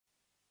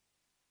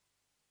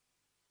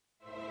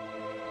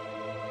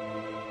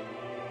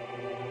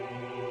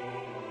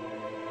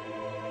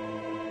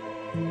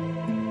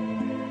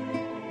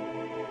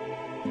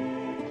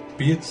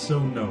Be it so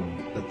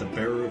known that the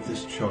bearer of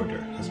this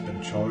charter has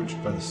been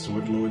charged by the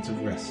Sword Lords of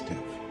Restiv,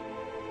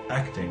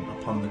 acting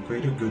upon the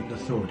greater good and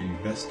authority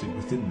vested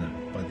within them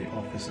by the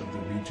office of the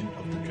Regent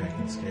of the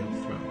Dragonscale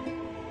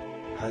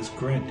Throne, has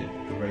granted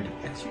the right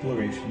of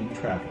exploration and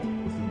travel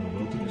within the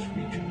wilderness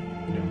region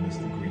known as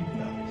the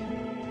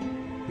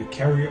Greenbelt. The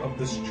carrier of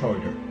this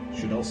charter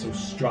should also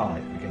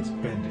strive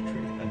against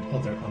banditry and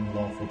other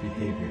unlawful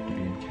behavior to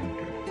be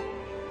encountered.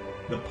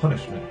 The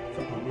punishment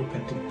for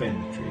unrepentant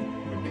banditry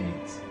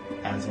remains,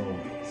 as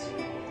always,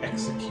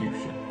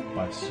 execution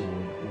by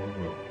sword or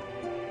rope.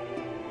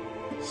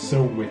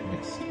 So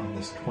witnessed on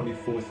this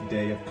 24th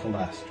day of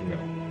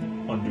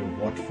Calastriel, under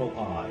watchful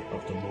eye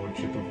of the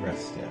Lordship of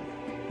Restiv,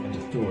 and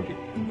authority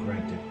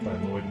granted by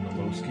Lord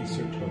Noloski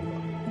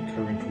Sertova,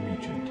 current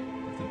Regent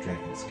of the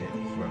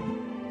Dragonscale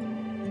Throne.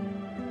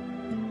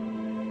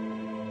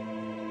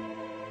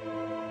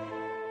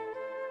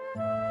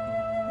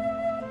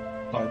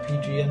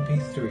 RPG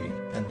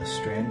MP3 and the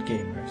Strand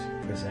Gamers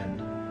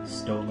present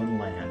Stolen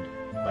Land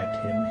by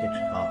Tim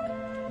Hitchcock,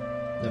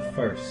 the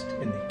first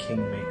in the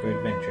Kingmaker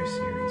Adventure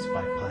series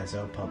by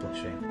Paizo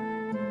Publishing.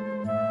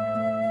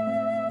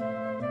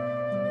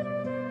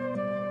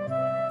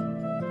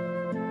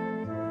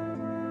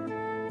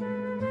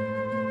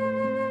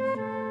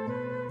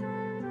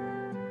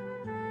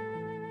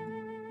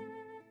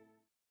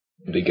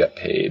 Did he get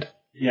paid?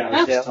 Yeah,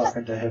 I was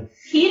talking to him.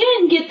 He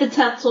didn't get the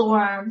Tetzel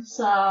worm,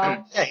 so...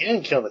 Yeah, he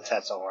didn't kill the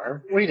Tetzel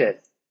worm. We did.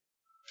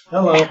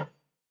 Hello.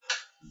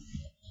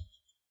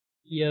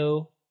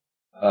 Yo.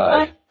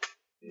 Hi.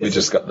 We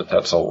just got the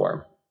Tetzel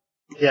worm.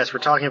 Yes, we're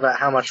talking about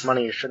how much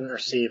money you shouldn't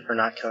receive for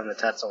not killing the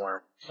Tetzel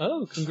worm.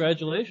 Oh,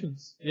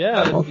 congratulations.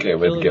 Yeah. I'm okay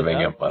with giving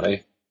him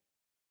money.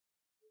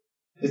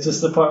 Is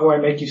this the part where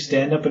I make you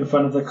stand up in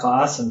front of the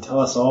class and tell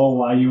us all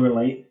why you were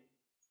late?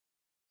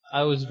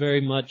 I was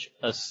very much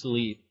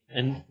asleep,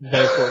 and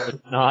therefore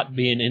would not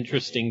be an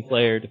interesting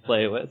player to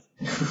play with.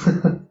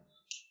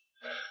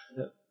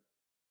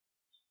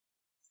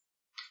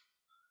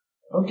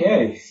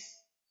 Okay.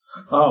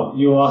 Oh,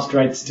 you lost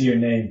rights to your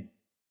name.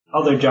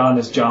 Other John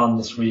is John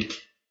this week.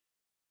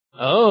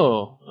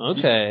 Oh,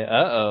 okay.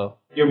 Uh-oh.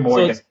 You're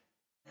Morgan. So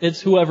it's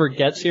whoever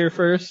gets here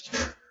first?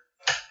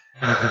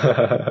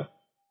 I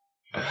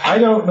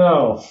don't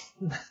know.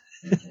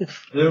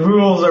 The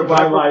rules are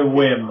by my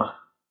whim.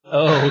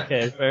 Oh,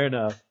 okay. Fair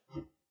enough.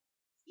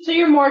 So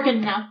you're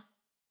Morgan now.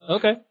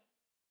 Okay.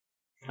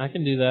 I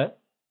can do that.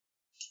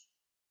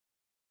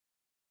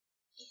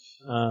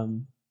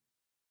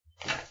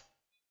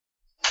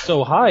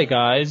 So hi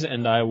guys,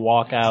 and I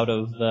walk out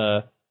of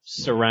the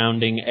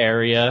surrounding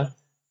area.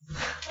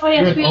 Oh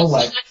yes, we also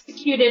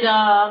executed,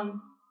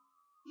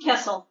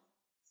 Kessel.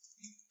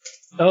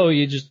 Oh,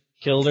 you just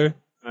killed her?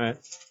 Alright.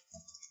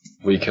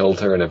 We killed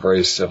her in a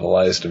very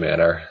civilized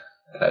manner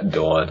at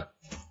dawn.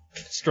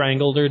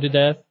 Strangled her to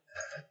death?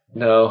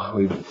 No,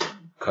 we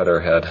cut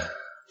her head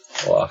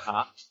off.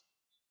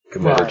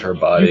 Committed her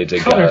body to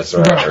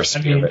Gazra and her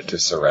spirit to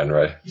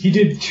Serenra. He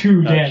did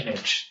 2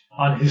 damage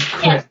on his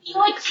crit.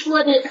 Yeah, he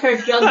slit her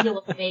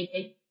jugular,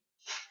 maybe.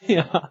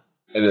 Yeah.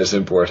 It is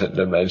important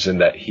to mention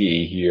that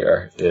he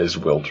here is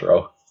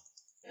Wiltro.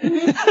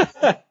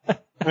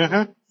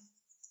 Mm-hmm.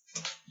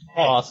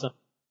 Awesome.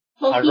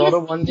 Well, I rolled a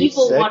 1d6.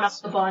 Evil one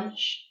of the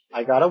bunch.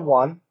 I got a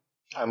 1.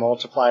 I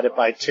multiplied it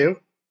by 2.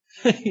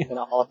 And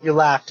all of you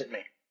laughed at me.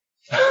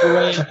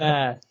 Great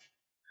math.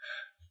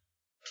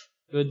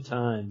 Good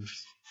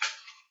times.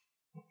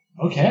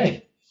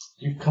 Okay.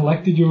 You've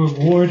collected your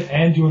reward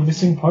and your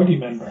missing party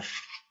member.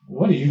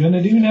 What are you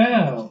gonna do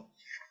now?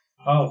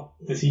 Oh,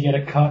 does he get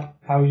a cut?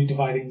 How are you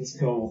dividing this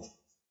gold?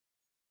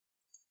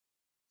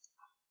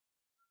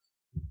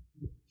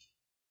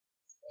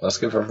 Let's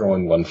give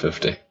everyone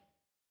 150.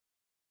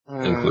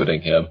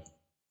 Including him.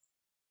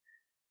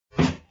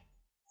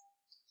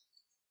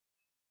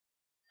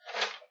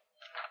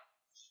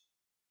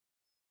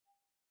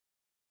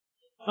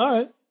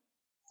 Alright.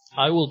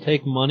 I will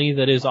take money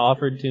that is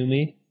offered to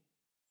me.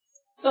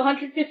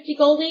 150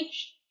 gold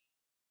each?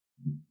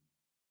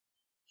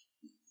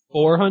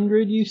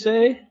 400, you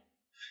say?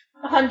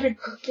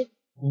 150.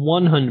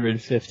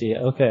 150,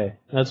 okay.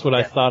 That's what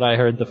I thought I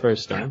heard the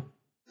first time.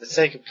 For the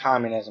sake of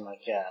communism, I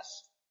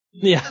guess.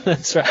 Yeah,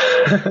 that's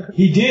right.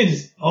 He did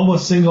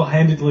almost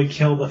single-handedly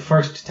kill the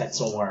first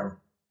Tetzel worm.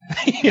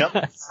 Yep,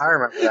 I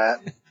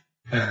remember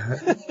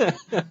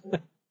that.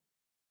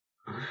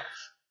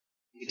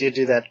 He did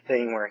do that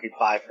thing where he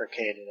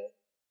bifurcated it.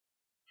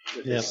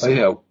 Yeah. Oh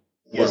yeah,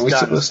 were we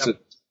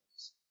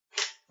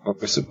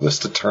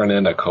supposed to turn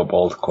in a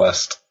kobold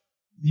quest?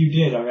 You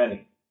did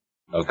already.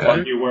 Okay.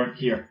 But you weren't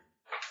here.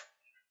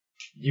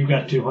 You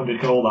got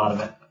 200 gold out of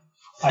it.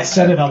 I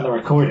said it on the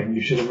recording.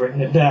 You should have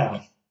written it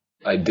down.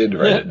 I did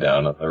write it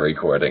down on the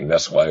recording.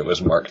 That's why it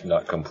was marked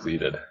not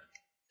completed.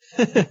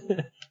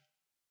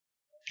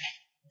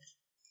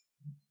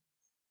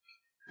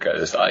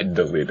 Because I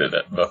deleted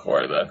it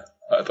before then.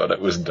 I thought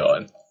it was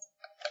done.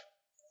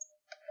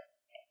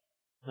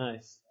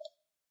 Nice.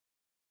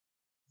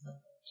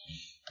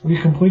 We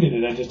completed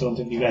it, I just don't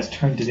think you guys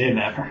turned it in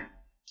ever.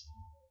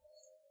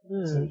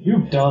 So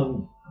you've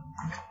done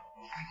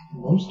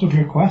most of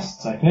your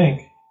quests, I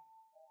think.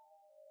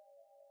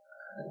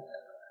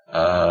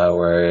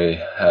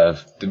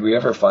 Did we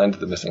ever find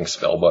the missing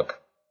spellbook?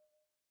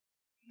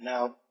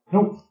 No.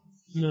 Nope.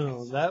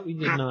 No, that we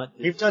did not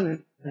do. We've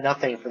done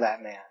nothing for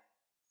that man.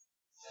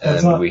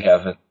 That's And not- we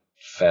haven't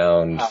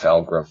found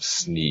Falgrim's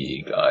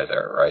Sneeg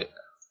either, right?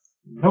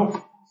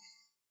 Nope.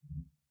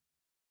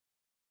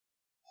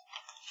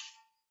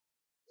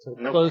 So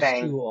No close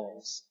fang. to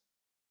walls.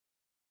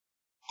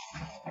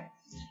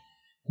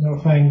 No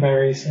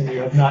fangberries, and you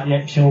have not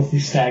yet killed the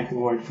Stag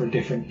Lord for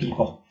different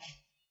people.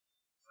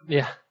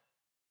 Yeah.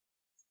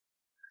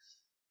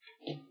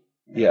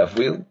 Yeah,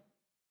 to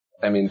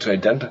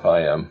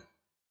identify him,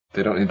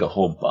 they don't need the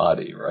whole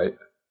body, right?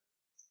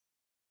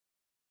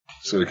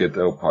 So we could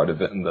throw part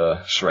of it in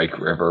the Shrike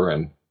River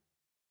and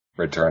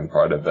return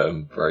part of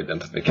him for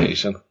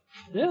identification.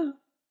 Yeah.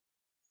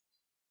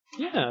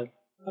 Yeah.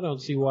 I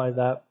don't see why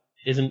that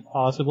isn't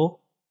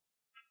possible.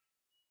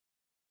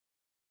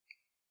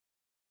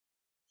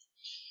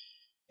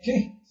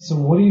 Okay, so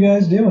what are you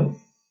guys doing?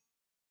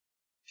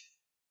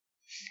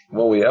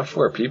 Well, we have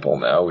 4 people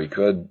now. We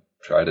could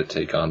try to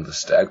take on the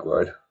Stag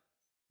Lord.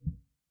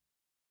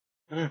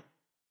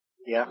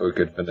 Yeah. Or we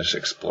could finish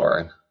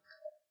exploring.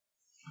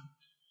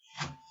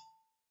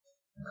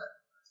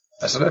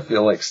 I sort of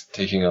feel like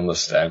taking on the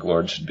Stag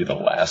Lord should be the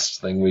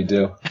last thing we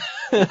do.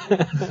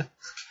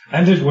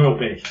 And it will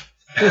be.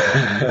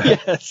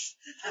 Yes,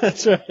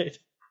 that's right.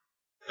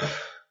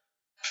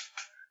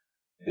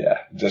 Yeah,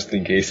 just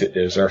in case it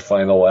is our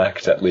final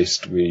act, at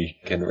least we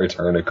can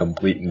return a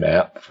complete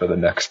map for the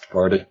next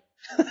party.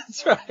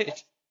 That's right.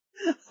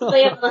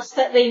 They have less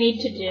that they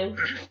need to do.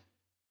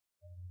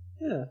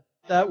 Yeah,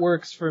 that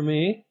works for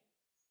me.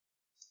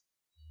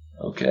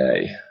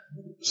 Okay.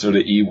 So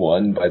to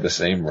E1 by the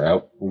same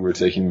route we were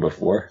taking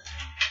before?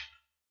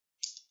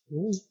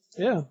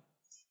 Yeah.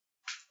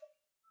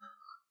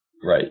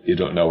 Right, you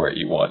don't know where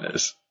E1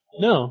 is.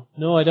 No,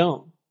 I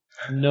don't.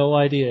 No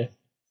idea.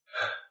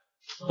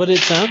 But it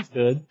sounds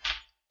good.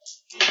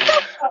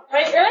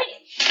 Right?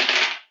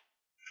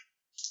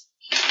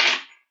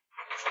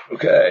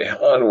 Okay,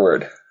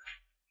 onward.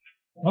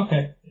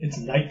 Okay, it's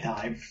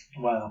nighttime.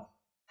 Well,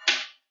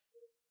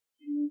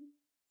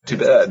 To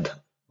bed.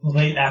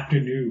 late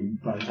afternoon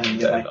by the time you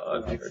get Bed back.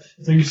 onward.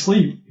 So you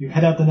sleep, you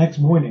head out the next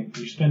morning,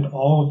 you spend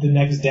all of the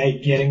next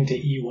day getting to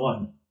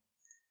E1.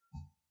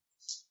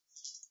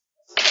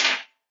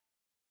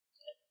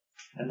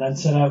 And then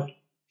set out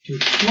to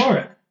explore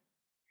it.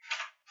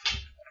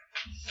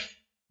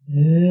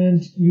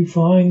 And you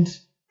find...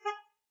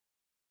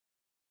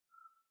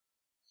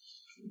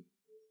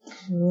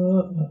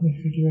 let me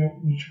figure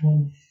out which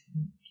one.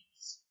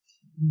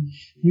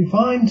 You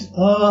find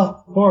a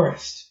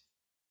forest.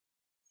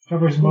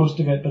 Covers most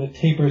of it, but it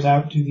tapers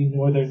out to the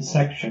northern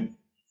section.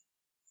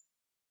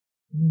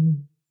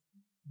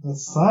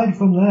 Aside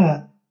from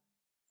that,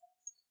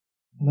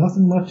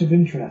 nothing much of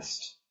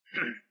interest.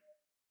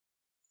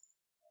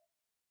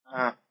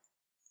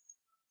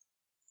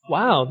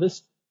 Wow,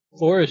 this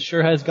forest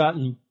sure has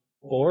gotten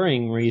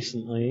boring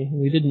recently.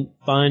 We didn't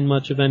find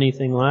much of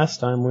anything last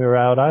time we were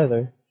out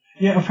either.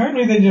 Yeah,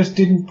 apparently they just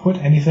didn't put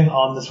anything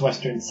on this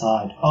western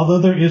side. Although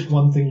there is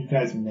one thing you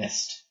guys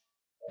missed.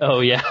 Oh,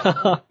 yeah.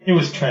 It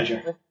was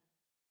treasure.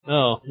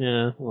 Oh,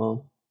 yeah,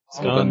 well, it's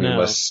Well, then gone we now.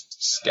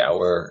 must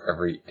scour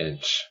every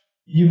inch.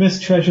 You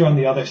missed treasure on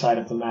the other side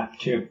of the map,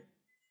 too.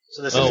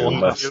 So this Oh, is wow.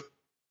 Must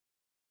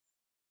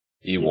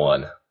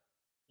E1.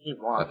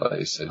 E1. I thought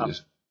you said you...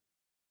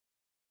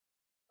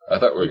 I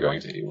thought we were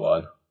going to E1.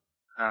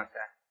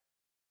 Okay.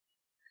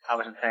 I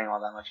wasn't paying all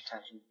that much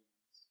attention.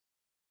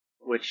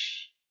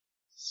 Which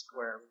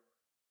square?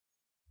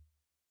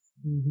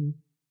 Mm-hmm.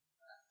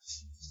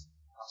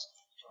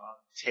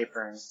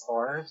 Tapering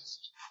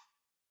forest.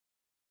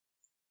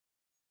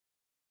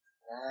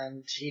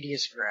 And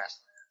tedious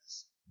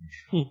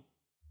grasslands.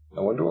 I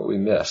wonder what we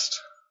missed.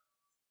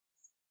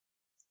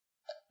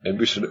 Maybe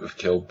we should have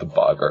killed the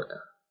boggart.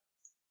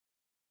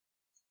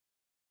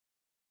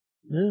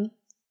 Yeah.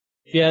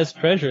 If he has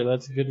treasure,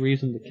 that's a good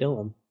reason to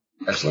kill him.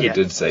 Actually, Yeah.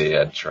 he did say he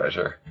had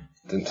treasure,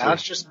 didn't Now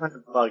it's he? just meant to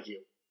bug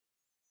you.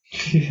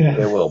 They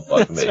Yeah. will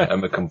bug me. That's right.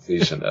 I'm a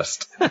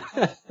completionist.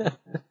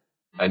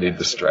 I need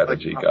the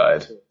strategy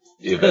guide.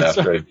 Even That's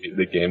after I beat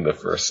the game the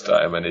first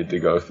time, I need to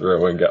go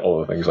through and get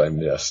all the things I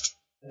missed.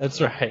 That's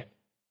right.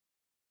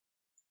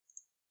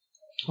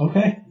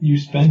 Okay, you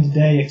spend a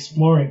day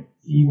exploring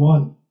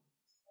E1.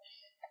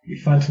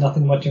 You find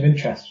nothing much of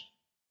interest.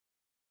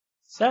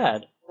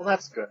 Sad. Well,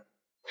 that's good.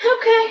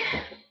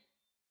 Okay.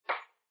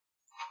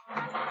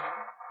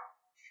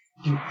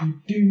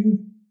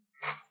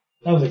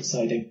 That was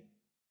exciting.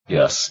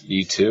 Yes,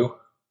 E2?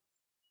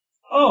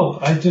 Oh,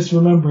 I just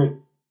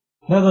remembered.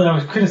 Now that I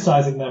was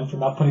criticizing them for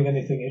not putting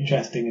anything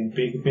interesting in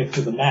big bits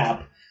of the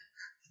map,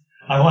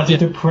 I wanted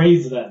to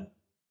praise them.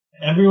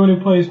 Everyone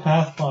who plays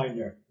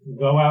Pathfinder,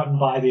 go out and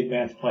buy the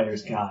Advanced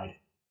Player's Guide.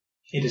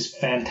 It is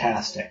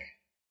fantastic.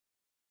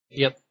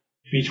 Yep.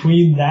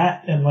 between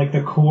that and like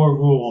the core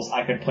rules,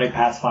 I could play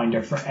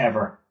Pathfinder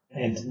forever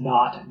and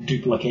not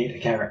duplicate a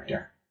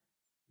character.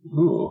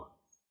 Ooh.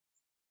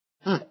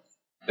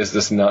 Is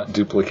this not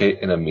duplicate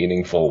in a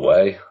meaningful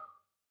way?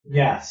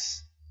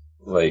 Yes.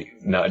 Like,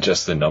 not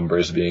just the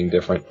numbers being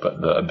different,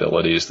 but the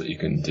abilities that you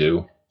can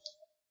do?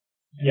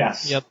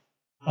 Yes. Yep.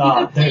 You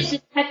could play There's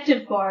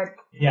Detective Bard.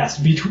 Yes,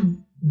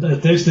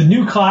 there's the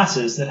new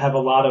classes that have a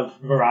lot of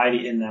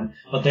variety in them,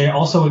 but they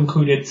also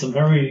included some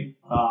very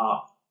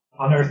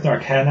unearthed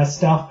arcana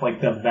stuff, like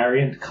the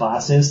variant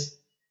classes.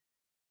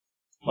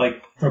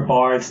 Like for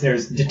bards,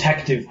 there's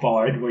Detective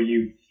Bard, where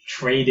you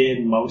trade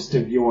in most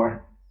of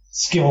your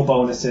skill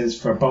bonuses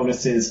for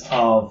bonuses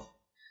of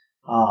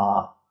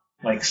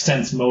like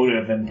sense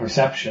motive and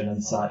perception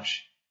and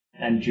such.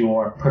 And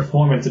your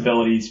performance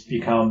abilities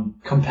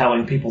become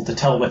compelling people to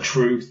tell the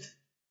truth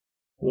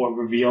or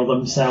reveal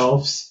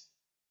themselves.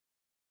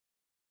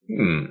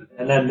 And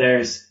then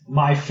there's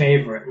my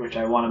favorite, which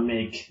I want to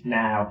make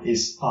now,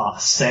 is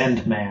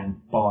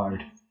Sandman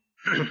Bard.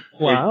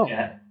 Wow.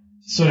 Yeah,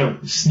 sort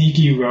of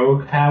sneaky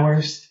rogue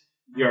powers.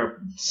 Your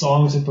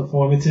songs and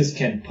performances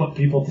can put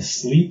people to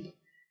sleep,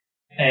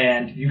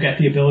 and you get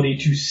the ability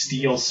to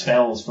steal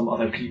spells from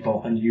other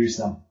people and use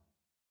them.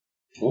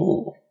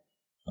 Ooh.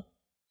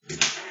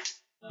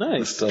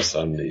 Nice. That does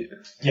sound neat.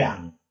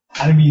 Yeah.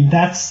 I mean,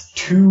 that's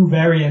 2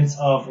 variants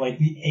of like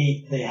the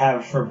 8 they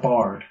have for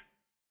Bard.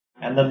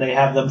 And then they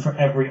have them for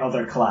every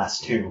other class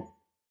too.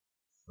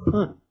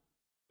 Huh.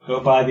 Go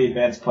buy the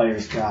Advanced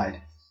Player's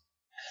Guide.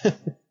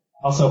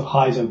 Also,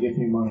 Paizo, give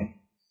me money.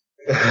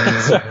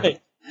 That's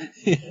right.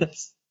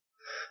 Yes.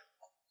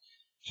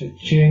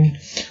 Cha-ching.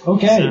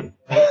 Okay.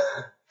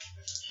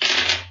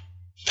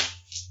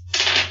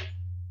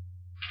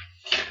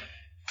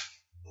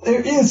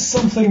 There is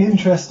something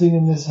interesting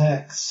in this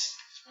hex.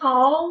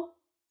 Oh.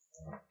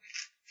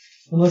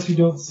 Unless you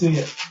don't see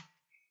it.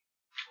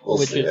 We'll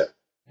Which see is it.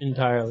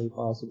 entirely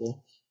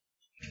possible.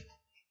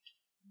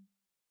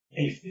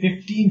 A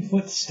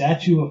 15-foot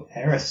statue of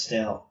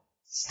Aristel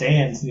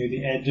stands near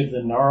the edge of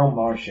the gnarled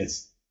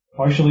marshes,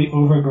 partially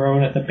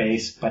overgrown at the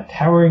base, but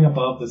towering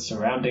above the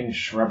surrounding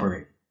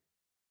shrubbery.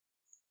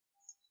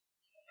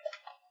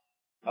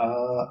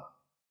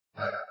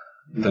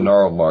 The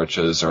gnarled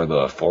marches are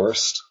the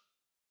forest?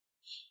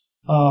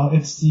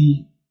 It's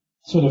the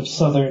sort of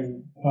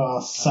southern,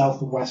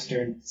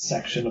 southwestern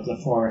section of the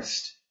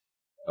forest.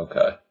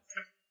 Okay.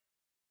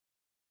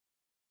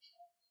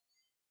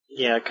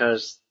 Yeah,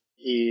 because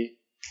the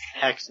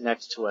hex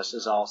next to us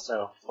is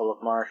also full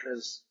of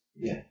marshes.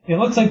 Yeah. It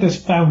looks like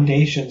there's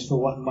foundations for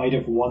what might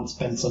have once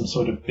been some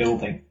sort of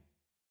building.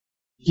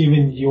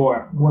 Given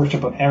your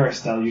worship of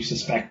Aristel, you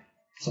suspect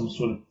some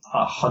sort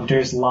of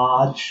hunter's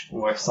lodge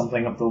or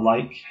something of the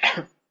like.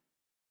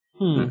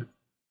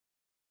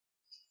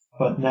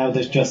 But now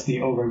there's just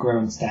the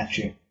overgrown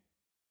statue.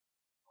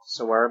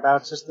 So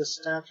whereabouts is this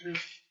statue?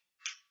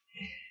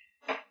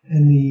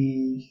 In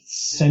the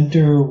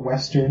center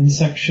western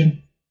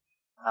section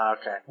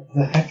Okay. of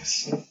the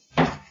hex.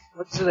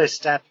 What's it a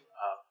statue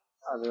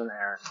of, other than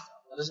Aristel?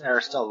 What does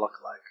Aristel look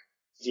like?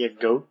 Is he a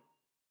goat?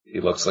 He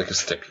looks like a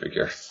stick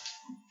figure.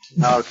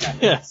 Okay.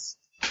 Yes.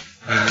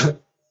 I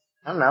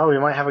don't know, we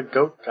might have a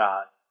goat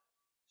god.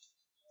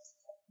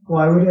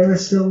 Why would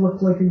Aristel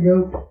look like a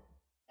goat?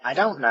 I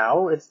don't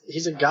know.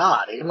 He's a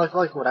god. He can look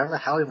like whatever the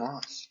hell he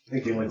wants. I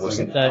think he looks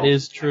like an That elk.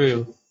 is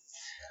true.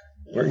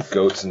 Weren't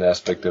goats an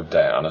aspect of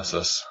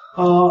Dionysus?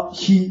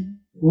 He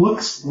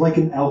looks like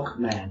an elk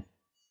man.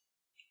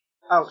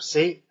 Oh,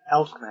 see?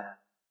 Elfman.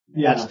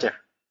 Yeah. That's different.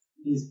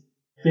 He's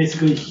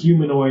basically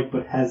humanoid,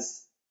 but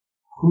has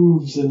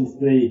hooves and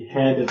the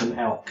head of an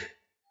elk.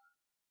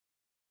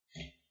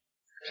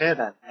 Okay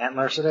then,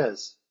 antlers it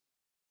is.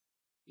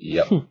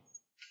 Yep.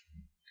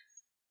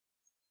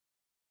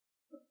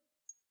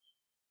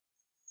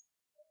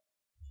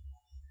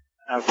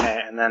 Okay,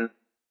 and then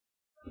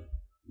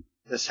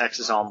this hex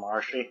is all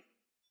marshy.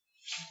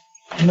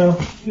 No,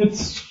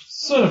 it's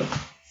sort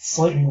of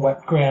slightly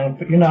wet ground,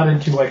 but you're not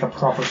into like a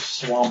proper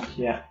swamp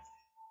yet.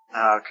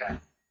 Okay.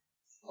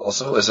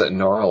 Also, is it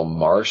gnarl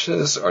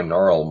marshes or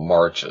gnarl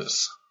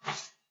marches?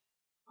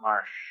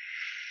 Marsh.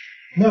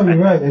 No, you're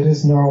right, it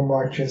is gnarl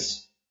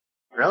marches.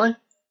 Really?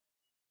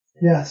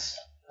 Yes.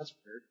 That's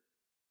weird.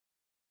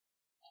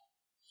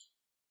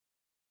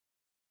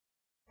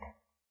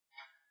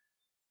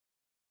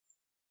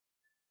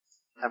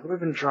 Have we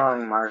been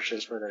drawing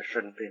marshes where there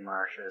shouldn't be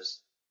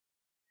marshes?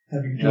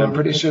 Have you And I'm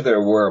pretty drawn- sure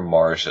there were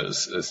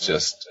marshes. It's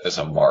just as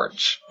a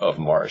march of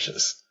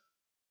marshes.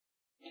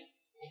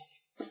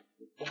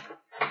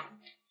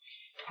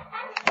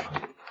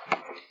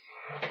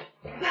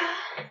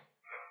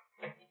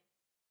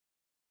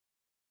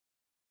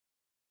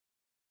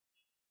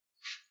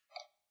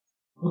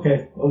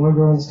 Okay,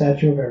 overgrown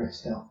statue of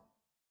Aristel.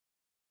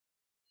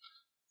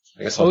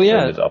 I guess I'll Oh, clean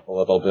yeah. it up a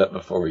little bit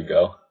before we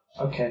go.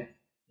 Okay.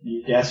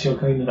 You guess you'll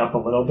clean it up a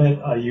little bit.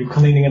 Are you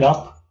cleaning it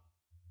up?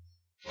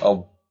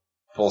 I'll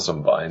pull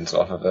some vines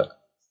off of it,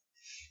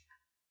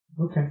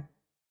 Okay.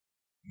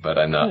 but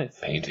I'm not Nice.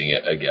 painting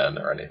it again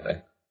or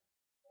anything.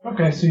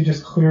 Okay, so you're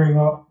just clearing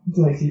up,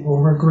 like, the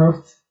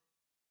overgrowth?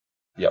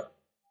 Yep.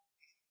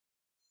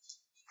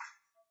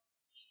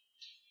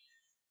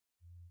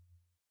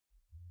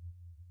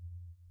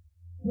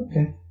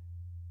 Okay.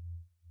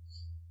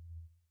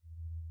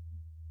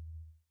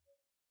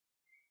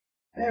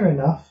 Fair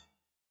enough.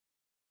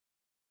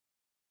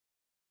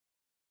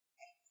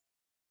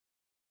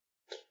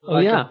 Oh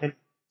yeah,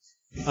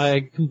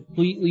 I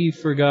completely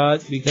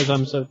forgot because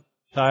I'm so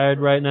tired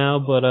right now,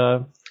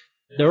 but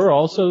there were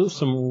also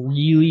some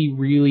really,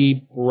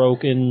 really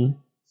broken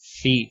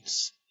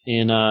feats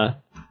in the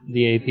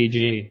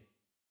APG.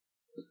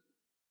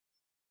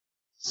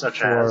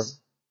 Such as?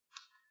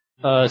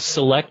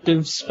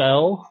 Selective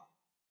spell,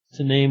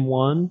 to name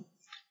one.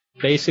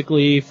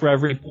 Basically, for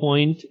every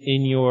point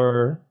in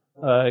your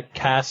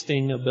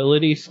casting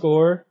ability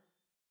score,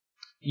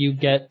 you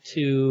get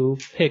to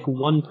pick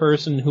one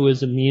person who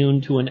is immune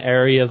to an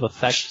area of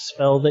effect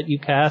spell that you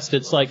cast.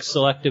 It's like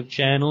selective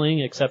channeling,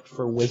 except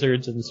for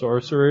wizards and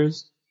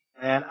sorcerers.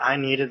 Man, I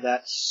needed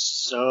that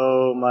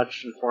so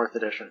much in 4th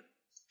edition.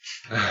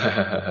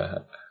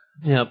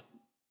 Yep.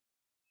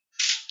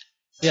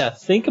 Yeah,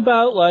 think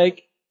about,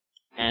 like,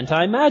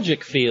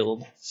 anti-magic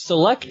field.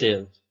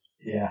 Selective.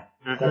 Yeah.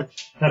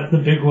 That's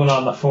the big one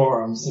on the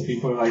forums. The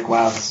people are like,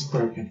 wow, this is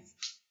broken.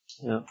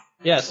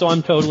 Yeah, so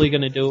I'm totally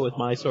gonna do it with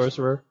my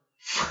sorcerer.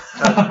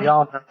 We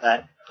all know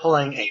that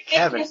pulling a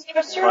Kevin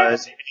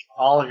was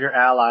all of your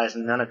allies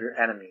and none of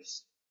your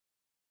enemies.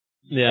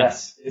 Yeah.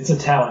 Yes, it's a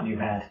talent you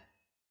had.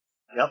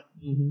 Yep.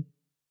 Mm-hmm.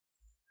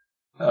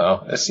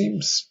 Oh, that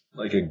seems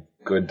like a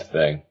good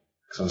thing.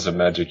 Since a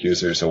magic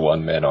user is a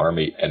one-man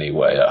army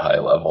anyway at high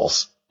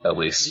levels, at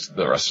least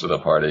the rest of the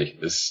party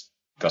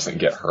doesn't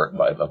get hurt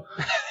by them.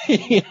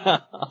 Yeah.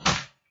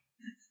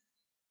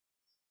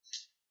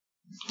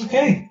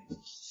 Okay.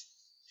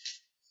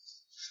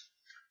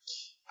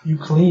 You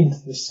cleaned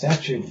the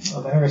statue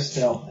of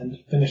Aristel and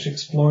finish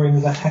exploring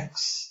the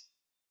hex.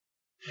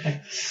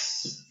 Okay.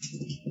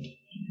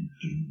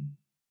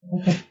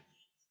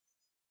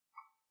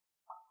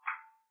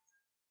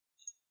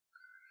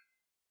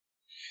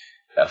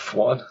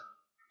 F1,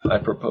 I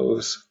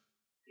propose.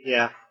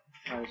 Yeah.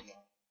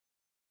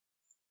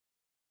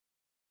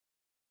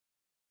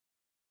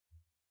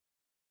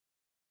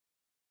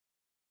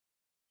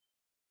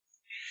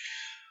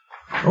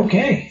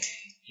 Okay.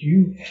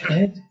 You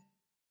head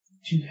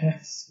to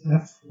hex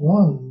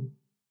F1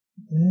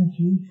 and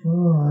you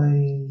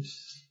find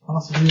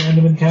possibly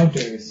random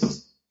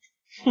encounters.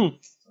 Or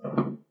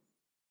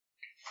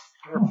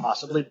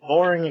possibly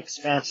boring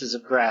expanses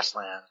of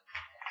grassland.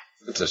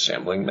 It's a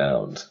shambling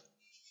mound.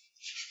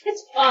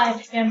 It's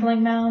 5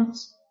 gambling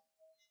mounds.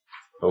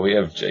 But we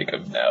have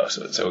Jacob now,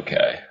 so it's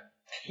okay.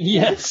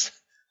 Yes.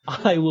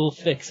 I will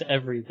fix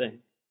everything.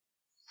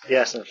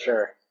 Yes, I'm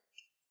sure.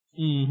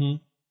 Mm-hmm.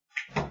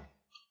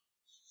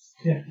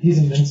 Yeah, he's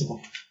invincible.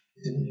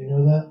 Didn't you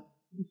know that?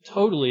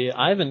 Totally.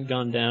 I haven't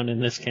gone down in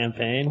this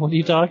campaign. What are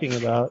you talking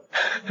about?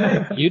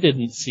 You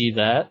didn't see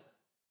that.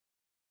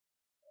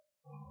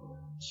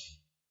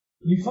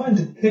 You find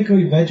a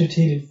thickly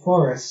vegetated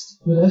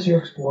forest, but as you're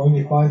exploring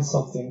you find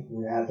something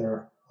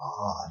rather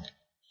odd.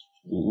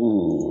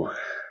 Ooh.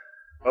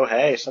 Oh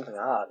hey, something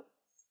odd.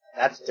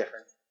 That's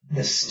different.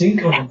 The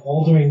stink of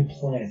moldering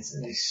plants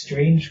and a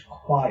strange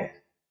quiet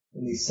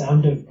and the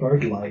sound of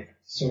bird life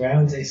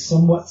surrounds a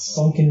somewhat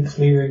sunken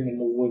clearing in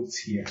the woods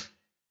here.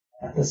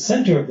 At the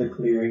center of the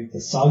clearing,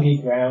 the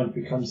soggy ground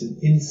becomes an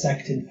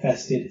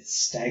insect-infested,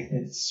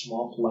 stagnant,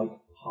 swamp-like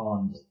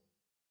pond.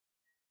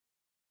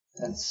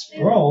 And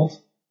sprawled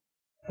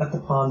at the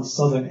pond's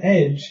southern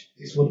edge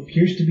is what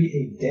appears to be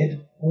a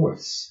dead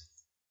horse.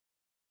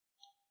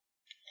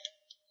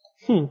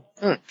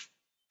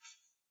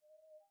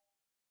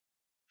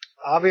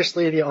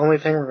 Obviously, the only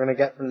thing we're going to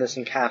get from this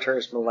encounter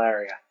is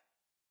malaria.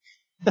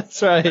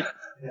 That's right.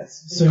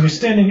 Yes. So you're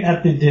standing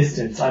at the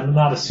distance. I'm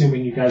not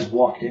assuming you guys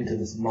walked into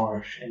this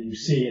marsh, and you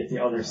see at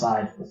the other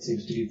side what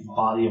seems to be the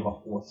body of a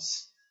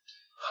horse.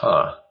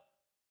 Huh.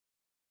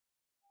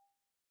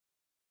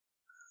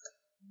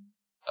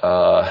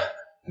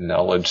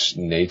 Knowledge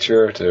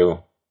nature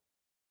to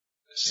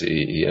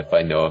see if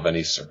I know of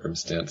any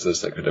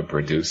circumstances that could have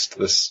produced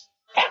this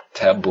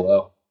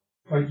tableau.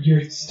 But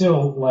you're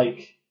still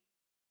like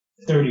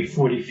 30,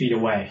 40 feet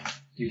away.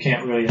 You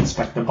can't really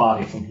inspect the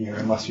body from here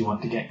unless you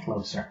want to get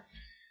closer.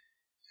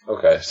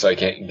 Okay, so I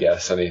can't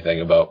guess anything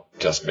about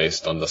just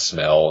based on the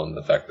smell and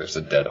the fact there's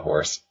a dead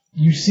horse.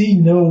 You see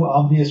no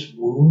obvious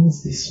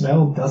wounds. The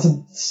smell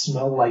doesn't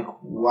smell like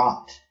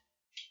rot.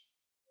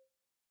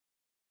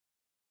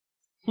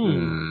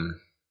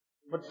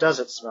 What does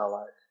it smell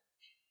like?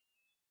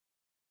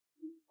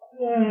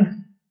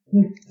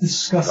 Like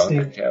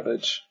disgusting. Skunk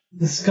cabbage.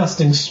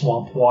 Disgusting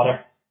swamp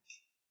water.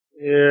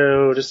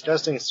 Ew,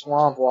 disgusting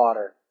swamp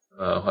water.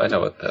 Oh, I know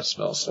what that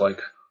smells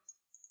like.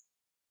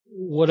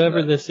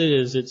 Whatever this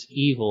is, it's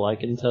evil, I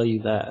can tell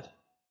you that.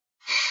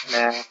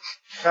 Nah,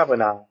 probably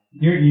not.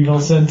 Your evil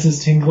sense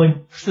is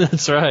tingling.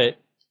 That's right.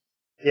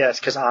 Yes,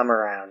 because I'm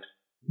around.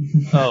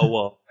 Oh,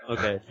 well,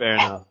 okay, fair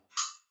enough.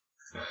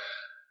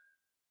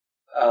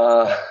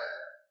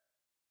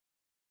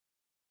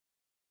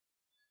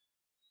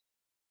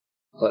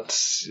 Let's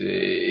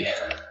see.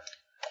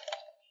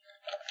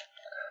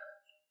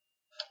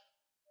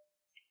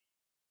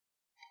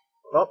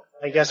 Well,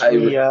 I guess I'm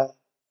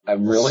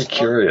really Slow.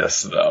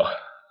 curious, though.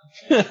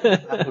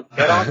 I will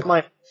get off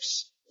my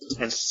horse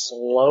and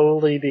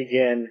slowly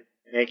begin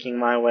making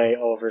my way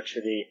over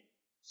to the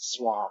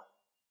swamp.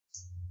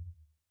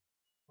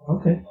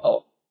 Okay.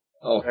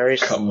 I'll Very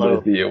come slow.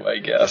 with you, I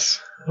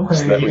guess. Okay,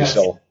 So that you we guys-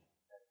 shall...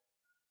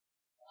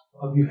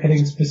 Are you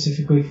heading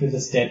specifically for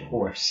this dead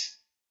horse?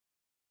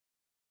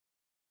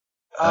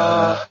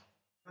 I'm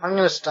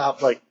gonna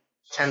stop like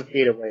 10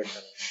 feet away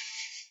from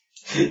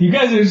it. You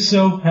guys are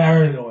so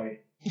paranoid.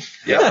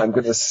 Yeah, I'm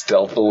gonna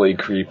stealthily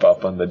creep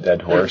up on the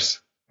dead horse.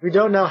 We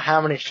don't know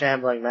how many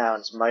shambling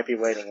mounds might be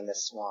waiting in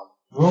this swamp.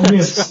 Roll me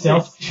a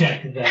stealth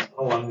check then,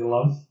 along the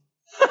line.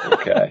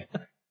 Okay.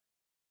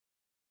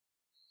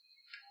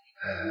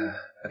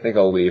 I think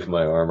I'll leave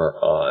my armor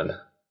on.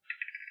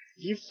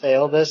 You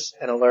fail this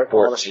and alert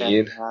all the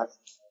 14. shambling mounds.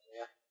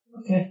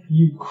 Okay,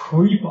 you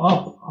creep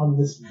up on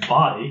this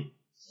body,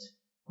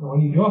 and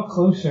when you draw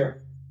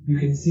closer, you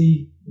can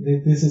see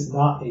that this is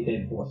not a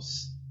dead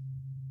horse.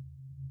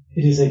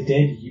 It is a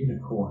dead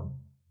unicorn.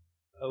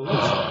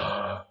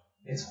 Oh.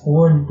 Its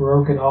horn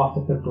broken off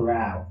at the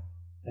brow,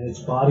 and its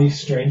body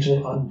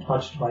strangely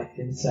untouched by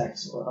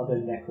insects or other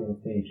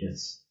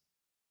necrophages.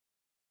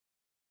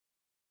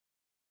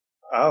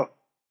 Oh.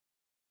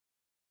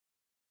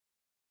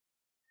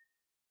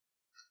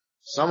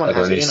 Someone Are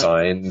there has any eaten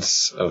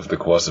signs of the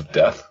cause of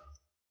death?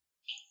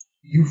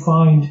 You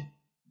find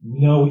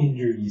no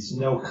injuries,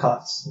 no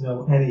cuts,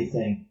 no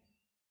anything.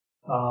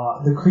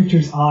 The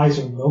creature's eyes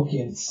are milky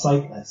and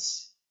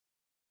sightless,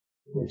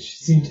 which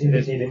seemed to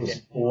indicate it was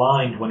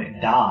blind when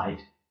it died,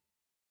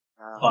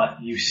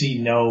 but you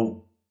see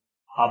no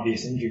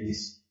obvious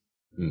injuries.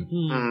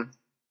 Hmm.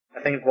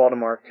 I think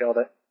Voldemort killed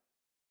it.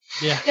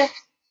 Yeah.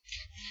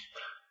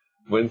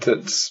 Wouldn't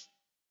its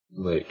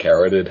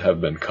carotid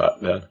have been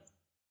cut then?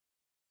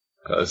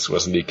 Because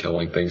wasn't he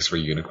killing things for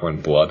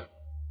unicorn blood?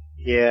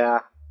 Yeah.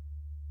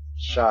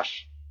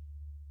 Shush.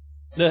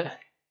 The-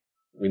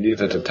 We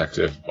need a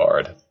detective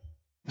bard.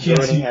 Yes,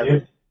 Ruining you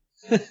every-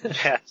 did.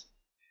 Yes.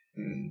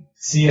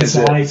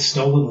 CSI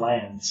Stolen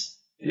Lands.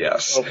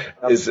 Yes.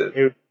 Oh, Is it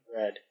new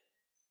bread.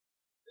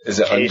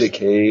 Taste.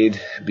 undecayed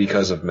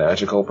because of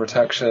magical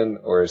protection,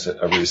 or is it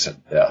a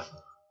recent death?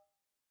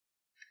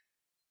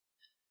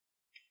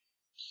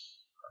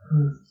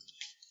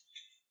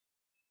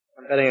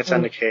 I'm betting it's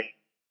undecayed.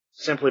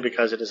 Simply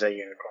because it is a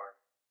unicorn.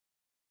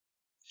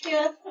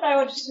 Yeah, that's what I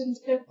would assume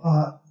too.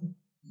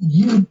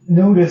 You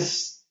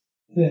notice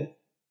that,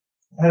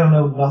 I don't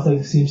know,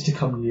 nothing seems to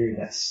come near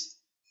this.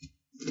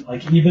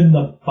 Like, even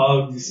the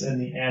bugs and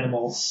the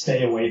animals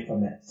stay away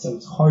from it, so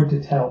it's hard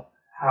to tell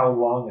how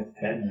long it's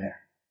been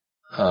there.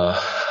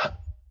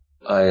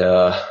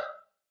 I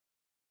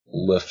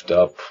lift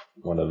up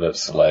one of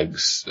its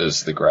legs.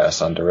 Is the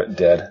grass under it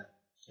dead?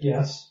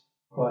 Yes,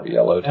 but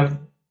Yellowed?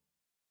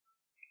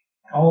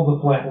 all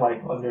the plant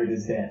life under it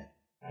is dead.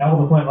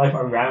 All the plant life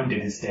around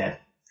it is dead.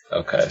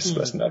 Okay, so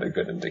that's not a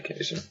good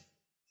indication.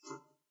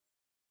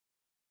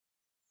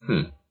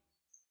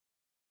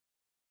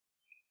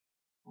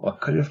 What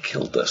could have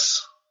killed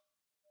this?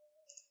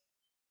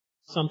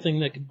 Something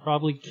that could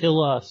probably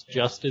kill us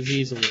just as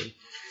easily.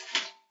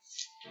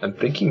 I'm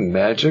thinking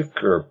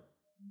magic, or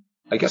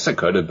I guess it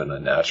could have been a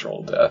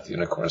natural death.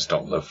 Unicorns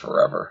don't live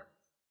forever.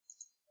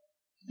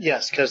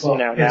 Yes, because, Well,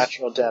 yes.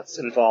 natural deaths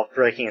involve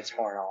breaking its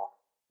horn off.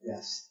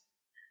 Yes.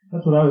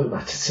 That's what I was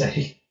about to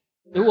say.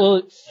 Well,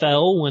 it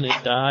fell when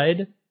it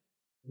died.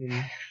 And,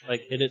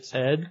 hit its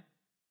head.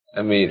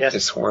 I mean, Yes.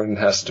 its horn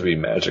has to be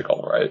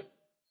magical, right?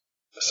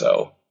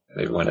 So,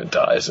 maybe when it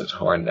dies, its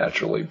horn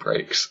naturally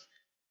breaks.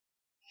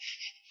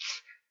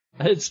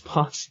 It's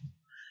possible.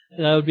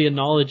 That would be a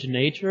knowledge of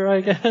nature,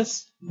 I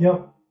guess.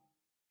 Yep.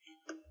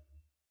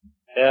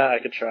 Yeah, I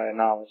could try a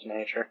knowledge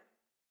nature.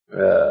 See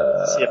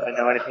if I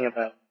know anything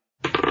about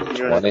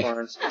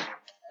unicorns.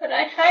 Could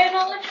I try a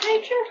knowledge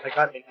nature? I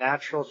got a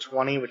natural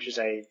 20, which is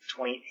a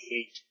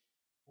 28.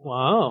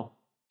 Wow.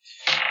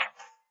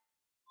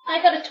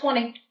 I got a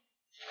 20.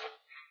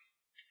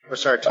 Or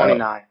sorry,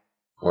 29.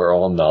 We're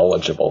all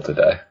knowledgeable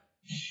today.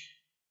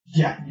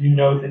 Yeah, you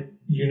know that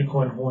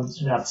unicorn horns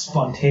do not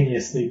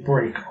spontaneously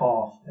break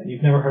off, and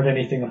you've never heard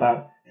anything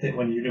about that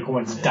when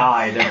unicorns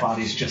die, their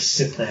bodies just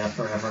sit there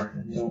forever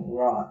and don't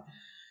rot.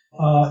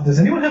 Does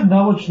anyone have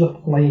knowledge of the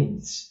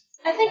plains?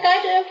 I think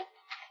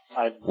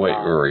I Wait,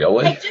 do.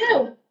 really? I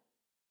do.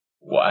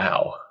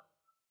 Wow.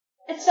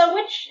 It's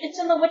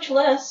in the witch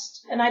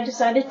list, and I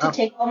decided to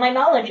take all my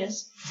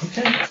knowledges.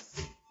 Okay.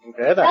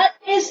 Okay then. That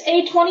is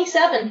a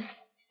 27.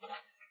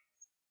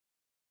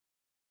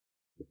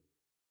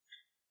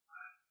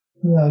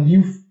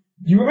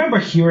 You remember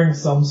hearing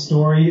some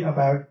story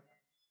about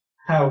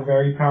how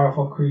very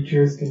powerful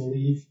creatures can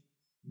leave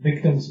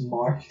victims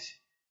marked,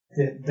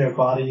 that their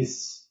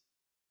bodies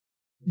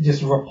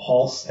just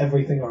repulse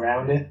everything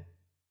around it?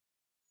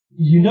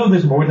 You know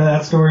there's more to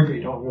that story, but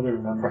you don't really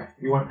remember.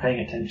 You weren't paying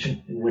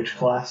attention in which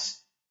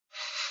class.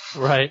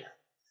 Right.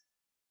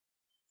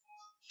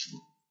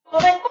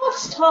 Well, my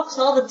boss talks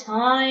all the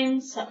time,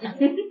 so...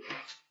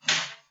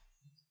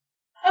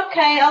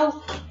 Okay, I'll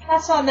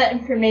pass on that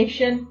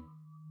information.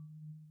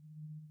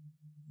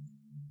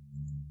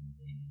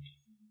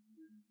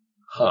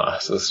 Huh,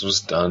 so this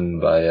was done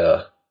by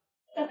a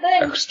But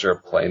then,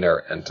 extraplanar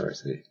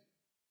entity.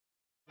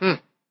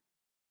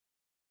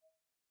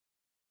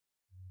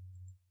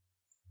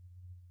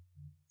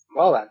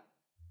 Well then.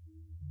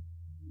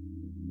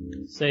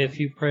 Say a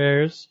few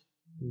prayers.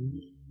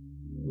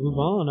 Move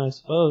on, I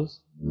suppose.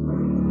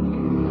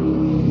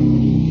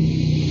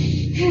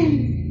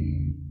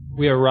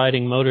 We are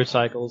riding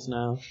motorcycles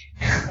now.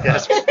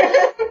 Yes.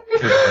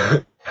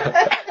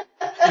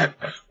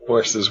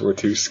 Horses were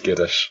too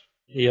skittish,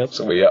 Yep.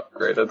 so we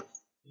upgraded.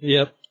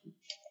 Yep.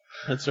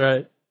 That's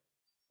right.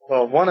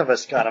 Well, one of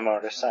us got a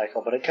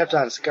motorcycle, but it kept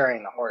on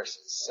scurrying the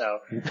horses, so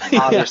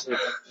obviously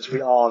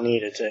we all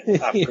needed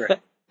to upgrade.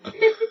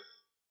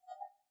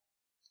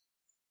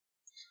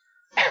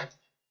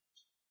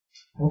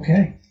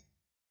 Okay.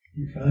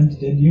 You find a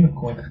dead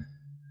unicorn.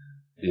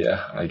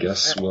 Yeah, I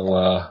guess we'll,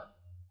 I'll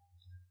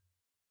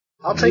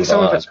take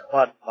some of its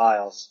blood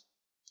vials.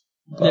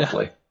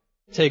 lovely.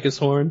 Take his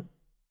horn.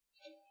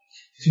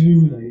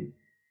 Too late.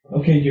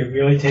 Okay, you're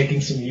really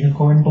taking some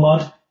unicorn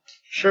blood?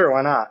 Sure,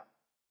 why not?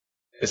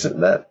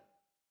 Isn't that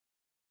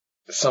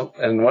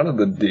in one of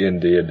the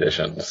D&D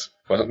editions,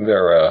 wasn't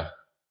there a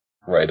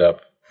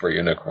write-up for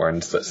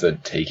unicorns that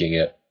said taking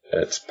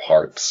its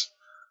parts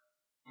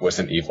was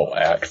an evil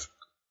act?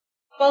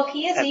 well,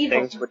 he is And evil.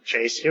 things would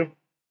chase you?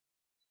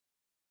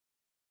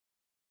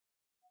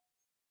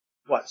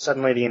 What,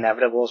 suddenly the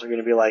inevitables are going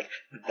to be like,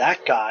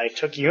 that guy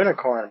took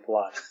unicorn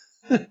blood.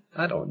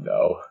 I don't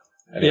know.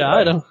 Anyway, Yeah,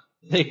 I don't.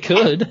 They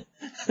could.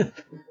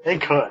 They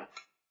could.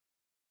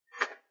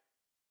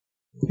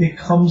 It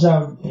comes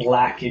out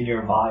black in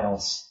your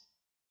vials.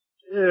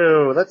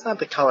 Ew, that's not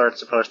the color it's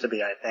supposed to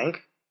be, I think.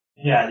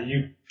 Yeah,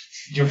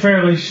 you're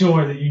fairly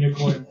sure that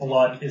unicorn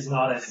blood is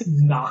not a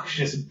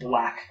noxious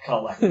black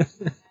color.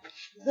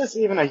 Is this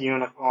even a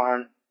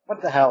unicorn?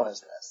 What the hell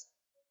is this?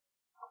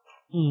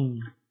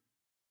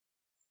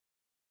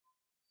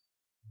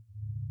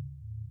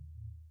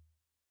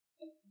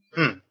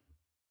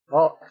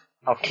 Well,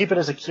 I'll keep it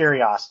as a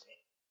curiosity.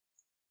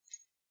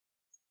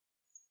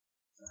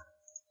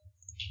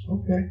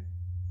 Okay.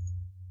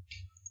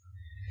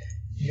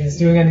 You guys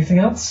doing anything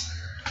else?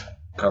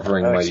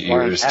 covering my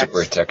exploring ears to hex.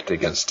 protect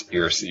against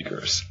ear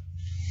seekers.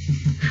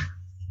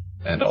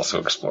 And also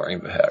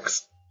exploring the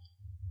hex.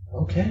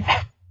 Okay.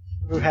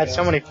 We've had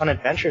so many fun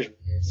adventures with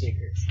your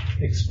secrets.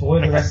 Explore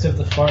the rest of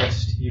the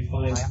forest. You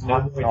find I no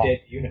want more all.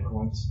 dead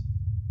unicorns.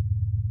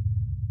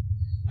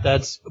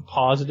 That's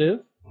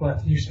positive.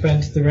 But you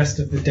spent the rest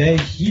of the day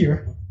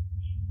here.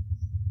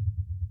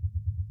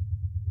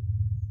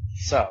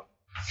 So,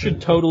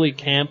 Should totally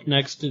camp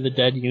next to the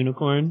dead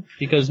unicorn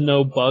because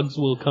no bugs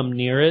will come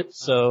near it,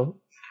 so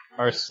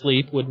our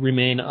sleep would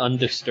remain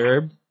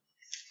undisturbed.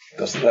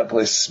 Doesn't that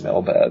place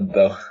smell bad,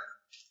 though?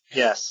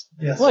 yes.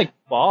 Yes. It's like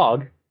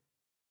bog.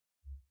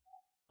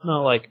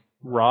 Not like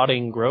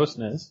rotting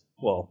grossness.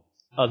 Well,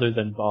 other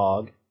than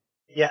bog.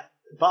 Yeah,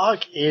 bog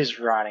is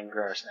rotting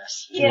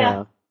grossness.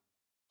 Yeah.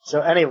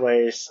 So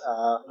anyways,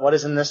 what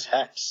is in this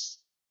hex?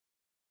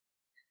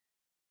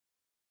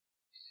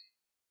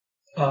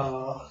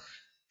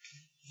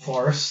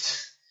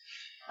 Forest.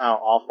 Oh,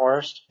 all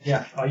forest?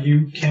 Yeah. Are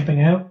you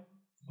camping out?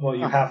 Well,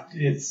 you have to,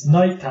 it's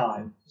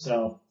nighttime,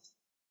 so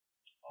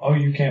are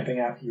you camping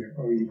out here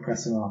or are you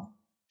pressing on?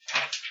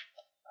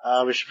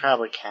 We should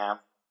probably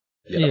camp.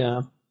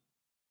 Yeah.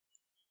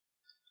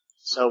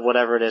 So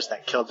whatever it is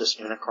that killed this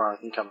unicorn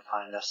can come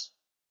find us.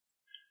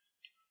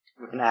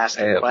 We can ask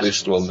Hey, it at questions.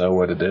 least we'll know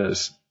what it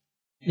is.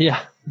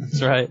 Yeah,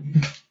 that's right.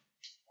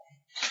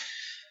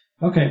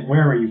 Okay,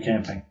 where are you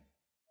camping?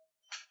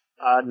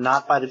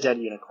 Not by the dead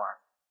unicorn.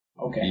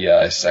 Okay. Yeah,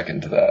 I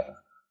second that.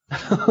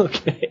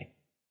 Okay.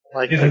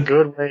 Like Is a it-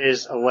 good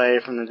ways away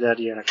from the dead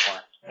unicorn.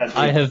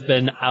 I have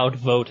been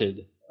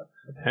outvoted,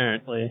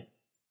 apparently.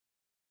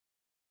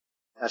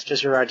 That's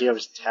because your idea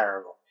was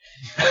terrible.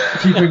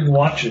 keeping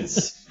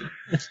watches.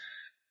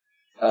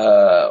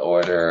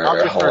 Order I'll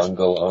do first.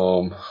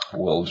 Halungalome,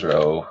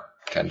 Wildro,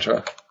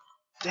 Kendra.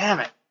 Damn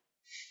it.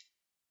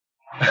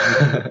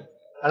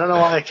 I don't know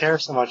why I care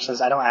so much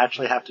since I don't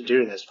actually have to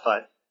do this,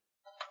 but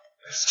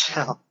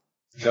still.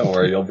 Don't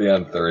worry, you'll be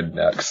on third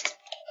next.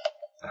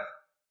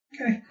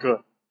 Okay. Good.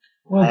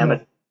 Well, I am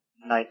a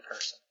night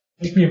person.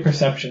 make me a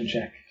perception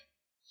check.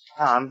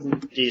 I'm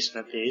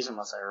decent at these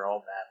unless I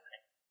roll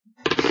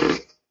badly. I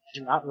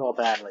do not roll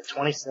badly.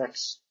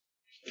 26.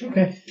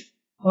 Okay.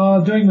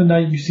 During the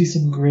night, you see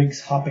some grigs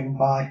hopping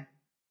by.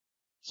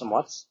 Some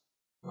whats?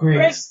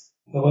 Grigs,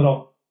 the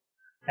little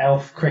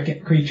elf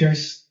cricket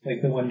creatures,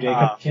 like the one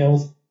Jacob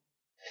killed.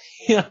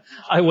 Yeah,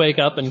 I wake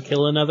up and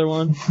kill another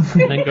one,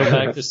 and then go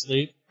back to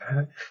sleep.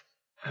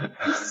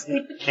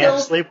 Can't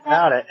sleep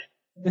without it.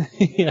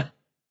 Yeah.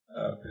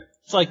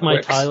 It's like my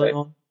Quick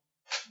Tylenol.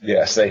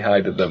 Yeah, say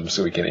hi to them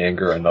so we can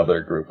anger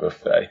another group of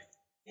Fae.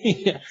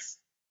 Yes.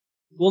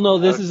 Well, no,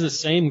 this is the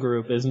same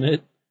group, isn't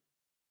it?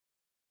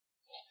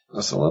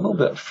 It's a little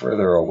bit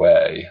further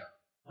away.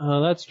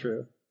 Oh, that's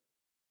true.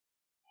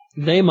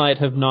 They might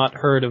have not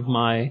heard of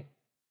my,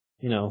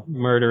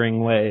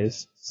 murdering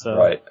ways, so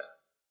Right.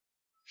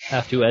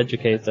 have to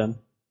educate them.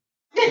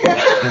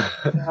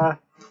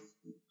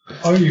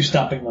 Are you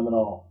stopping them at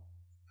all?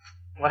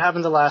 What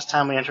happened the last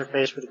time we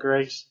interfaced with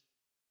Griggs?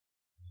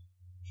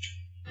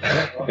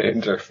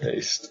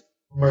 Interfaced.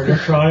 Murder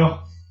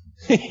trial?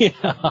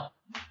 Yeah.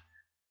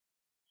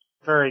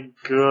 Very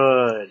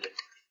good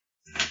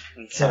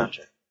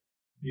encounter.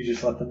 You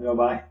just let them go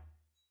by?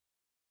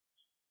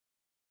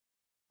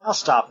 I'll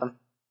stop them.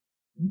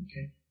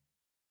 Okay.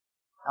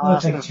 I'll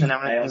ask them if they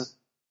know anything.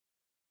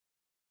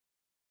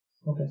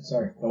 Okay,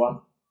 sorry. Go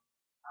on.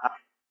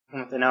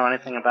 If they know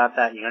anything about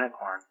that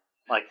unicorn.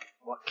 Like,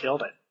 what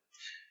killed it?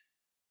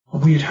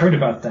 We had heard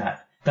about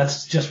that.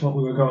 That's just what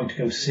we were going to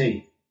go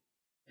see.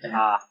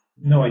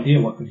 No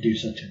idea what could do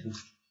such a thing.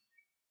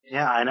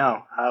 Yeah, I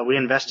know. We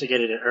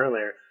investigated it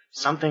earlier.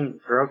 Something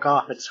broke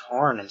off its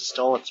horn and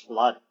stole its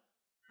blood.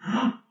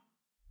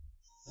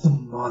 The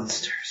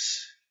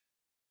monsters.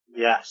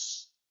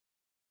 Yes.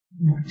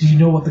 Do you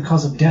know what the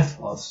cause of death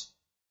was?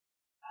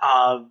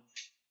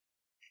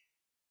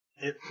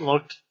 It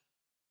looked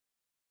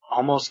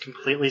almost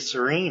completely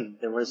serene.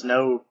 There was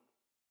no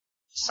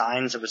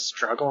signs of a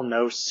struggle,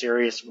 no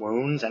serious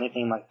wounds,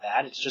 anything like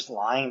that. It's just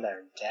lying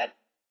there, dead.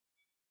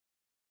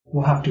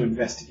 We'll have to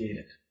investigate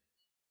it.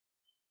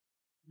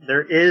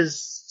 There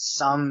is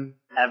some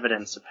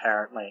evidence,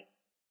 apparently,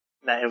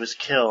 that it was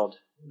killed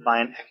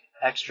by an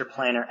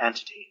extraplanar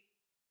entity.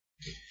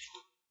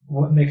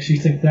 What makes you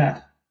think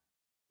that?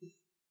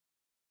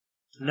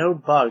 No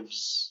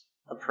bugs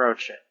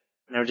approach it.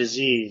 No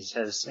disease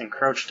has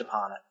encroached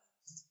upon it.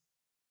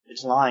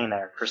 It's lying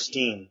there,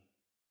 pristine.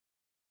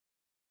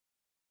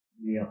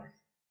 Yeah.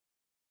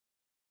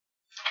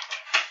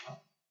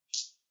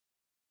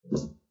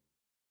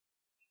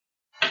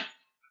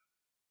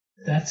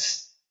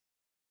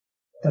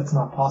 That's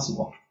not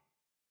possible.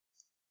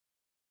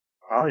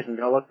 Well, you can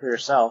go look for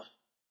yourself.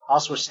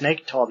 Also, a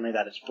snake told me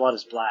that its blood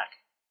is black.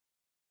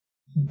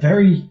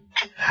 Very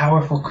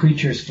powerful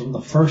creatures from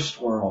the first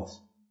world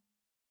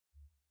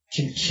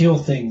can kill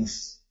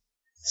things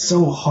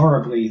so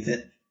horribly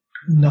that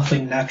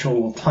nothing natural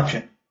will touch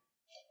it.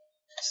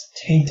 It's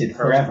tainted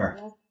forever.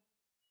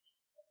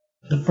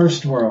 The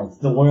first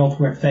world, the world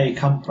where Fae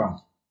come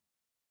from.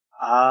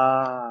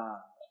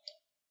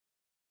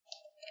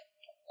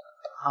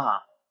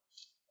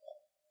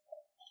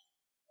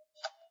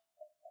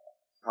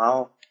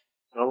 Well,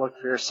 go look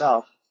for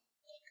yourself.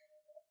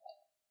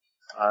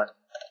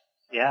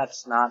 Yeah,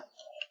 it's not...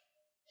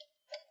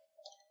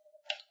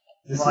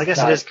 Well, I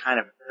guess it is kind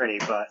of pretty,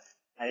 but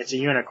it's a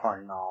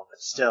unicorn and all, but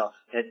still,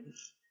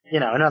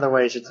 in other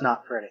ways, it's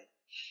not pretty.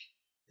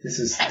 This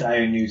is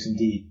dire news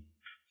indeed.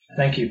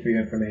 Thank you for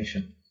your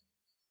information.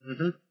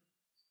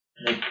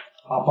 Mm-hmm.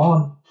 Hop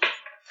on.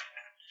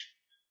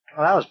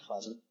 Well, that was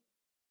pleasant.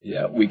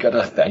 Yeah, we got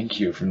a thank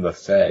you from the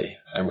Fae.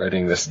 I'm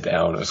writing this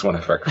down as one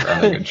of our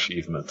crowning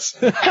achievements.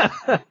 And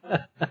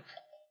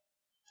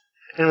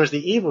it was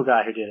the evil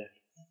guy who did it.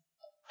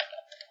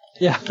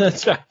 Yeah,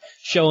 that's right.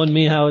 Showing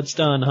me how it's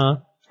done, huh?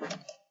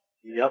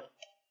 Yep.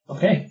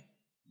 Okay.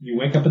 You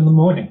wake up in the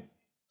morning.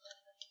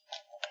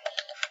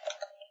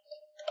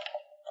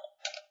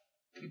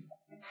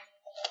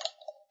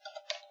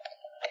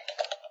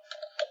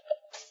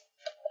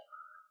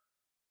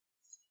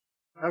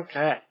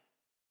 Okay.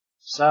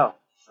 So,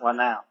 what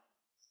now?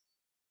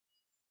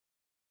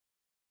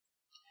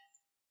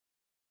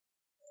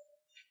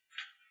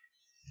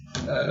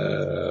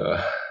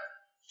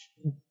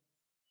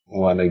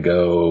 Want to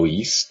go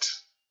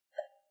east?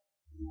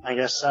 I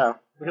guess so.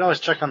 We can always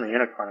check on the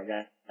unicorn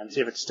again and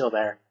see if it's still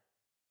there.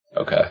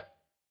 Okay.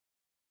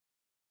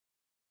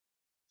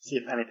 See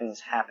if anything has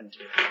happened to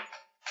it.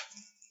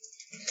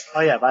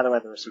 Oh yeah, by the way,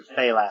 there was some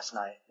Fae last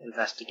night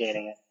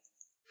investigating it.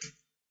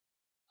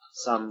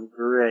 Some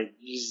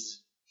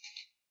Griggs.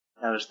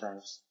 Those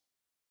things.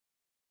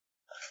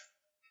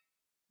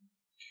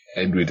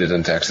 And we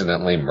didn't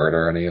accidentally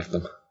murder any of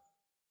them?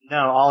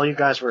 No, all you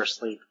guys were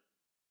asleep.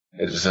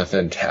 It is a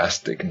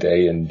fantastic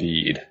day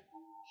indeed.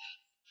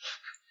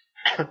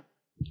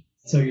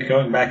 So you're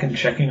going back and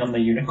checking on the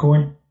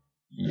unicorn?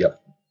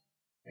 Yep.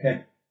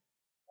 Okay.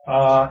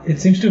 It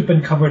seems to have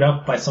been covered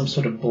up by some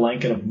sort of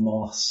blanket of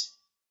moss.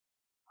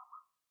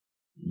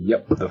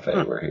 Yep, the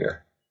Fae were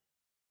here.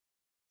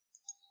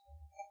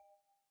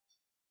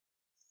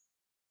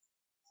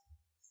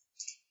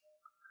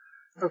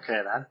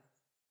 Okay then.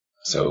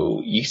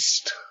 So,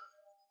 east?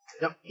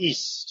 Yep,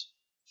 east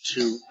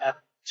to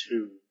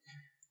F2.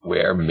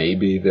 Where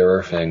maybe there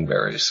are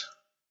fangberries.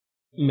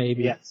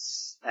 Maybe.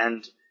 Yes,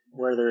 and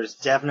where there's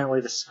definitely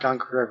the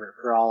Skunk River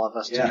for all of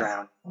us to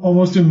drown.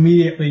 Almost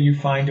immediately you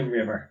find a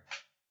river.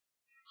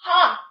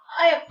 Ha!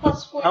 I have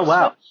 +4. Oh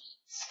wow.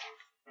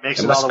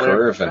 Makes It it must all the way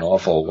curve an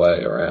awful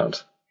way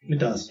around. It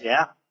does.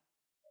 Yeah.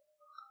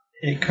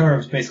 It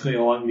curves basically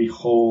along the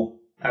whole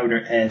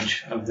outer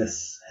edge of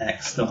this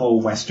hex, the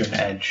whole western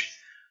edge.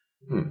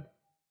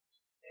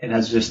 It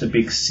has just a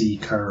big C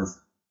curve.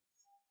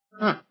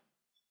 And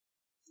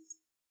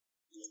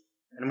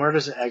where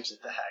does it exit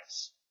the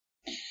hex?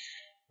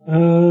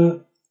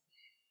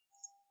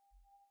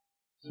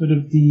 Sort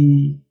of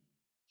the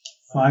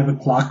 5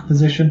 o'clock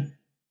position.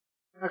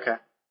 Okay.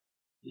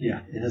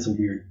 Yeah, it has a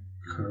weird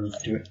curve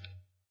to it.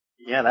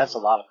 Yeah, that's a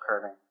lot of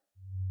curving.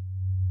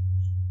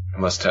 It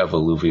must have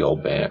alluvial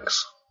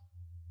banks.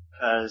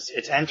 Because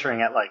it's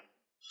entering at like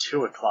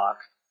 2 o'clock.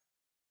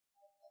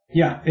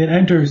 Yeah, it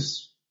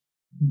enters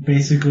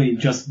basically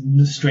just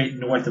straight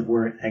north of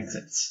where it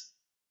exits.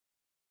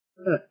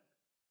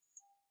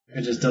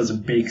 It just does a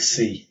big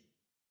C.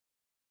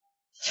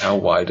 How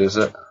wide is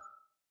it?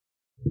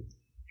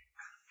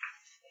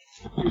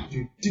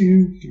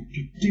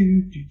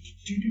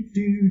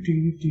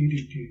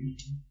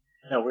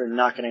 No, we're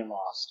not getting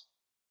lost.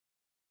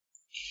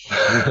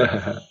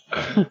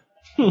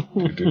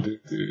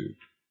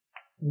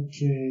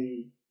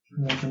 Okay,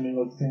 let me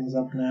look things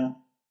up now.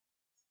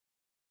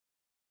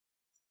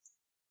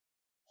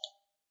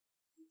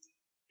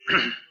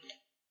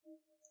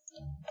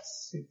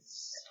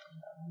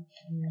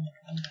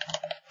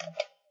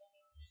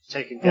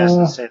 Take a guess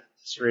and say that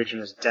this region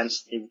is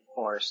densely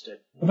forested.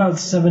 About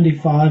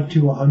 75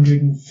 to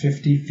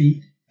 150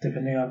 feet,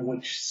 depending on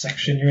which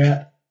section you're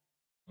at.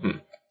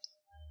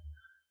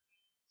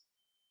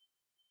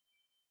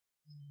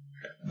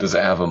 Does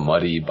it have a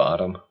muddy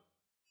bottom?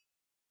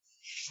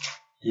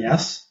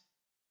 Yes.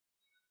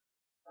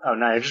 Oh,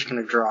 now you're just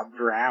going to draw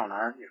brown,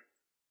 aren't you?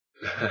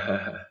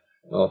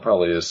 Well, it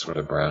probably is sort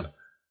of brown.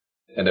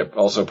 And it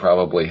also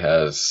probably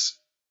has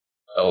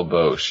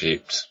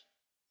elbow-shaped,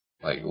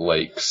 like,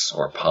 lakes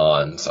or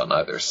ponds on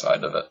either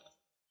side of it.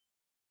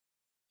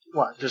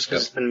 What, just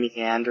because it's been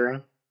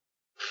meandering?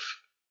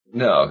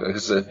 No,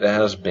 because it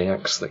has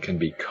banks that can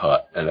be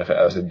cut, and if it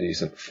has a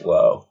decent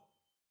flow,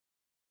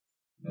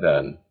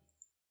 then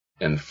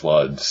in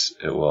floods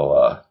it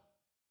will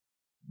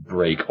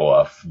break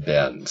off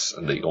bends,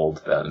 and the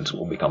old bends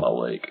will become a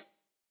lake.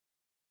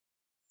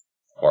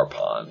 Or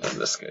pond, in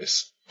this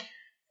case.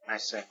 I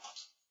see.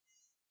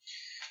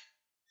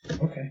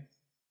 Okay.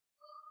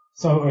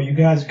 So are you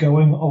guys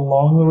going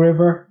along the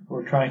river,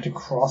 or trying to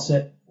cross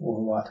it,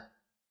 or what?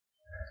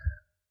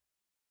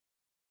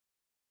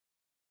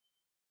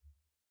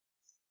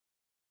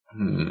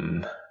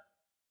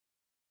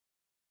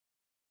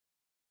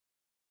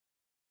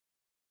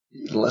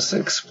 Let's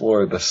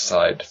explore the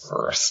side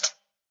first.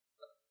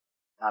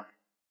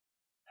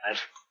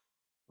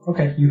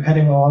 Okay, you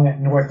heading along at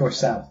north or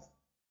south?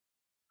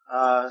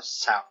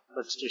 South.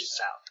 Let's do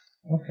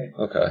south.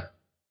 Okay.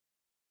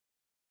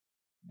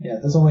 Yeah,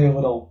 there's only a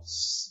little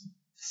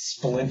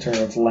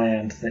splinter of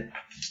land that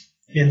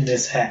in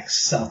this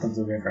hex south of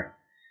the river.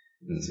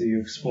 So you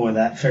explore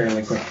that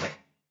fairly quickly.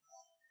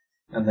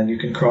 And then you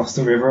can cross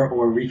the river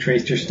or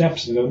retrace your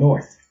steps and go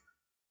north.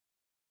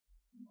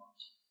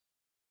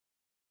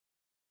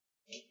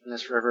 And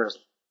this river as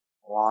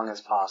long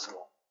as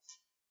possible.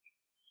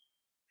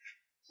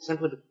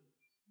 Simply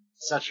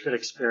such good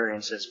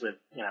experiences with,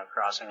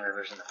 crossing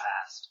rivers in the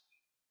past.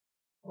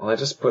 Well, I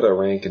just put a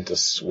rank into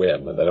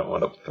swim, and I don't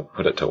want to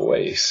put it to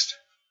waste.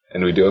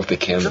 And we do have the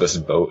canvas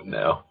boat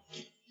now.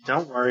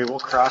 Don't worry, we'll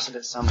cross it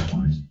at some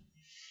point.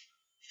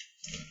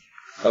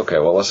 Okay,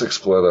 well, let's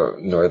explore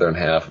the northern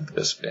half of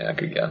this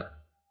bank again.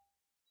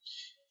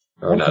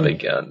 Or not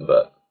again,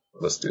 but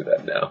let's do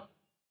that now.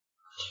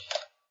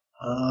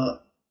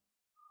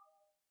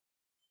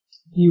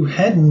 You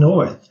head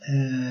north,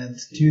 and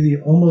to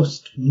the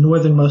almost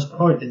northernmost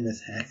part in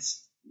this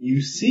hex,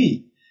 you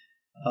see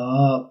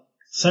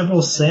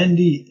several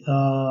sandy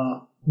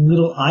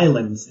little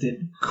islands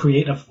that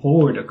create a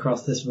ford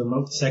across this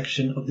remote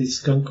section of the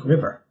Skunk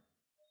River.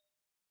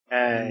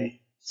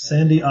 Hey.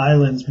 Sandy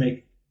islands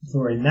make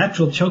for a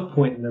natural choke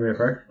point in the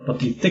river, but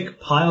the thick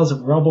piles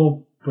of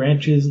rubble,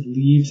 branches,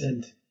 leaves,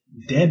 and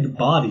dead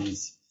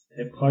bodies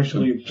that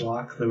partially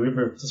block the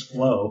river's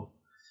flow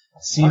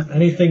seem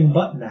anything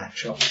but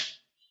natural.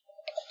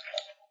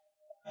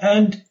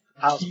 And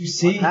you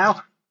see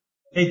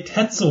a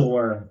Tetzel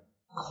worm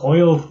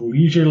coiled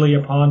leisurely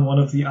upon one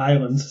of the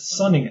islands,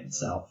 sunning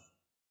itself.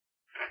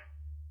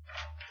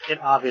 It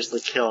obviously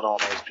killed all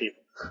those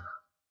people.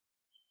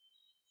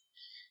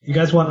 You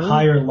guys want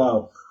high or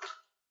low?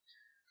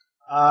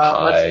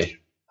 High.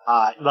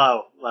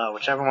 Low,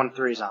 whichever one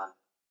 3's on.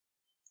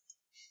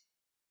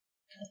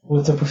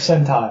 Well, it's a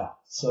percentile,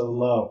 so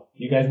low.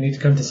 You guys need to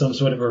come to some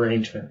sort of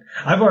arrangement.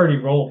 I've already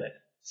rolled it,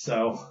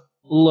 so...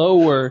 Low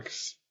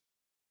works.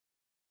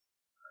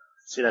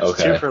 See, that's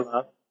Okay. 2 for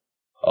low.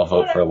 I'll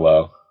vote for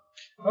low.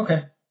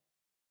 Okay.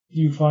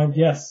 You find,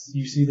 yes,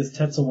 you see this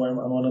Tetzel worm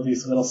on one of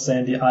these little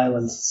sandy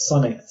islands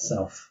sunning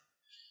itself.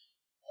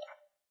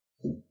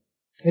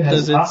 It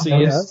has Does it not see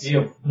noticed us?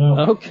 you. No.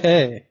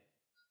 Okay.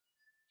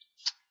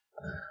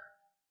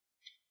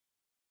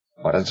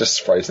 Why not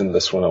just frighten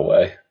this one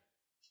away?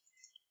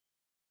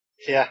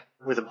 Yeah,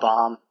 with a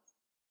bomb.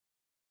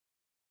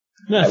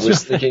 I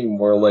was thinking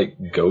more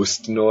like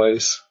ghost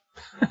noise.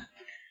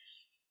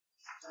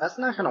 That's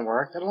not gonna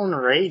work. That'll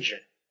enrage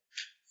it.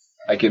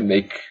 I can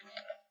make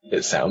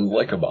it sound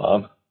like a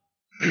bomb.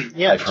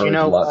 Yeah, I've heard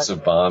lots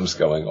of bombs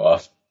going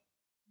off.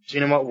 Do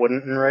you know what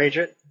wouldn't enrage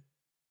it?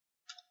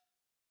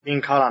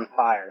 Being caught on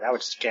fire. That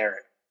would scare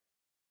it.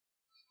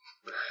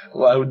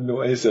 Loud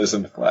noises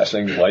and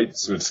flashing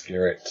lights would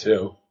scare it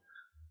too.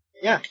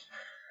 Yeah,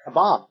 a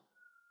bomb.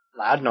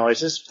 Loud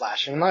noises,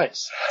 flashing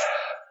lights.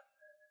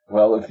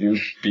 Well, if you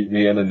beat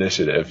me in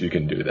initiative, you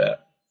can do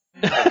that.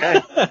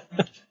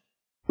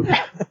 Okay.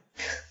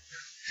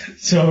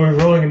 So we're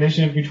rolling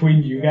initiative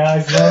between you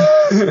guys then?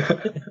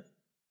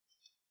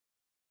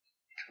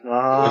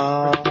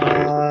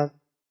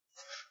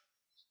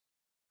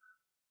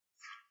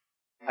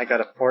 I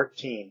got a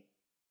 14.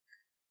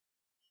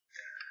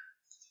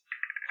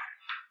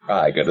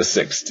 I got a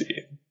 16.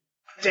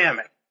 Damn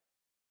it.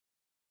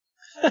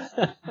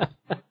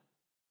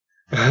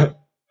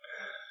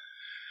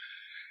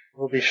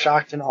 We'll be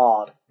shocked and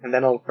awed, and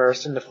then it'll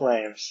burst into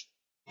flames.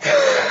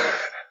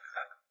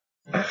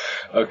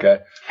 Okay.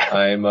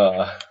 I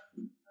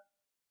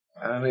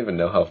don't even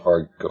know how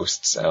far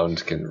ghost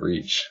sound can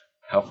reach.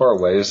 How far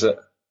away is it?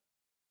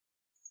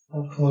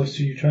 How close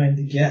are you trying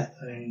to get?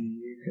 I mean,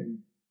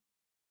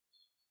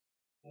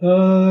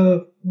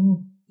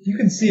 you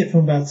can see it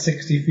from about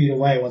 60 feet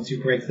away once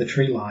you break the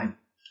tree line.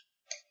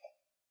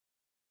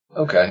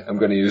 Okay, I'm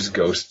gonna use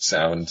ghost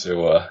sound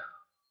to,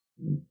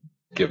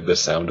 give the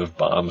sound of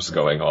bombs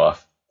going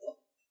off.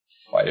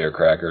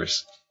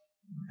 Firecrackers.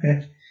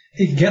 Okay.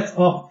 It gets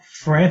up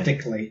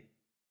frantically,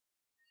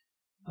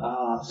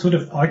 sort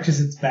of arches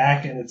its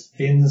back and its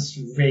fins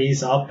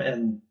raise up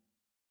and,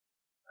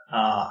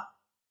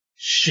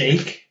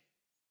 shake.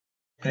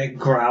 And it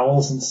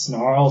growls and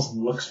snarls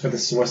and looks for the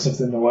source of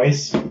the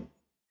noise.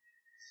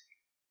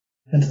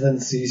 And then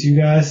sees you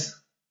guys.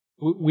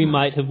 We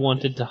might have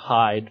wanted to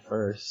hide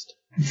first.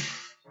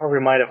 Or we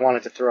might have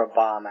wanted to throw a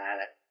bomb at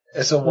it.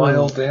 It's a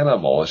wild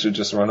animal. It should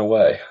just run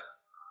away.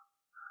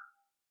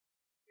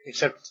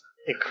 Except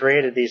it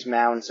created these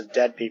mounds of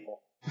dead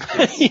people.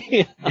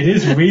 It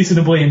is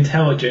reasonably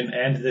intelligent,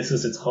 and this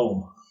is its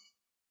home.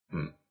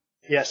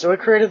 Yeah, so it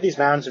created these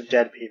mounds of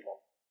dead people.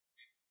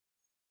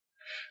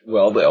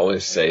 Well, they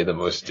always say the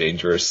most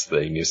dangerous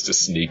thing is to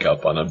sneak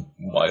up on a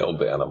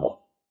wild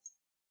animal.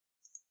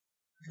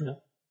 Yeah.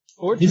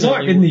 These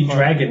are in the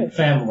dragon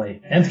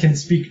family, and can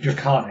speak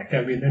Draconic.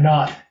 I mean, they're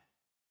not...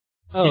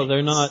 Oh,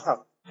 they're not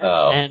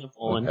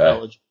animal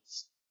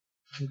intelligence.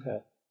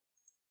 Okay.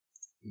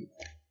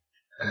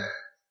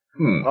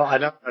 Well, I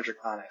don't know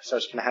Draconic, so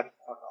it's gonna have to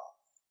fuck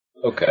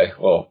off. Okay,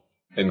 well,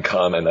 in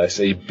common I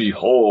say,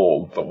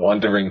 behold the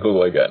wandering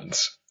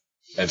hooligans,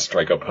 and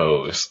strike a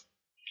pose.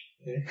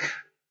 Okay.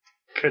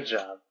 Good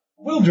job.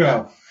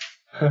 Wildrow!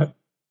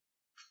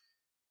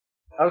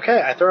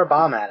 Okay, I throw a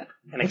bomb at it.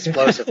 An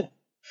explosive.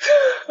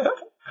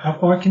 How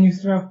far can you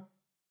throw?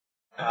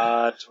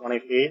 20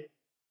 feet.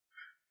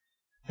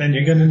 Then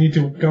you're gonna need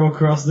to go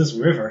across this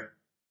river.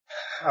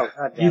 Oh,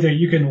 god damn. Either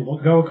you can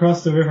go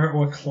across the river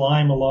or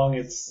climb along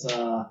its,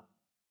 sort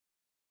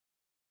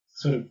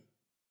of...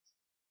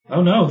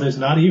 Oh no, there's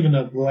not even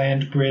a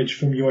land bridge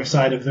from your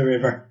side of the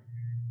river.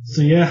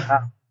 So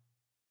yeah.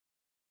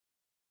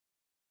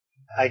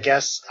 I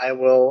guess I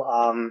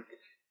will,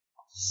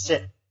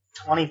 sit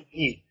 20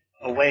 feet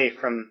away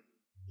from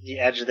the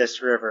edge of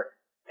this river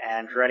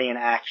and ready in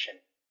action.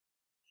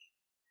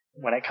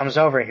 When it comes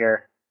over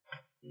here,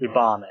 we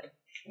bomb it.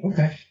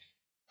 Okay.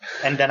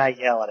 And then I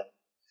yell at it.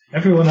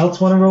 Everyone else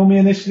want to roll me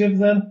initiative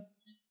then?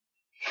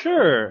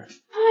 Sure.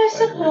 I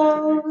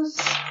suppose.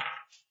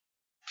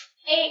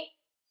 8.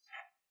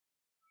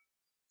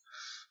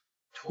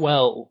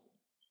 12.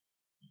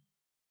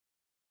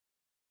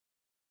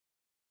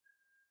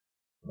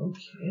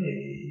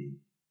 Okay.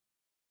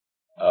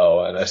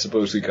 Oh, and I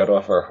suppose we cut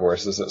off our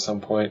horses at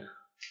some point?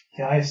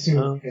 Yeah, I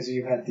assume because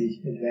you had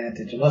the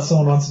advantage. Unless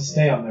someone wants to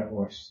stay on their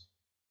horse.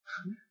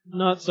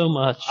 Not so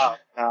much. Oh,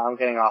 no, I'm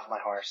getting off my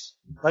horse.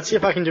 Let's see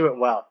if I can do it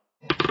well.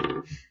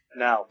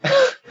 No.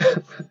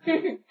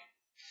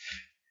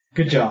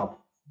 Good job.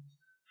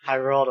 I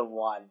rolled a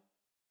 1.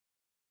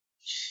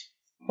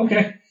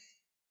 Okay.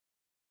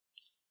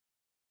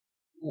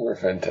 We're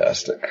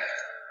fantastic.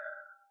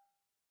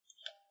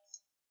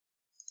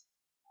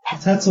 The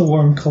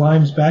Tetzelworm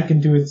climbs back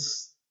into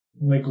its,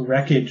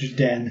 wreckage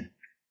den.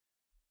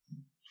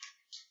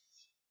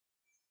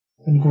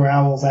 And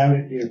growls out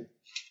at you.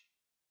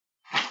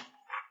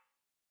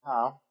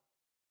 Oh.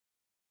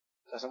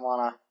 Doesn't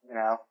wanna,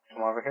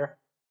 come over here?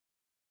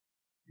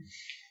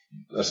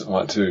 Doesn't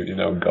want to,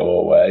 go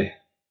away.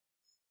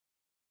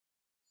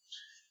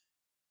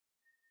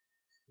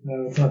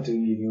 No, it's not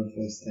doing either of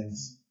those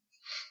things.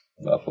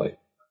 Lovely.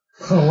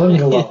 Oh, let me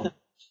alone.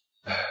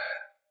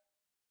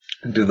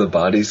 Do the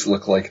bodies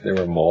look like they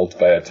were mauled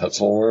by a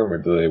Tetzelworm, or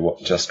do they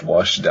just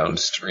wash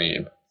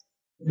downstream?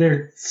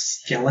 They're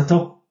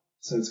skeletal,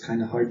 so it's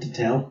kind of hard to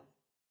tell.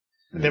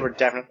 They were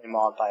definitely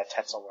mauled by a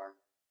Tetzelworm.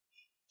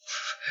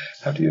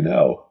 How do you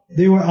know?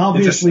 They were You just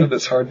obviously... said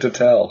it's hard to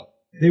tell.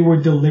 They were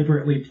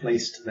deliberately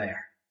placed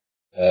there.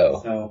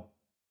 Oh. So,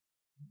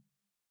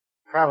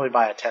 Probably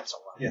by a Tetzel.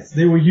 yes,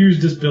 they were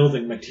used as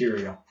building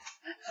material.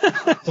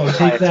 So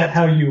take that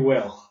how you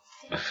will.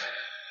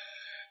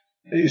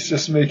 He's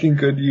just making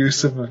good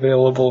use of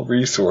available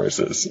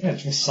resources. Yeah,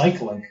 it's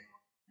recycling.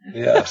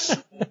 Yes.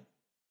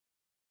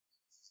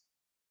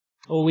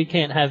 Well, we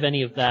can't have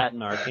any of that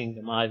in our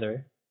kingdom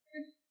either.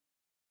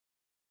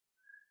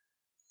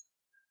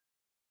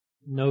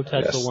 No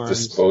Tetzel Yes, worms.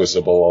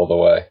 disposable all the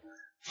way.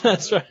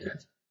 That's right.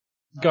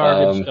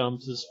 Garbage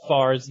dumps as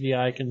far as the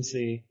eye can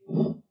see.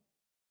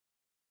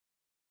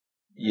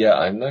 Yeah,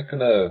 I'm not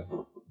gonna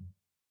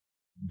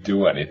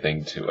do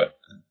anything to it.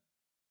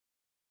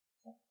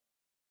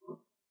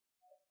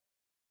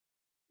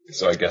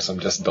 So I guess I'm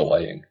just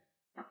delaying.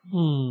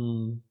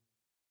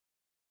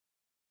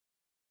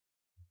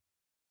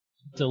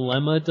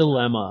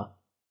 Dilemma.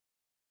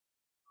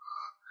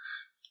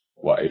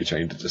 Why, are you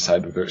trying to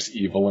decide whether it's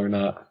evil or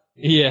not?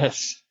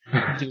 Yes.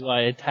 Do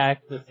I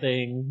attack the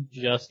thing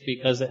just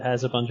because it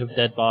has a bunch of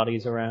dead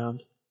bodies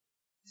around?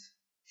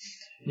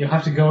 You'll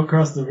have to go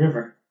across the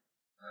river.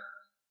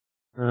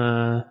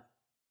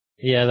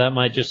 Yeah, that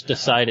might just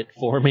decide it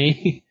for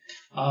me.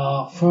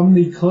 From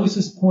the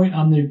closest point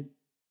on the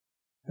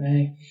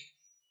bank,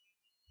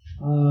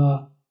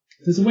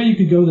 there's a way you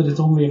could go that it's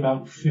only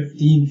about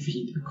 15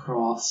 feet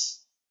across.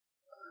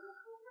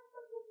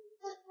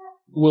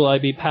 Will I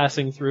be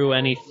passing through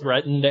any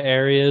threatened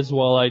areas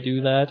while I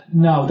do that?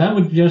 No, that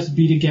would just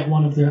be to get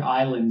one of their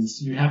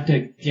islands. You'd have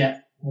to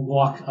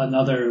walk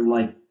another,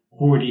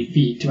 40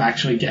 feet to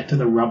actually get to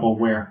the rubble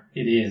where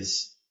it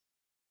is.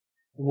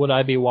 Would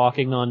I be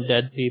walking on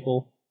dead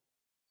people?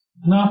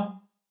 No.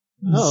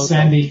 Oh, okay.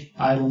 Sandy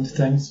island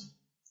things.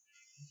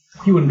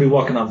 You wouldn't be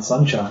walking on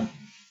sunshine.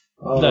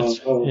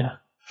 Yeah.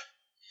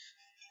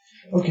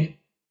 Okay.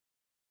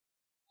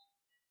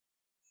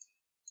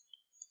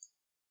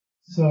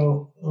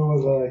 So, where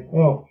was I?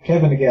 Oh,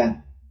 Kevin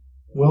again.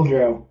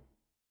 Wildrow.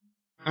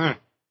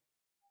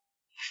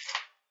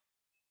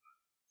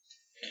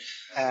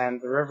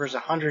 And the river's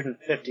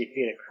 150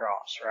 feet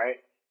across, right?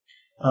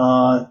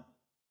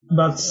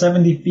 About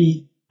 70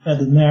 feet at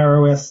the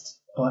narrowest,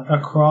 but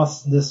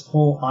across this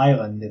whole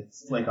island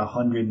it's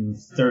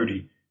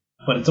 130.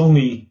 But it's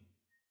only,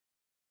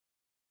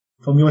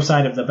 from your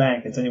side of the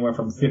bank, it's anywhere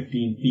from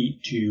 15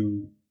 feet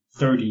to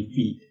 30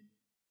 feet.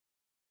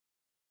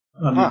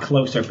 On the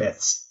closer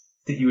bits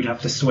that you would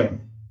have to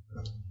swim.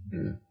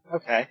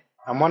 Okay.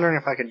 I'm wondering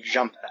if I could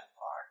jump that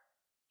far.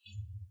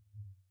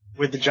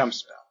 With the jump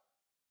spell.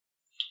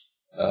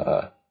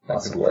 That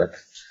could work.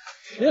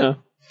 Yeah.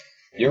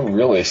 You're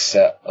really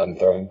set on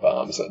throwing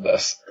bombs at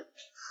this.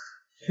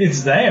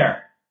 It's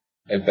there.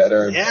 It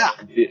better, Yeah.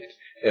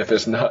 if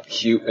it's not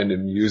cute and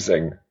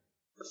amusing,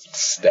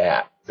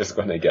 stat is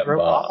going to get Throw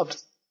bombed.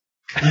 bombs.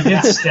 You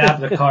did stab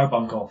the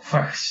carbuncle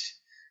first.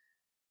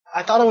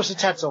 I thought it was a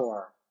Tetzel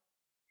worm.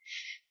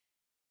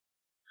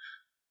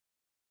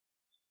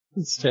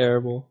 It's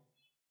terrible.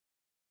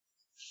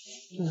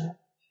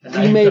 And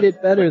We made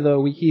it better though,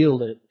 we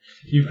healed it.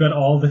 You've got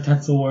all the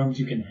Tetzel worms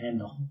you can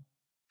handle.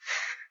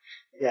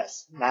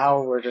 Yes.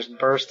 Now we're just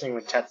bursting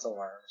with Tetzel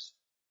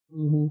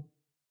worms.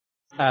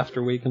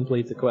 After we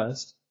complete the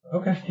quest.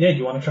 Okay. Yeah,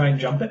 you want to try and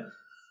jump it?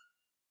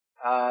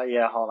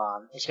 Yeah, hold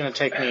on. It's gonna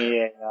take me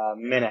a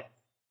minute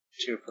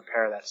to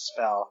prepare that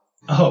spell.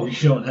 Oh,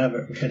 you don't have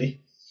it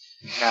ready.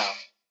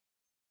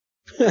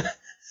 No.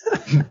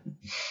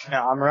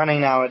 No, I'm running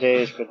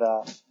nowadays with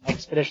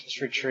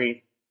Expeditious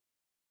Retreat,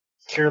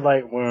 Cure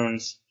Light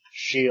Wounds,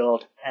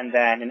 Shield, and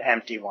then an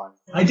empty one.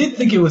 I did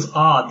think it was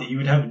odd that you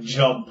would have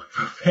jump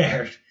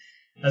prepared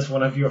as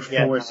one of your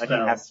four no,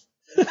 spells.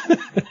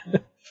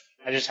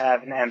 I just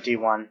have an empty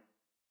one.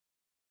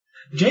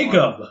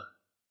 Jacob!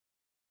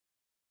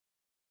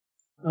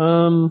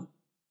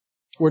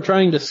 We're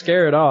trying to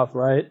scare it off,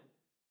 right?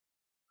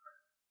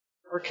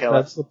 Or kill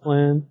That's the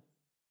plan.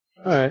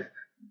 Alright.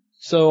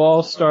 So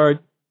I'll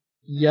start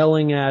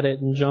yelling at it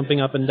and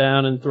jumping up and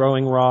down and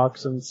throwing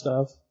rocks and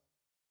stuff.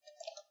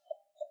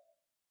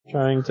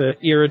 Trying to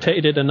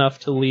irritate it enough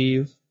to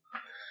leave. it.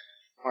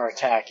 Or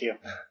attack you.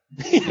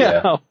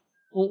 Yeah.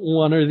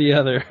 One or the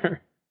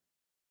other.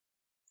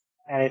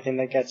 Anything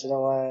that gets it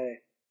away.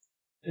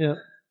 Yeah.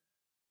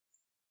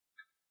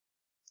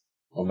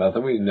 Well, now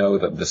that we know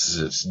that this is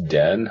its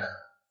den,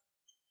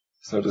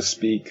 so to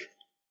speak,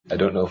 I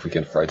don't know if we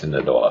can frighten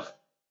it off.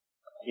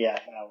 Yeah,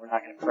 no, we're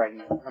not going to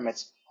frighten it from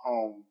its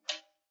home.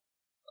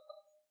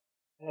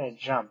 Yeah,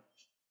 jump.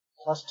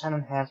 Plus 10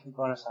 enhancement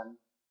bonus on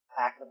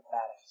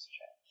acrobatics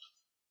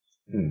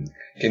check.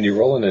 Can you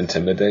roll an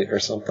intimidate or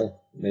something?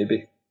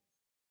 Maybe?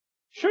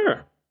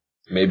 Sure.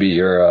 Maybe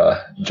your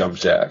jump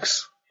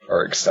jacks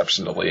are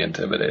exceptionally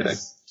intimidating.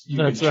 You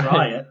That's can try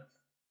right. it.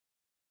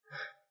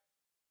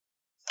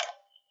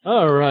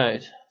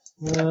 Alright.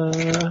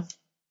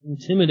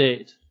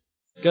 Intimidate.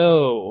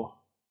 Go.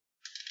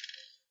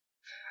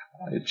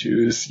 I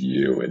choose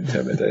you,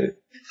 intimidate.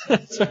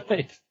 That's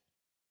right.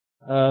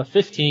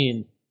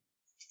 15.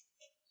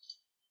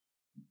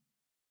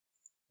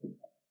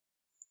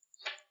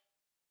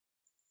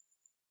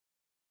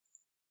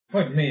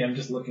 Pardon me, I'm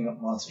just looking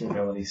up monster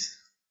abilities.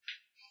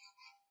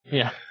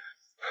 Yeah.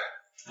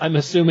 I'm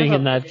assuming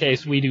in that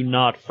case we do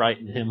not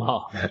frighten him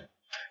off.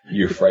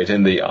 You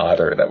frightened the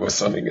otter that was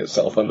sunning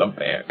itself in the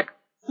bank.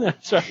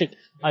 That's right.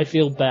 I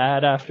feel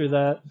bad after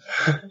that.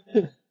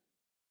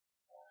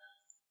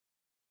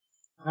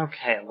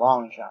 Okay,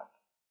 long jump.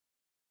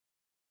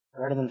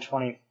 Greater than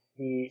 20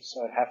 feet, so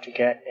I would have to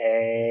get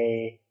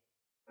a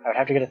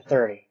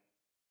 30.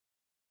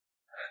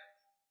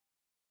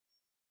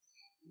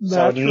 So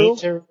I would need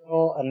to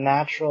roll a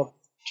natural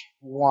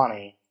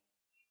 20.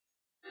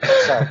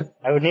 Sorry,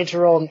 I would need to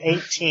roll an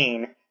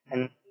 18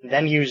 and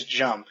then use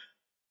jump.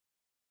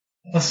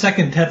 A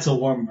second Tetzel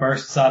worm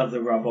bursts out of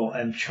the rubble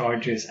and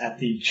charges at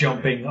the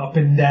jumping up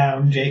and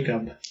down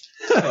Jacob.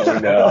 Oh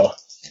no.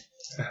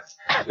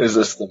 Is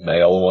this the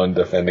male one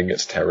defending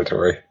its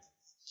territory?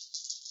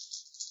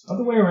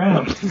 Other way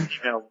around.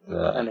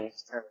 Any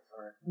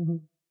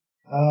territory.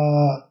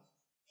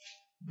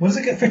 What does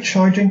it get for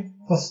charging?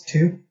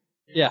 +2?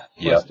 Yeah,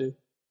 Yep. +2.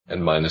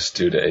 And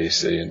 -2 to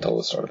AC until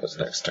the start of its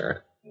next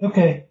turn.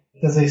 Okay.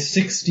 Does a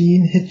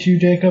 16 hit you,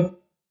 Jacob?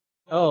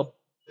 Oh,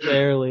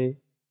 barely.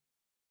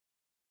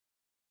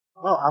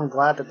 Well, I'm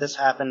glad that this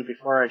happened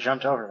before I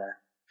jumped over there.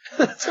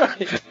 That's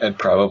right. And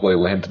probably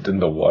landed in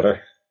the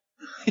water.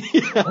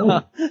 Yeah.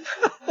 Oh.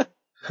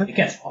 It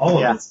gets all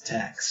Yeah. of its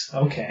attacks.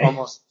 Okay.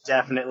 Almost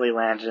definitely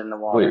landed in the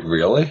water. Wait,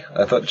 really?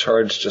 I thought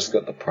charge just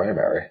got the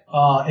primary.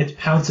 Its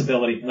pounce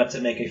ability lets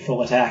it make a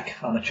full attack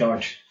on a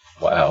charge.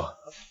 Wow.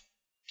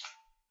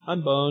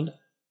 I'm boned.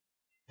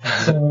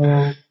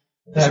 So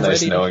It's that nice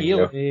Ready to knowing heal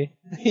you. me.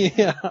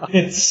 Yeah.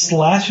 it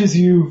slashes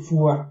you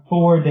for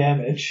 4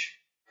 damage.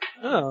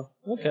 Oh,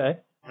 okay.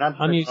 Not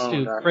I'm used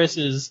boned, to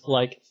Chris's,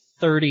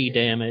 30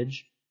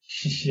 damage.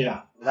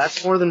 Yeah.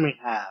 That's more than we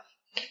have.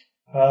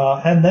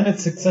 And then it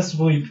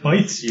successfully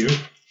bites you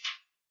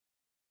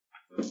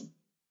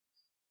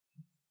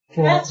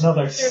for That's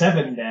another fair.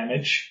 7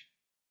 damage.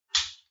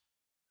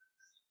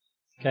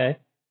 Okay.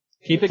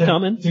 Keep it to,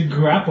 coming. To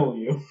grapple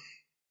you.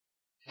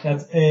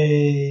 That's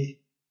a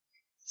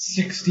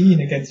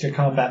 16 against your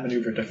combat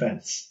maneuver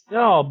defense.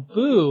 Oh,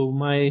 boo.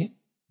 My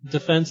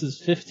defense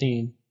is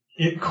 15.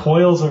 It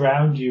coils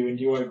around you and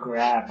you are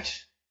grabbed.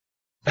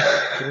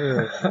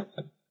 Sure.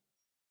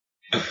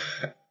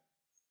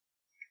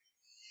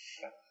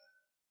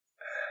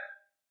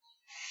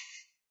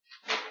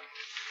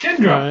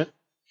 Kendra!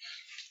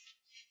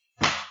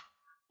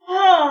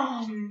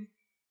 Alright.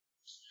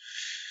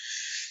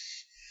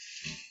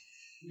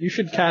 You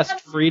should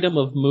cast freedom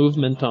of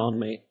movement on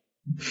me.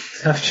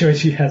 I'm sure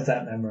she has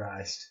that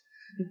memorized.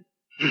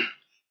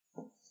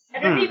 I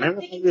don't even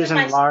Maybe think if it's use in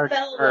my a large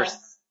spell purse,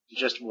 list.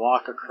 just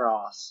walk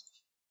across.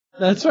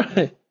 That's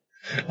right.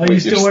 Are you Wait,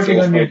 still you're working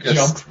still on your focused.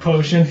 jump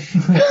potion?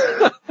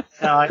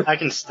 No, I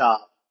can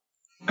stop.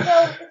 So,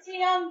 is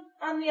he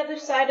on the other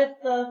side of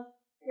the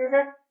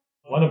river?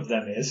 One of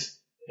them is.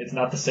 It's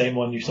not the same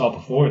one you saw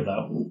before,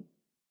 though.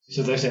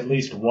 So there's at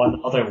least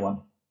one other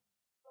one.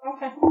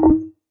 Okay.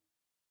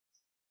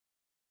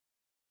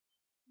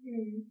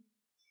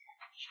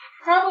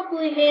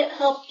 Probably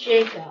help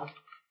Jacob.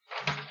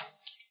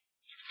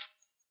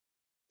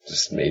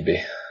 Just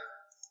maybe.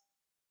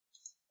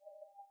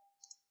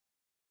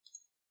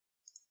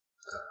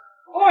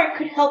 Or I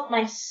could help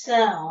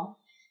myself.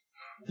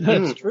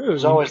 That's true.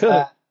 There's you always could.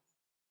 that.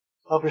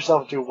 Help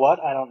yourself do what?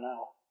 I don't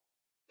know.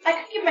 I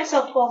could give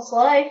myself false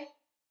life.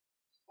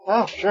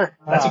 Oh, sure.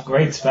 That's a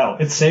great spell.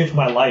 It saved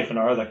my life in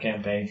our other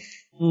campaign.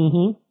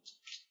 Mm-hmm.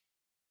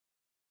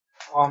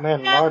 Oh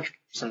man, large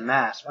and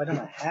mass. Why don't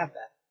I have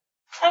that?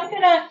 I'm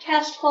gonna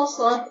cast false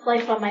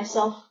life on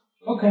myself.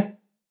 Okay.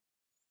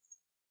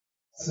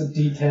 It's a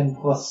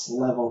D10 plus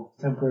level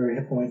temporary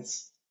hit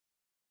points.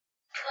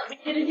 Let me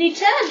get a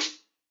D10.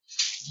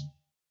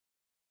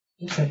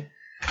 Okay.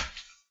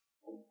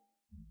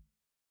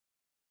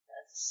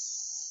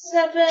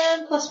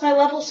 7 plus my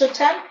level, so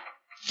 10.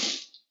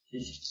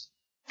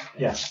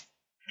 Yeah.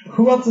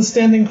 Who else is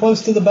standing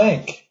close to the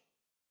bank?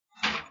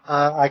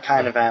 I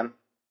kind of am.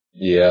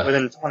 Yeah.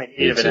 Within 20 feet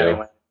Me of it too.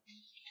 anyway.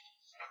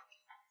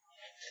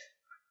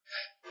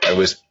 I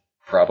was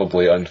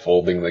probably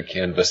unfolding the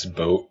canvas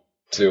boat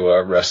to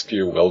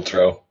rescue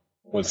Wiltro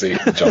once he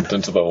jumped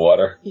into the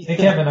water. Hey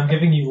Kevin, I'm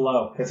giving you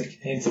low because it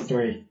contains a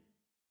 3.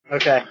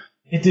 Okay.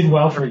 It did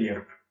well for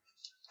you.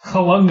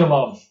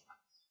 Halungalum,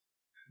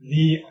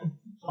 the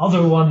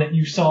other one that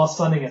you saw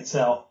sunning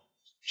itself,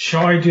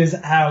 charges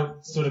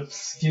out, sort of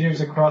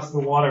skitters across the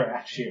water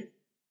at you.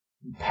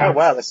 Oh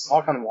wow, let's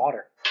walk on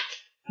water.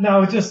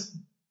 No, it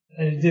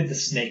did the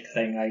snake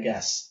thing, I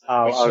guess. It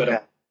Oh, sort okay.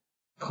 of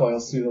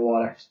coils through the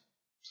water.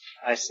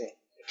 I see.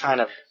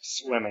 Kind of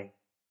swimming.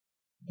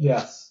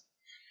 Yes.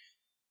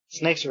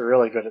 Snakes are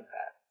really good at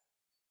that.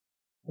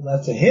 Well,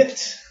 that's a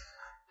hit.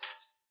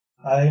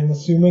 I'm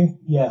assuming?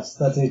 Yes,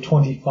 that's a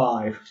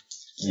 25.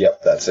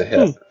 Yep, that's a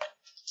hit.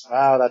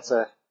 Wow, that's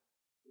a...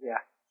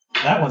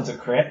 That one's a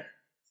crit.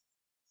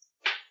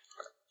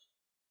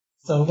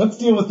 So let's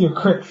deal with your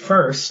crit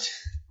first.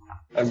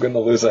 I'm gonna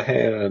lose a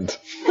hand.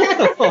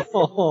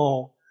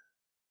 Oh.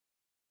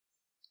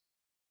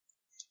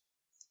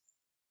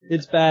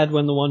 It's bad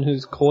when the one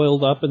who's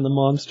coiled up in the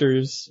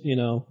monster's,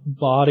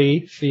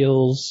 body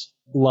feels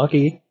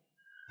lucky.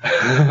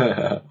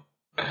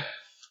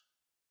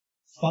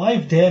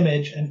 5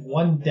 damage and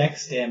 1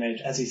 dex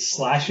damage as he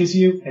slashes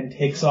you and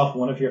takes off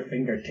one of your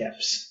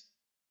fingertips.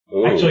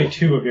 Ooh. Actually,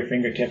 2 of your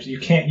fingertips. You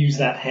can't use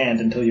that hand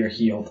until you're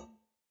healed.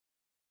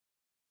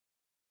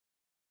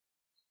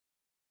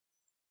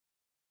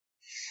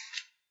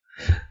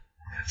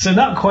 So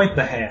not quite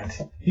the hand.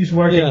 He's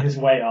working his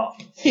way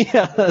up.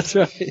 Yeah, that's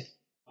right.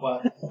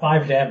 Well,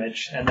 5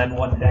 damage and then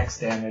 1 dex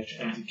damage,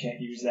 and you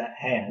can't use that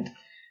hand.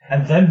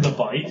 And then the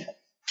bite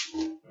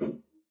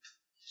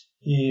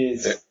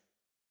is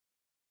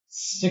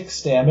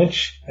 6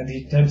 damage, and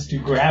he attempts to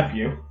grab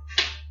you.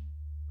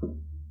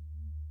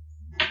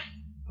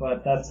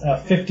 But that's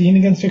 15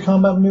 against your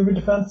combat maneuver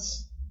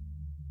defense?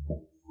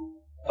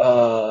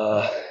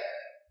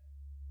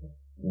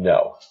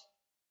 No.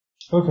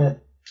 Okay.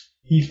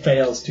 He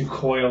fails to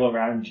coil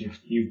around you.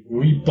 You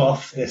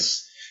rebuff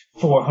this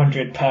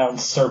 400-pound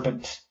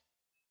serpent.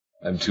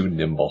 I'm too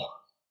nimble.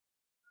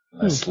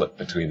 I slip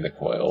between the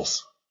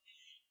coils.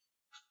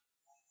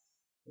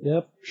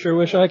 Yep, sure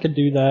wish I could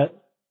do that.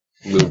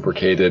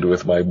 Lubricated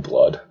with my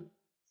blood.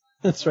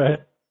 That's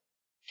right.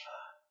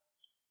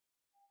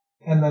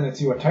 And then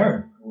it's your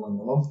turn.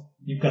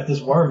 You've got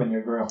this worm in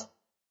your grill.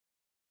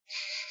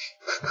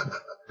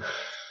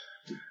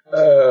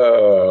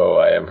 Oh,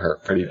 I am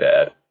hurt pretty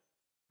bad.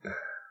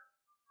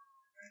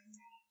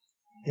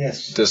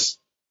 Yes.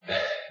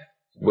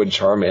 Would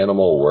Charm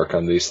Animal work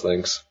on these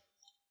things?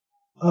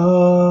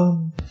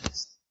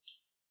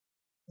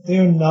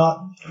 They're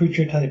not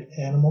creature type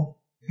animal.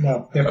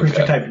 No, they're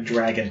creature type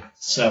dragon.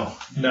 So,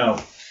 no.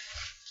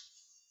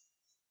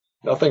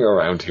 Nothing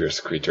around here is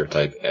creature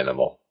type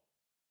animal.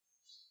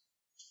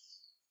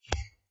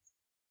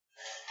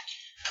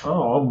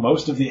 Oh,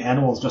 most of the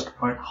animals just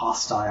aren't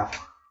hostile.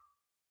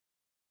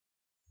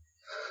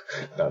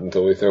 Not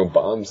until we throw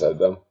bombs at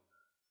them.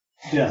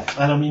 Yeah,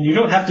 and I mean, you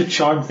don't have to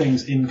charm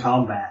things in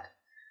combat.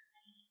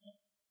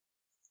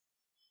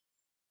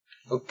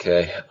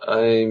 Okay,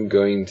 I'm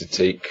going to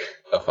take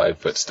a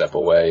 5-foot step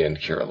away and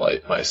cure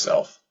light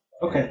myself.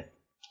 Okay.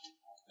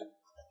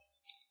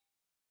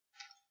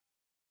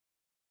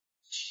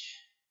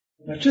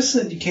 Now, it just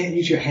said you can't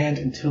use your hand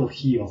until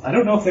healed. I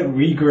don't know if that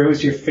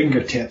regrows your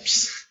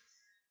fingertips.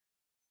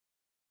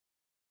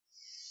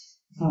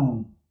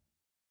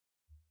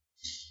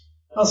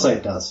 I'll say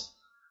it does.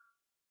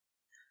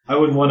 I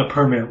wouldn't want to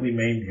permanently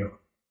maim you.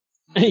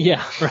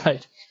 Yeah,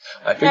 right.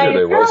 I figured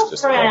it was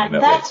just girlfriend, permanently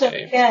that's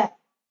tamed. okay.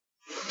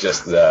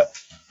 Just that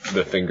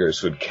the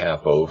fingers would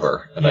cap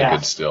over and Yeah. I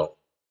could still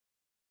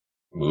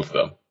move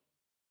them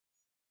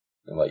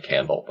and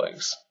handle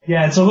things.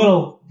 Yeah,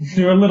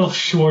 they're a little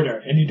shorter,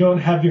 and you don't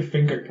have your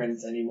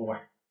fingerprints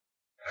anymore.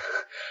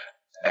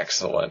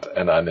 Excellent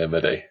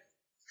anonymity.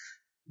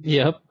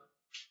 Yep.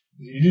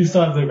 You do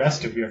still have the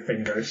rest of your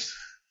fingers.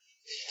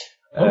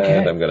 Okay.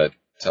 And I'm gonna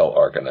tell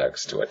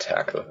Arcanex to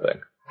attack the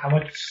thing. How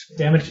much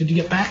damage did you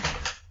get back?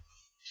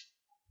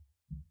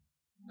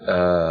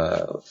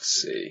 Let's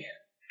see.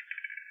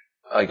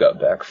 I got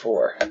back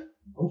 4.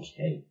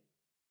 Okay.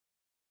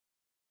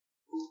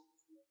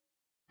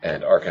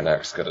 And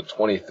Arcanex got a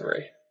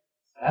 23.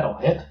 That'll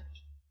hit.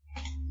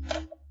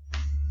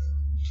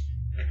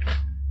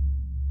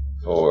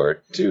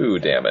 For 2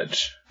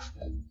 damage.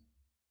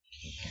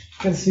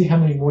 Gotta see how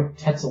many more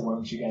Tetzel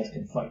worms you guys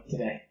can fight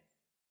today.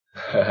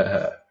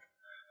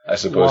 I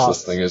suppose Lots.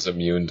 this thing is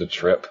immune to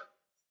trip.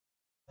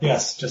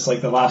 Yes, just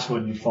like the last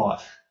one you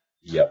fought.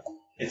 Yep.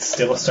 It's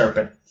still a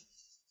serpent.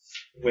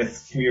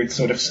 With weird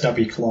sort of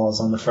stubby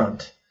claws on the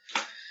front.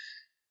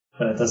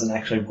 But it doesn't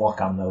actually walk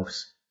on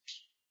those.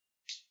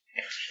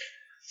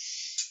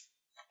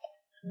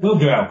 We'll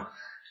go.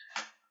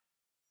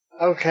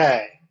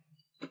 Okay.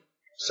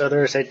 So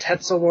there's a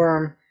Tetzel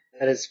worm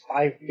that is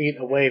 5 feet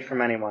away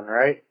from anyone,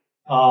 right?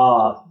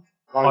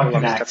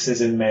 Arcanax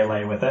is in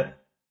melee with it.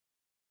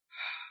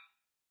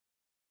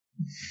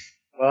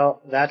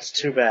 Well, that's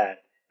too bad.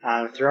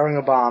 I'm throwing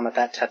a bomb at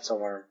that Tetzel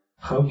worm.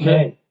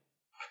 Okay.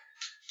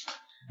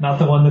 Not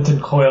the one that's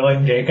in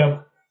coiling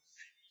Jacob?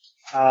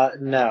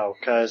 No,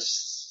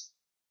 because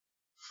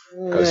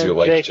You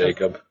like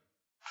Jacob.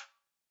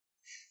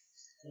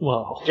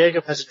 Well,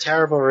 Jacob has a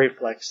terrible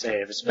reflex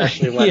save,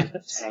 especially when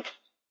Yes. tank.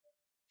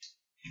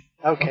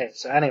 Okay,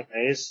 so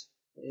anyways,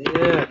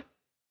 yeah.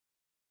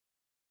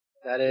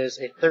 That is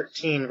a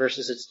 13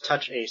 versus its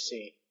touch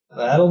AC.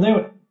 That'll do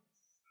it.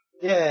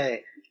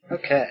 Yay.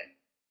 Okay.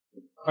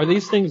 are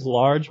these things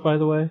large, by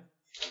the way?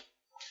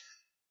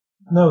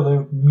 No,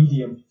 they're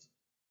medium.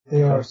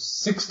 They are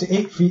 6 to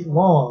 8 feet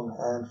long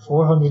and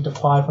 400 to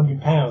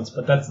 500 pounds,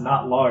 but that's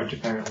not large,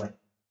 apparently.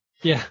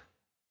 Yeah.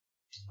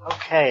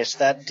 Okay, so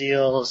that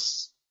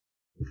deals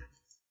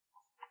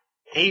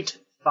 8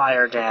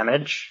 fire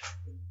damage.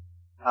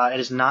 It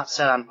is not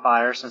set on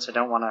fire since I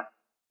don't want to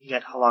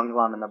get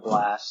Halunglum in the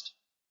blast.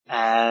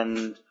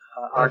 And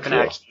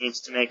Arcanax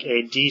needs to make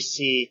a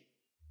DC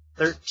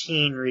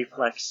 13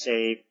 reflex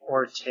save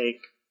or take...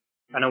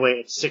 Oh no, wait,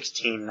 it's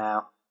 16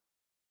 now.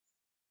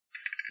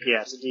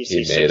 Yeah, it's a DC He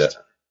 16. made it.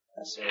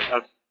 Let's see.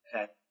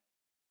 Okay.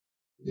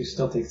 He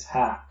still takes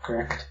half,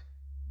 correct?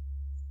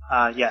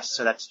 Yes,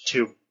 so that's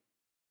 2.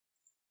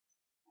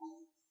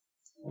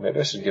 Maybe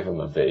I should give him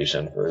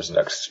evasion for his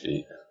next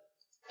feat.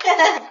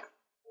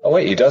 Oh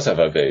wait, he does have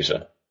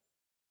evasion.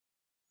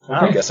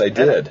 I guess I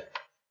did.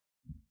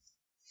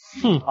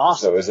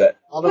 Awesome. So is that...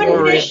 All the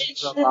more reason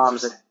for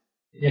bombs.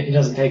 Yeah, he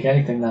doesn't take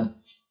anything then.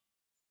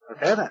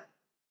 Okay then.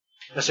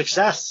 A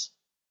success.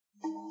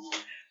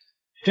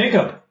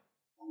 Jacob,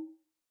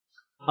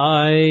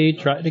 I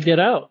try to get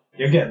out.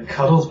 you're getting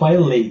cuddled by a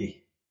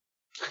lady.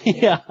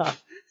 Yeah.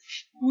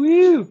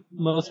 Woo!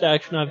 Most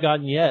action I've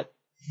gotten yet.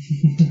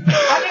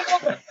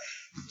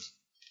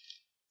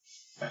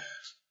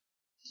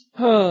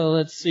 Oh,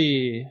 let's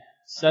see.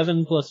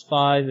 7 plus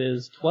 5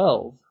 is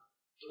 12.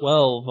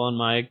 12 on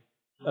my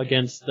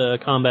against the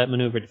combat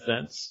maneuver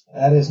defense.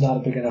 That is not a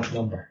big enough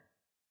number.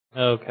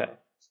 Okay.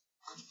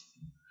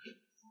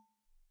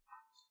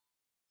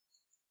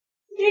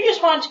 You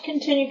just want to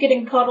continue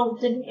getting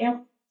cuddled, didn't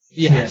you?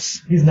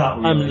 Yes. He's not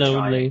really I'm trying.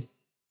 lonely.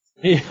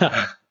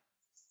 Yeah.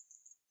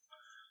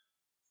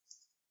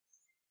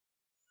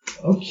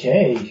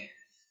 Okay.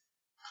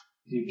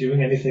 You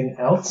doing anything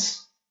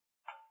else?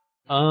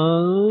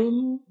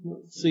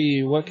 Let's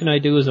see. What can I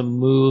do as a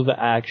move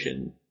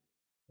action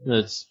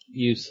that's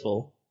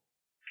useful?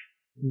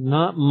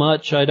 Not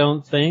much, I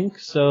don't think.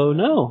 So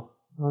no,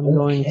 I'm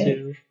going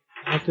to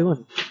not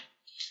doing.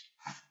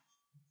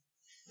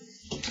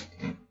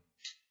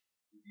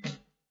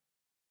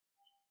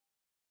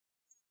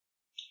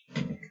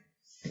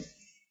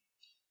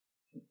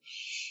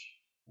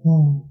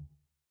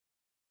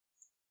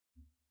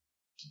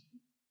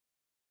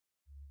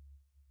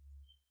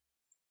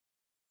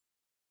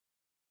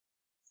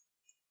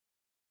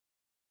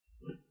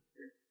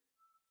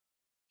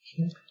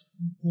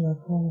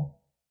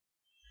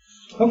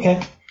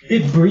 Okay.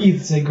 It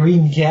breathes a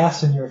green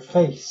gas in your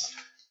face.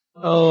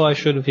 Oh, I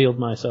should have healed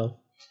myself.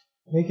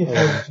 Make a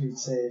fortitude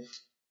save.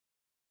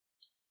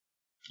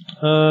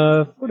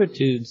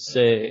 Fortitude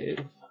save.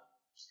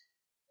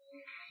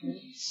 Let's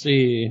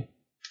see.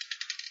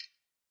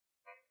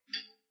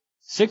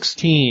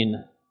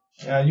 16.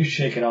 You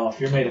shake it off.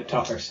 You're made of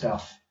tougher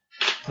stuff.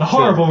 The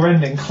horrible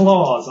rending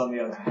claws, on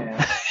the other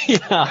hand.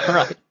 Yeah,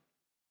 right.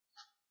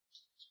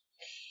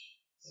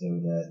 So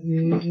that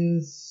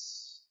is...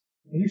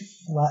 Are you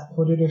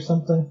flat-footed or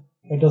something?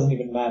 It doesn't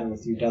even matter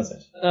with you, does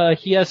it?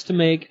 He has to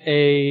make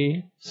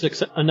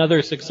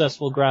another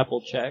successful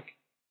grapple check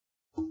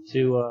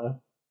to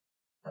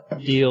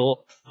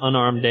deal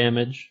unarmed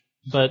damage.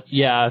 But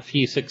yeah, if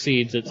he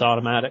succeeds, it's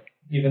automatic.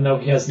 Even though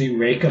he has the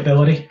rake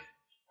ability?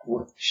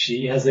 Or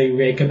she has a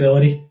rake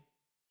ability?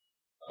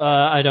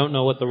 I don't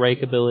know what the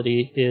rake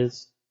ability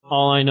is.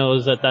 All I know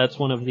is that that's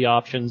one of the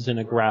options in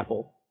a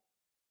grapple.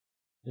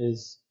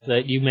 Is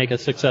that you make a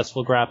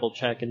successful grapple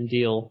check and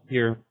deal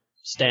your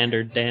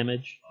standard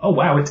damage. Oh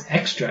wow, it's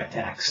extra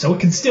attacks, so it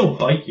can still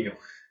bite you.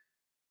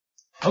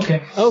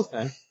 Okay.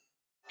 Okay.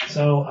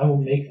 So I will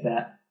make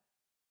that.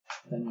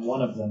 Then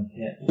one of them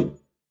hit.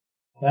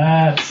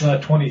 That's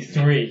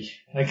 23.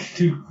 Like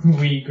to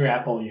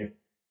re-grapple you.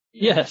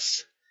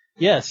 Yes.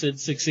 Yes, it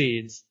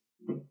succeeds.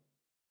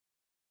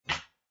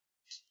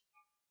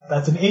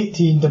 That's an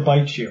 18 to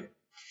bite you.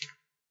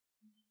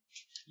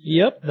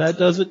 Yep, that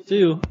does it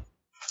too.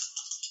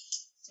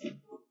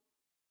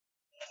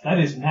 That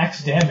is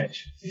max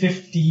damage.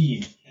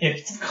 15.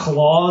 It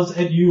claws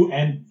at you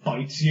and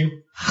bites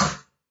you.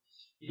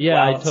 Yeah,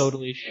 Wow, I it's-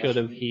 totally should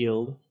have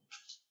healed.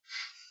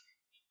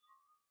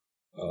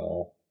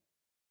 Oh.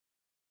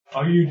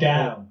 Are you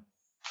down?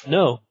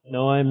 No,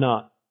 I'm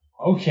not.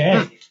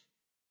 Okay.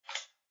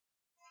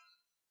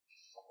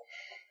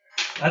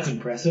 That's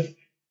impressive.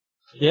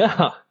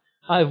 Yeah,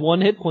 I have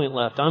 1 hit point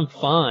left. I'm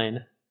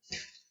fine.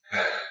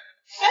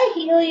 I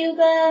heal you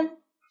then.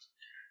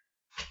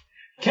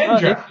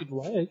 Kendra! If you'd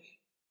like.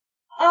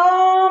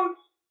 I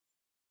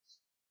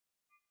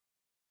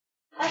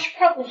should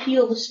probably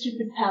heal the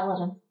stupid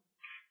paladin.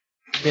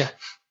 Yeah.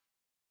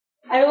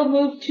 I will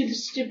move to the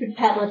stupid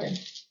paladin.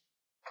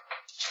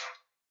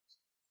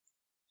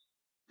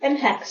 And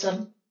hex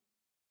him.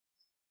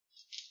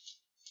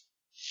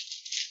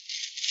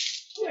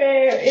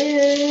 Where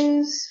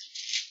is...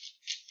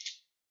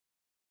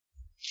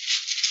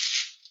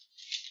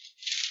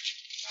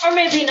 Or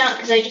maybe not,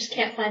 because I just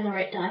can't find the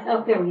right die.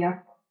 Oh, here we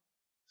are.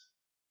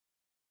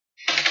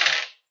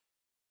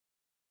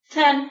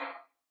 10.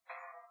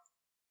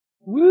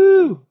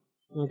 Woo!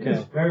 It is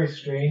Okay. very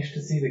strange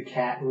to see the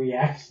cat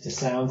react to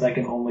sounds I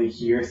can only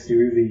hear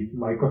through the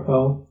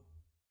microphone.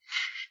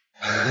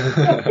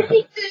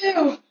 Me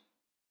too!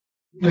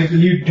 Like,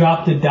 you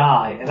dropped a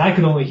die, and I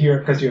could only hear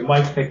it because your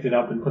mic picked it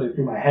up and put it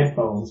through my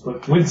headphones,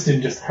 but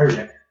Winston just heard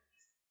it.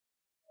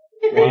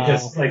 Wow. He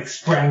just, like,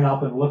 sprang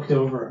up and looked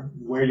over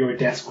where your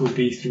desk would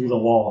be through the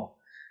wall.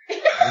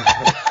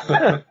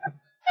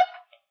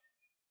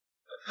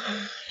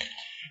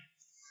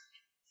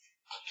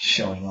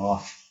 Showing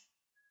off.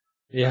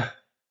 Yeah.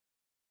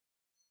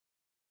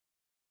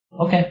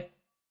 Okay.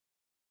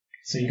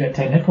 So you got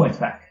 10 hit points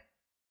back.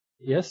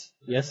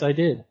 Yes, I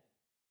did.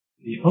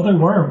 The other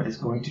worm is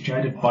going to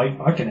try to bite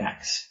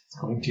Arcanax. It's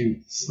going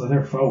to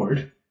slither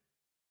forward.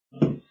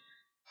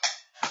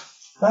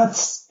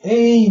 That's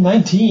a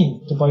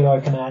 19 to bite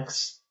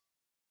Arcanax.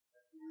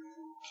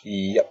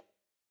 Yep.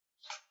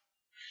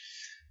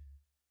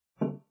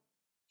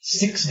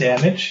 6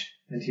 damage,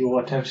 and he will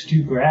attempt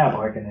to grab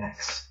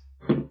Arcanax.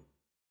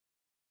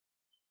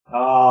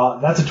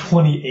 That's a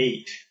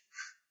 28.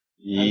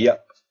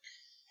 Yep.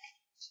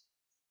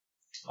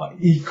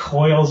 He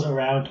coils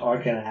around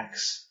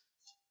Arcanax.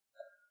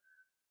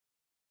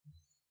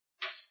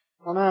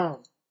 Oh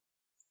no.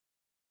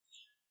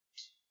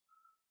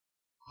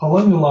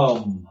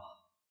 Halungalum.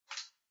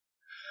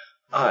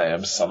 I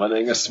am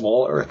summoning a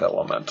small earth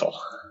elemental.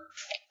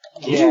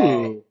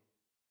 Ooh.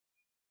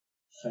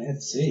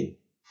 Fancy.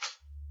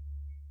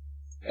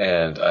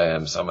 And I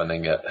am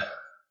summoning it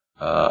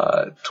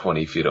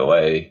 20 feet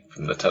away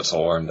from the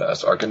Tetzel worm that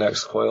has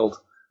Arcanax coiled.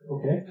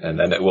 Okay. And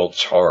then it will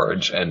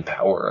charge and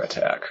power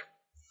attack.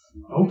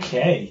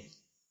 Okay.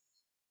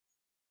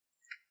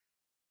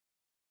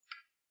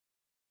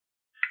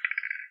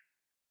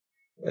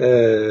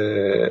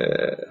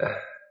 Uh,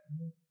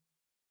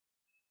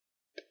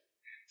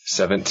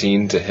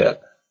 17 to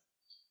hit.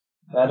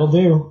 That'll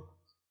do.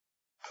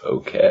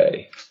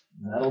 Okay.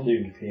 That'll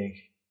do, pig.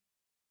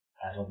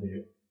 That'll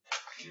do.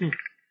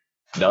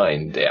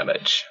 9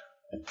 damage.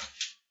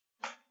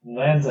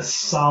 Lands a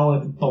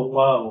solid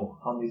blow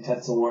on the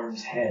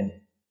Tetzelworm's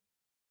head.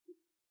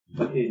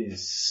 But it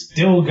is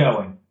still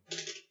going.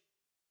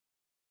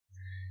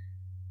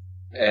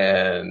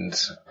 And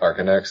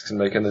Arcanax can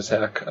make an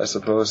attack, I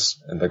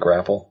suppose, in the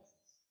grapple.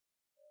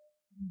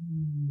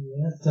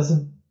 That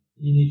doesn't...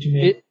 You need to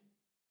make...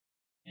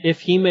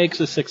 If he makes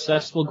a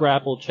successful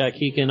grapple check,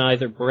 he can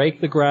either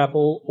break the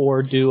grapple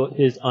or do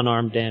his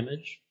unarmed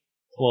damage,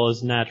 as well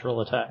as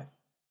natural attack.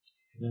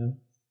 Yeah.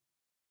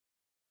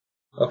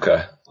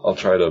 Okay.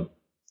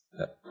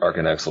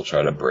 Arcanax will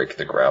try to break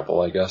the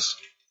grapple, I guess.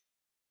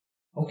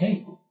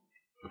 Okay.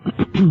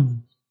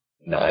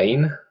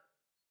 9?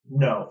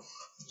 No.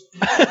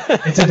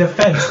 It's a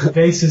defense. The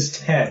base is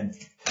 10.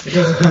 It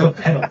doesn't have a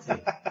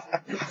penalty.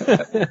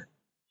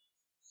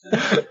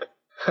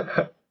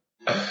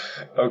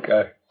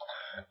 Okay.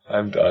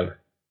 I'm done.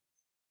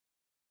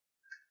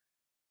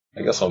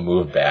 I guess I'll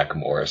move back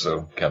more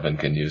so Kevin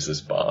can use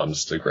his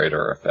bombs to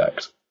greater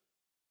effect.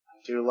 I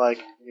do like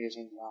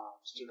using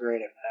bombs to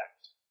great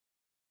effect.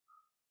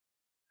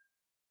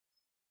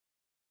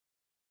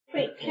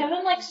 Wait,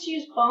 Kevin likes to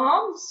use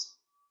bombs?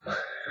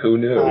 Who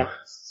knew?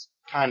 That's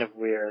kind of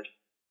weird.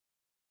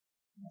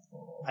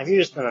 I've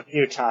used them a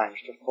few times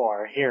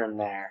before, here and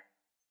there.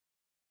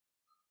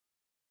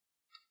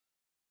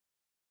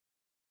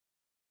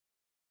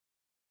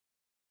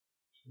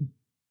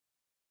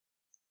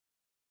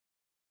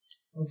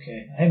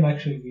 Okay, I'm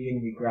actually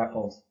reading the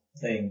grappled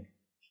thing.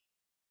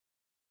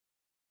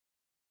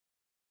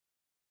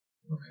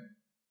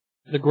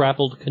 Okay. The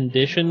grappled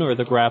condition or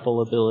the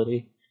grapple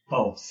ability?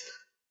 Both.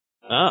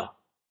 Ah.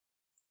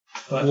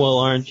 But Well,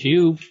 aren't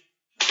you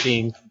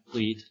being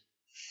complete?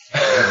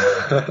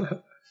 okay,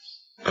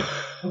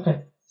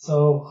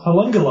 so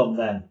Halungalum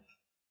then.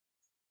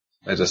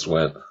 I just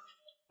went.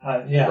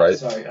 Yeah, Right.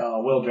 sorry,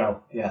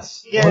 Wildrow,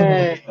 yes.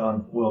 Yay!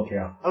 On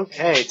Wildrow.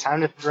 Okay,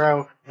 time to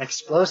throw an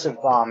explosive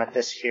bomb at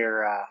this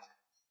here,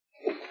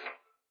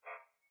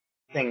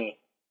 thingy.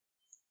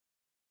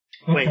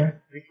 Wait, Okay.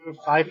 are you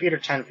 5 feet or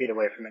 10 feet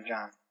away from it,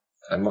 John?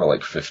 I'm more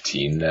like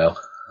 15 now.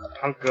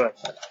 Oh, good.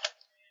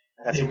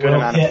 That's a It good will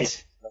amount of hit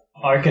pieces.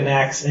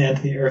 Arcanax and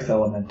the Earth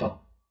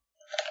Elemental.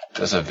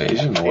 Does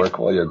evasion work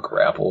while you're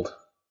grappled?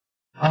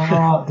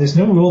 There's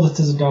no rule that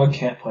says a dog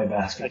can't play I was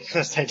basketball.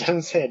 gonna say, it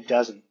doesn't say it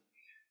doesn't.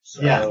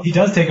 So, Yeah, he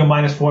does take a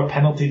 -4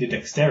 penalty to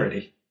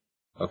dexterity.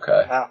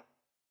 Okay. Wow.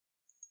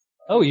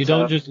 Oh, you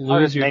don't So, just I'll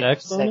lose just your make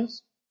dex six.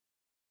 bonus?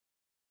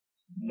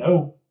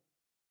 No.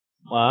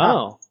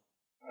 Wow.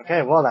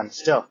 Okay, well then,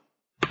 still.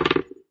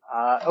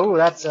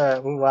 That's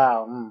a,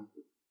 wow.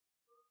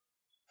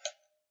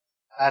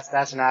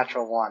 That's a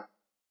natural 1.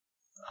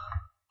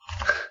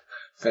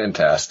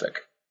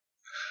 Fantastic.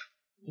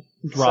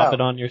 Drop So-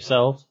 it on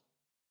yourself.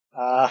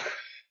 Yeah,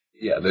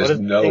 What there's does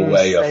no things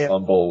way say- a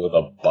fumble with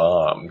a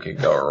bomb can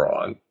go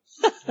wrong.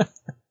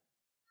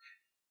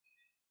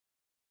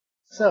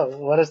 So,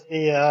 what does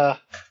the,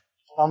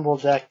 fumble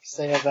deck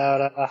say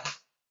about,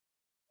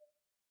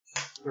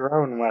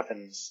 thrown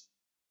weapons?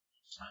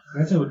 I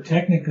guess it would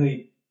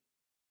technically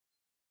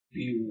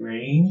be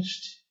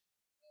ranged,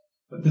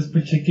 but this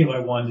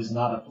particular one is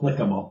not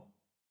applicable.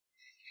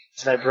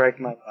 Should I break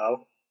my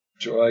bow?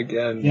 Draw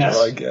again, Yes,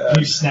 draw again.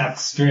 you snapped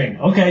string.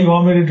 Okay, you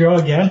want me to draw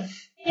again?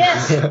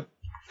 Yes!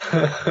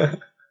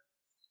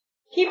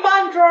 Keep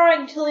on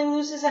drawing till he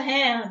loses a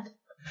hand.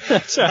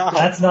 That's right.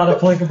 That's not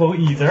applicable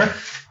either.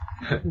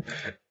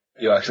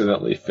 You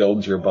accidentally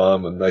filled your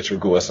bomb with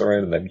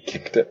nitroglycerin and then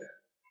kicked it.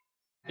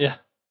 Yeah.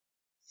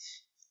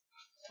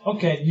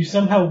 Okay, you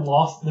somehow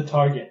lost the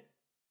target.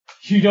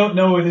 You don't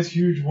know where this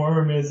huge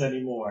worm is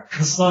anymore.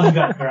 The sun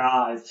got your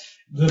eyes.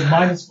 The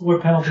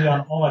 -4 penalty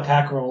on all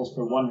attack rolls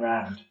for 1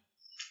 round.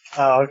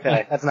 Oh,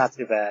 okay. That's not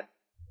too bad.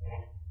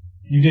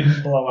 You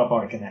didn't blow up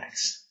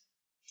Arcanax.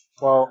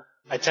 Well,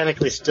 I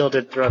technically still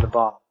did throw the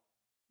bomb.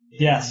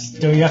 Yes.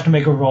 Do you have to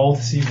make a roll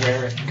to see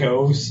where it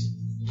goes?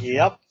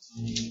 Yep.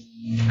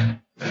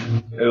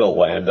 It'll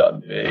land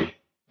on me.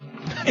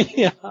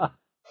 Yeah.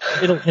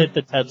 It'll hit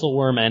the Tetzel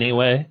worm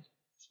anyway.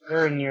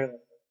 Very near the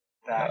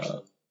back.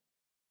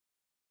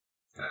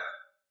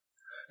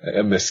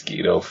 A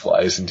mosquito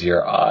flies into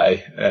your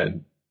eye,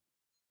 and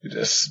you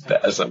just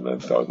spasm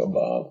and throw the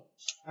bomb.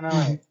 I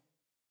know.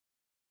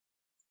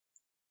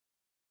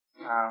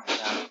 Oh,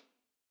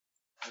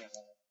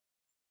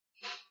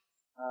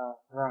 no.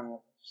 Wrong.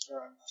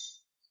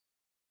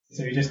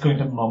 So you're just going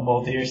to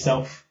mumble to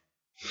yourself?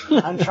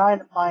 I'm trying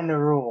to find the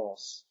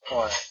rules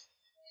for it.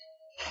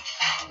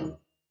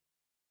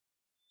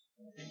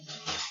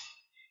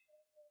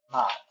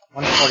 Ah,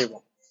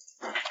 141.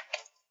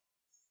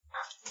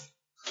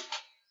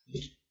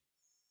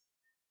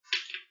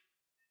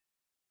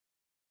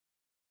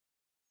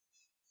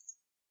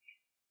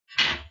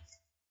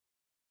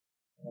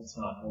 That's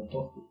not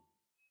helpful.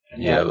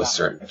 Yeah, the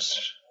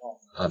search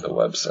on the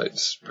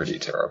website's pretty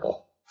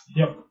terrible.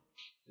 Yep.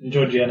 And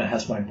Georgiana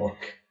has my book.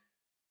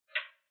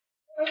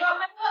 What about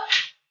my book?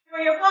 For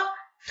your book?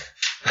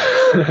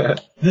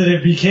 That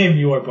it became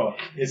your book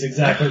is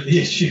exactly the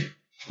issue.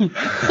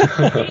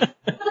 The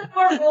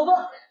portable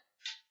book.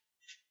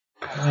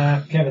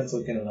 Kevin's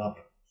looking it up.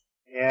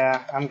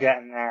 Yeah, I'm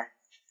getting there.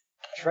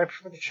 It's right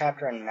before the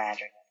chapter on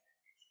magic.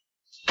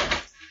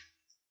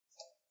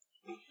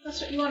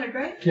 That's what you wanted,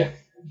 right? Yeah.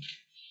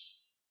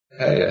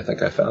 Hey, I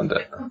think I found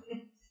it.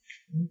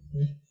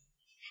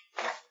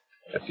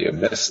 If you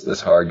miss the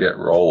target,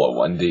 roll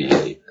a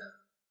 1d8.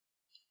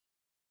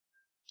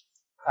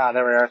 Ah,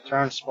 there we are.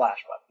 Thrown splash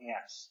button,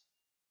 yes.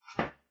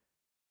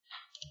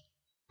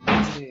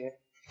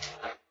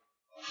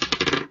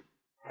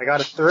 I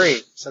got a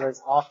 3, so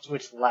it's off to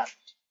its left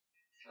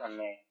from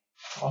me.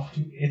 Off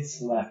to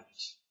its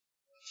left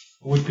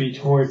would be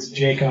towards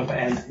Jacob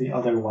and the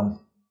other one.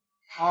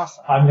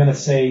 Awesome. I'm going to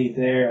say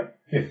they're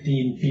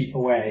 15 feet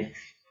away.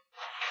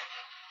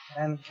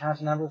 And count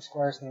the number of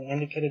squares in the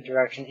indicated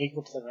direction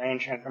equal to the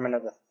range increment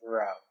of the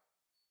throw.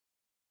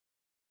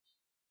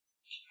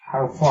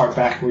 How far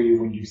back were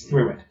you when you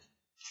threw it?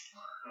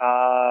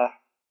 Uh,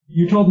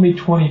 You told me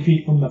 20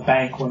 feet from the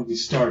bank when we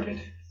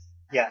started.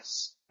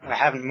 yes. And I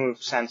haven't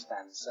moved since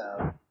then,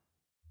 so...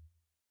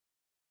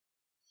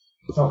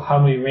 So how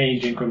many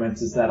range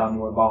increments is that on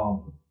your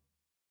bomb?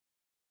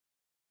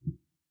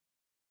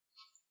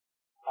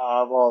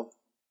 Well,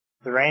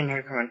 the range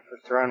increment for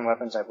thrown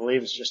weapons, I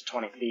believe, is just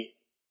 20 feet.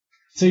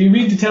 So you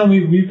mean to tell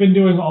me we've been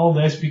doing all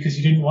this because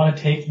you didn't want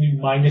to take the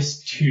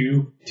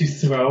 -2 to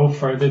throw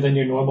further than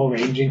your normal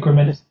range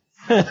increment?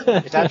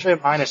 It's actually a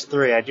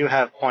 -3. I do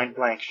have point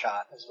blank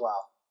shot as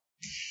well.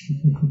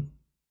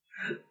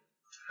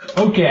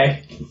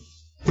 Okay.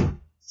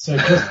 So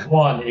just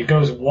one. It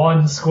goes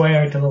one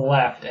square to the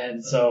left,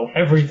 and so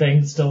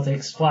everything still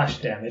takes splash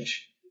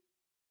damage.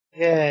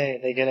 Yay,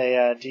 they get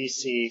a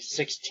DC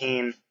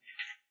 16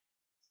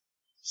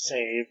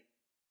 save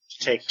to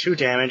take 2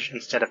 damage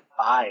instead of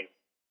 5.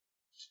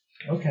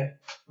 Okay.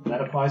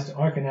 That applies to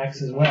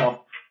Arcanax as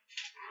well.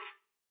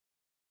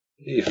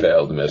 He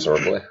failed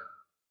miserably.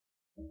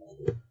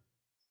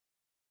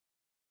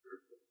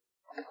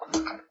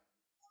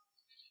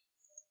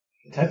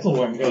 The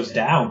Tetzelworm goes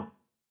down.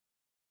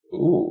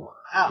 Ooh,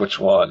 Ow. which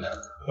one?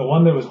 The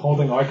one that was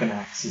holding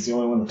Arcanax is the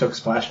only one that took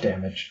splash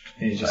damage.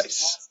 And he just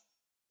Nice.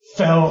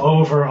 fell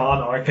over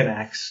on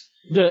Arcanax.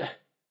 The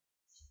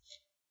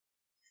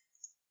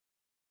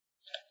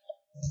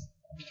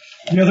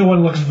other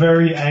one looks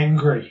very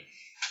angry.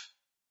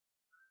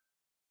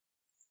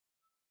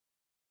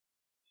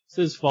 It's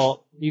his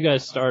fault. You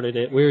guys started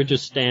it. We were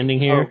just standing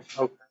here.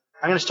 Oh, okay.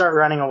 I'm gonna start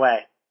running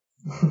away.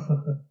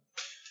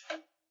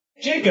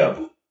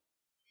 Jacob!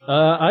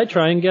 I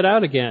try and get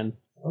out again.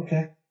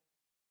 Okay.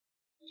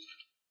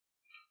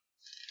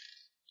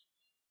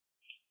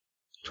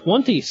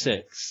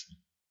 26.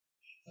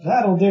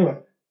 That'll do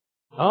it.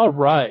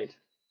 Alright.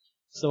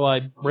 So I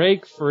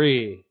break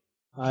free.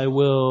 I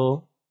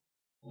will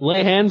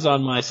lay hands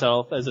on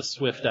myself as a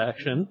swift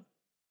action.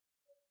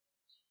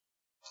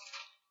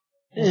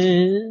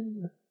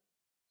 And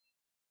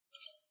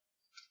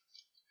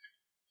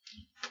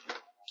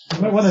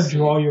You might want to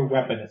draw your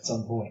weapon at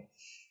some point.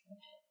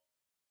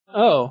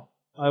 oh,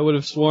 I would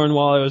have sworn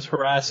while I was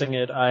harassing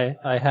it I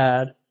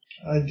had.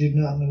 I did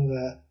not know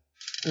that.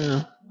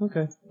 Oh,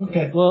 okay.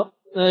 Okay. Well,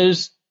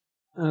 there's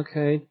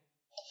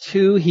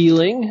 2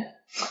 healing,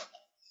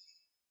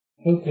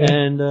 Okay.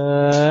 and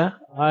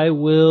I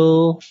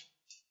will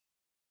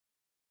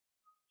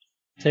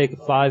take a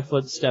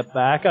 5-foot step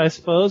back, I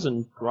suppose,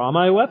 and draw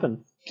my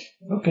weapon.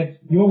 Okay.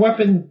 Your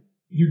weapon,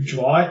 you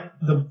draw it,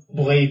 the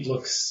blade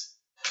looks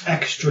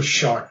extra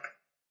sharp.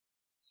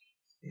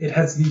 It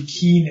has the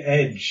Keen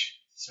Edge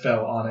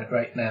spell on it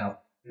right now.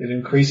 It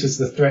increases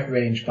the threat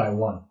range by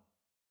 1.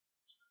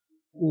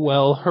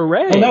 Well,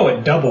 hooray! Oh no,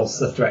 it doubles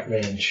the threat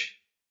range.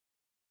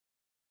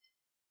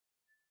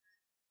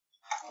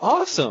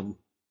 Awesome.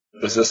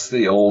 Is this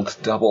the old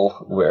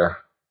double where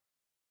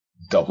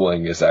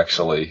doubling is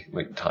actually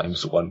like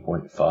times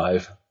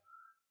 1.5?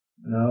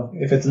 No.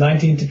 If it's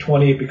 19 to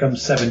 20, it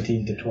becomes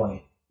 17 to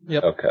 20.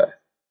 Yep. Okay.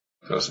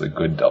 So it's the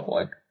good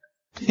doubling.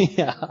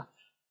 Yeah.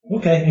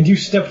 Okay, and you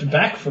stepped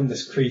back from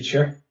this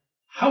creature.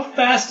 How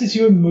fast is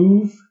your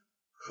move,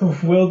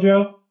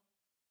 Wildro?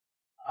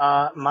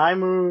 My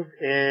move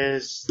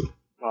is,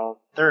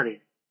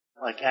 30.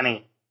 Like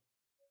any,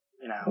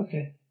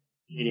 Okay.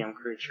 medium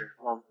creature.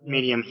 Well,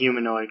 medium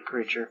humanoid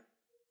creature.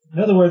 In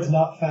other words,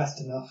 not fast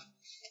enough.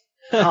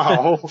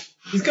 Oh.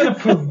 He's going to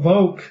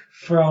provoke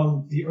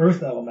from the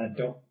Earth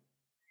Elemental,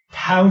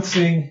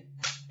 pouncing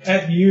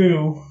at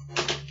you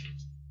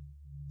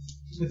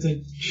with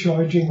a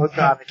charging... Oh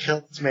god, I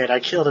killed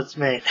its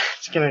mate.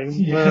 It's gonna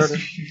murder.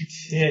 Yes, you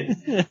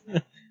did.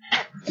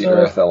 The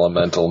Earth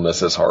Elemental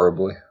misses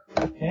horribly.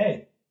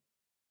 Okay.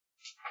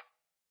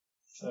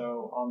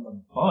 So, on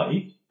the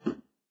bite,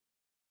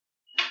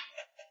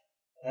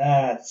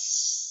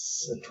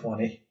 that's a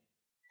 20.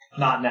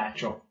 Not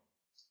natural.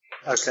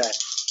 Okay.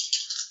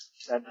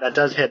 That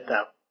does hit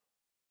though.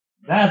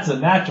 That's a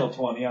natural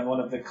 20 on one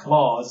of the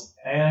claws,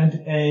 and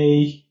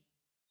a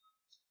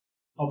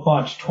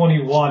bunch,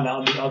 21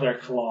 on the other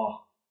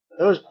claw.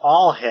 Those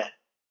all hit.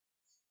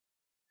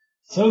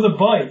 So the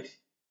bite,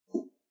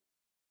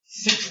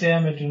 6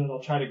 damage and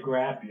it'll try to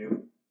grab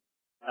you.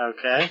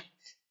 Okay.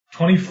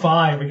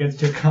 25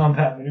 against your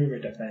combat maneuver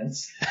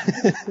defense.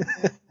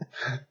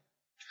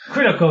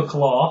 Critical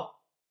claw,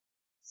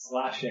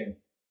 slashing.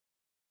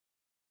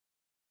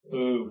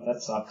 Ooh,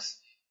 that sucks.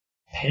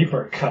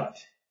 Paper cut.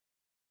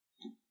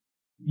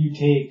 You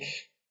take,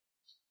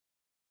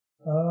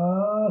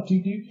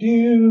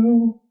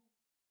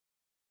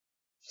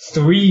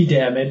 3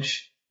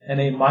 damage and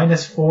a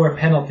 -4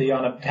 penalty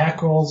on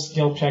attack rolls,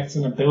 skill checks,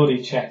 and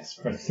ability checks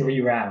for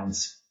 3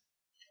 rounds.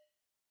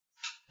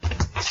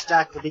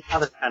 Stacked with the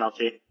other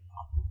penalty.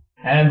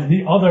 And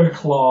the other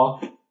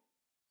claw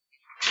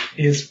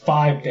is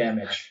 5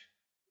 damage.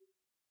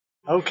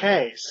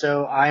 Okay,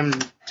 so I'm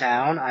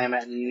down. I'm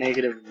at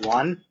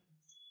 -1.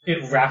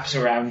 It wraps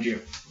around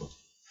you.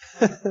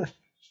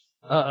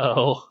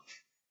 Uh-oh.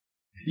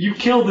 You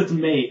killed its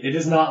mate. It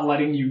is not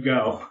letting you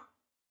go.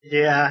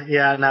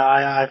 Yeah, no,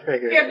 I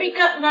figured. You're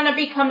gonna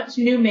become its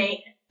new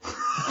mate.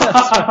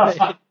 That's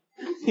right.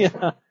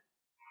 Yeah.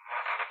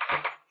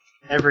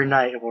 Every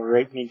night it will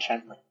rape me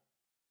gently.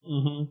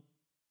 Mm-hmm.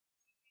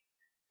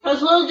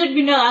 As little did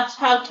we know that's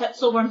how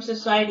Tetzelworm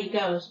society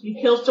goes.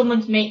 You kill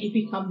someone's mate, you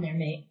become their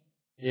mate.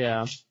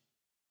 Yeah.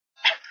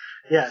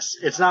 Yes,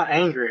 it's not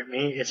angry at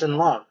me, it's in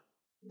love.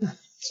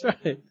 That's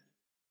right.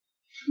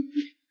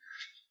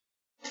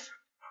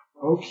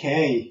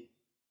 Okay.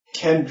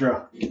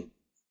 Kendra.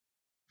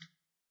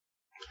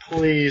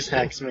 Please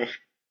hex me.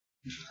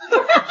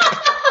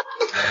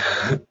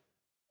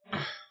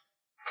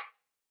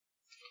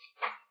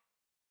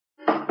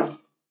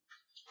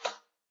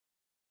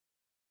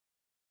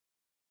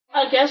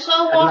 I guess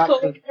I'll walk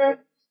over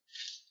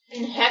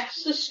and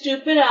hex the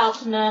stupid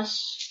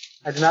alchemist.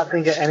 I do not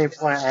think at any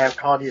point I have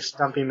called you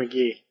Stumpy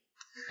McGee.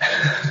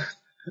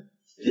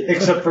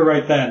 Except for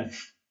right then.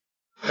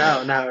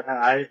 No,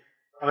 I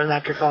wasn't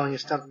after calling you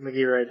Stumpy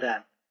McGee right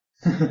then.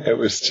 It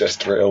was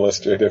just for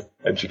illustrative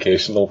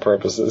educational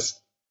purposes.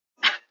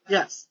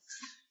 Yes.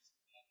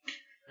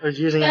 I was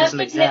using it as an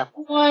 7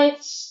 example hit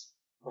points.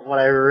 of what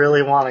I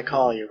really want to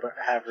call you, but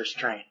have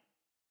restraint.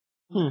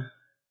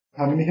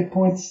 How many hit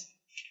points?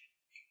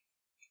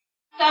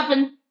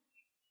 7.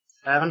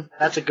 7?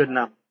 That's a good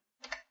number.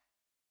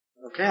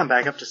 Okay, I'm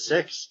back up to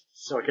 6,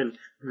 so it can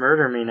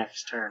murder me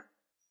next turn.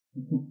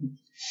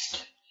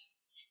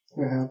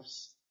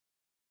 Perhaps.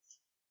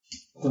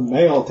 The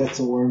male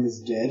Tetzelworm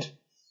is dead.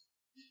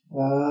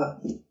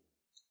 Well,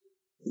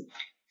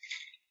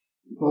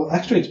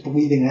 actually it's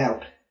bleeding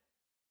out.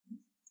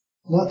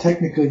 Not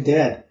technically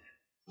dead.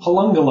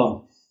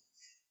 Halungalum.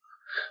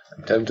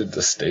 I'm tempted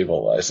to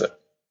stabilize it.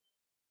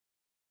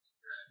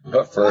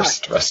 But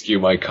first, rescue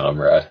my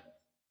comrade.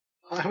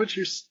 Why would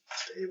you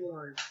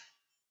stabilize?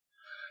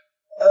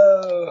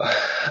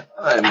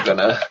 I'm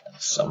gonna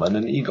summon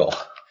an eagle.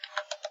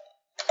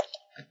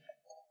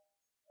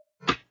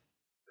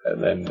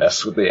 And then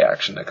mess with the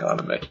action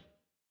economy.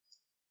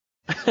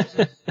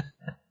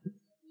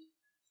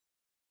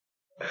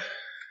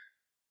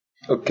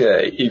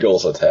 Okay,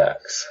 eagle's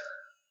attacks.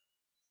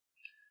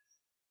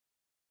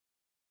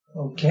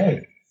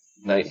 Okay.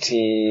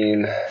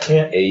 19,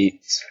 Hit.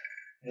 8,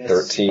 Yes.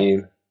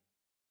 13.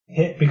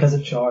 Hit because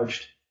it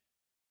charged.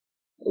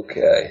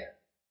 Okay.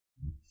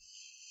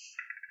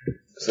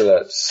 So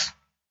that's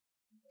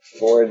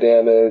 4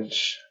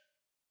 damage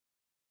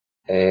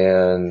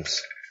and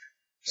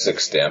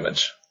 6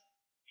 damage.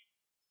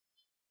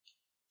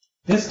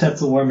 This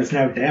Tetzelworm is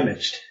now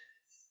damaged.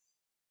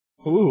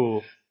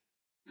 Ooh.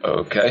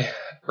 Okay.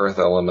 Earth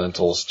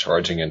Elementals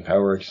charging and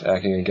power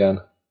attacking again.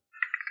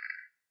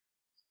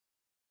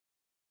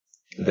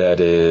 That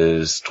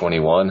is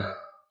 21.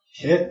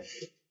 Hit.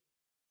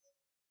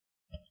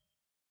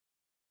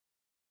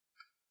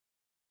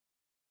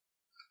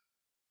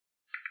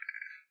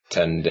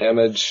 10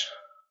 damage.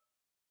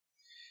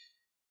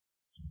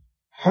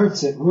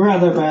 Hurts it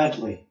rather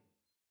badly.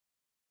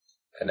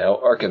 And now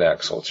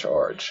Arcanax will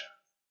charge.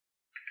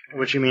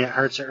 Which you mean it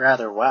hurts it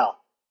rather well.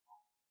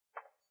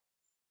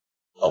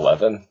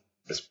 11.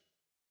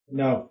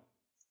 No.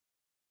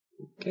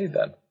 Okay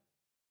then.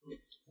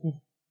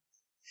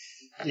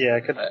 Yeah,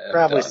 I could I am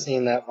probably done.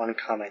 seen that one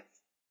coming.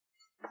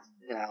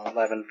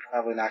 11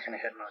 probably not going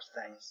to hit most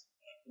things.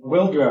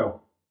 Wildrow.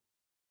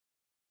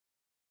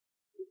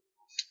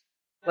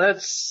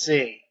 Let's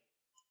see.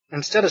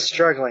 Instead of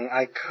struggling,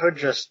 I could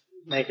just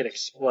make it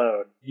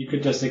explode. You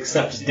could just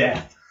accept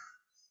death.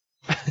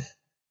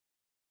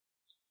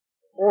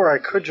 Or I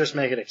could just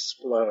make it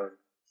explode.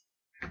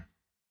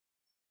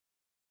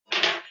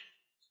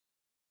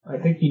 I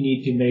think you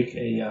need to make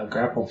a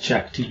grapple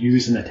check to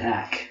use an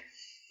attack.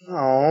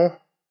 Oh,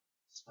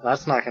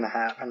 that's not going to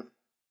happen.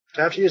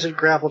 Do I have to use a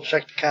grapple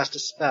check to cast a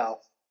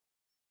spell?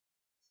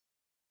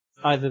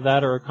 Either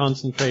that or a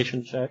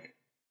concentration check.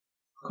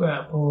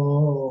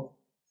 Grapple.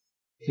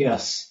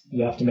 Yes,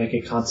 you have to make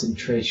a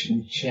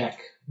concentration check.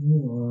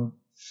 No,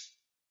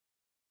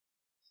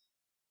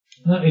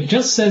 it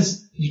just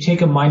says you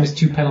take a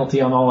 -2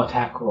 penalty on all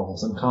attack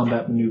rolls and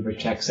combat maneuver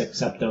checks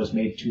except those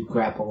made to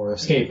grapple or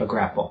escape a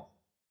grapple.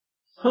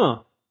 Huh.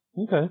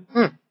 Okay.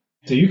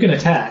 So you can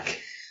attack.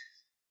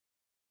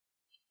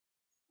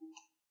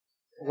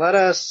 Let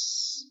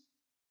us...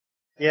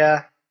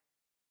 Yeah.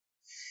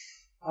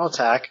 I'll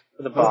attack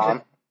with a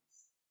bomb.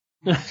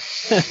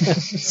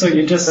 So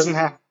you just Doesn't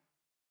have...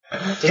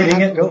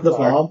 hitting it go with the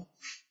far. bomb?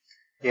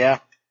 Yeah.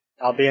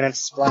 I'll be in its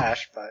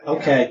splash, but...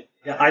 Okay.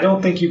 Yeah, I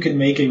don't think you can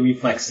make a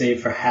reflex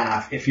save for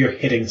half if you're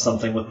hitting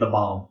something with the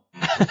bomb.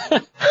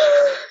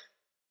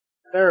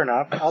 Fair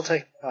enough. I'll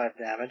take 5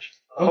 damage.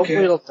 Okay.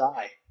 Hopefully it'll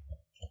die.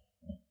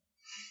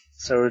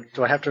 So,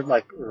 do I have to,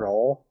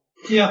 roll?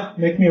 Yeah,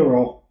 make me a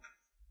roll.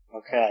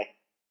 Okay.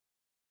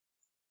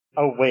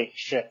 Oh, wait,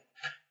 shit.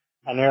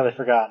 I nearly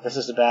forgot. This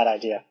is a bad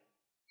idea.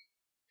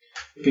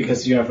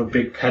 Because you have a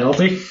big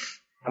penalty.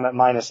 I'm at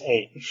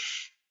 -8.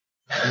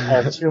 I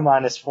have 2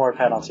 -4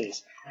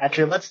 penalties.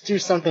 Actually, let's do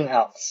something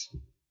else.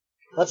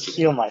 Let's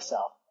heal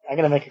myself. I'm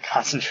gonna make a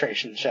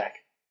concentration check.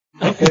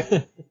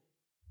 Okay.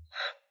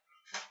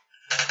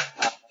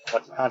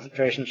 What's a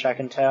concentration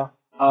check entail?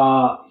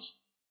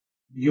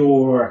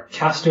 Your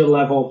caster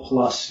level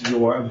plus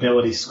your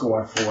ability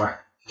score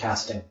for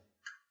casting.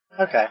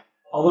 Okay.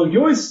 Although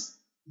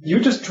you're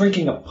just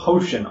drinking a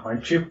potion,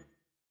 aren't you?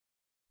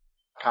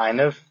 Kind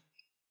of.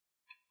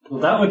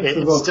 Well, that would It's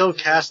provoke... still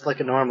cast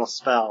like a normal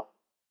spell.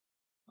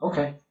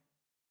 Okay.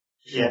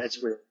 Yeah,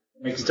 it's weird.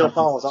 Makes It still sense.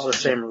 follows all the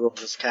same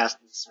rules as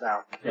casting the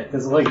spell. Yeah,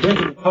 because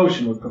drinking a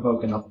potion would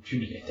provoke an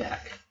opportunity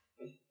attack.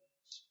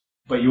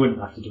 But you wouldn't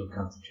have to do a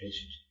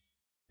concentration.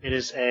 It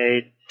is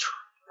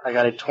I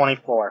got a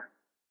 24.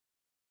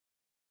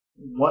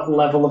 What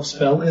level of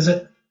spell is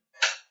it?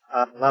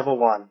 Level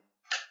 1.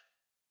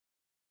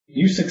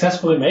 You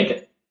successfully make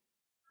it.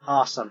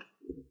 Awesome.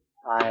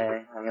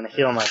 I'm gonna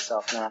heal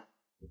myself now.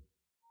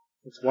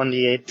 It's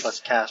 1d8 plus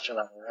caster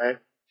level, right?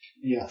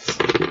 Yes.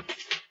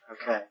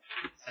 Okay.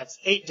 That's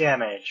 8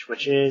 damage,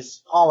 which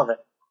is all of it.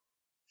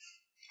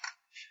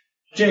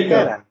 Jacob.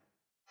 Okay, then.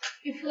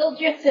 You filled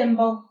your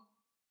thimble.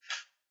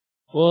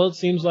 Well, it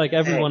seems like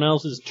everyone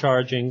else is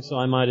charging, so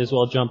I might as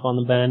well jump on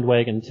the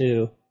bandwagon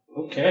too.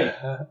 Okay.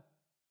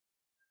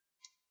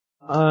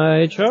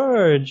 I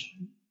charge.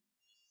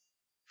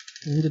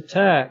 And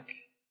attack.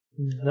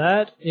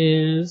 That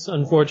is,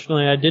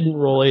 unfortunately, I didn't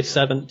roll a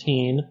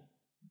 17,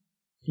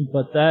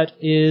 but that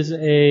is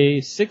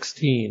a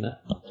 16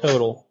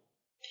 total.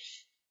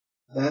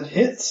 That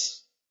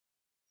hits.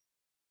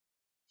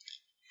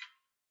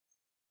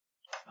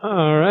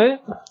 Alright.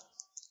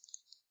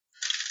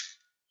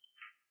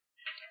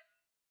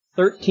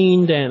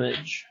 13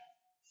 damage.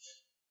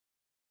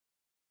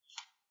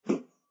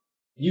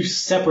 You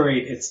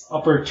separate its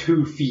upper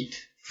 2 feet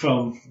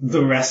from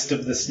the rest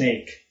of the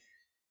snake.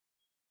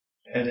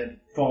 And it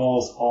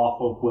falls off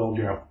of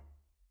Wildrow.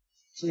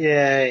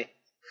 Yay.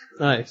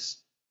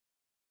 Nice.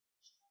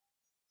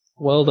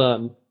 Well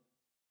done.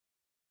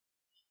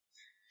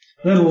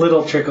 Then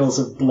little trickles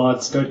of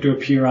blood start to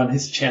appear on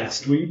his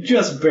chest. We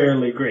just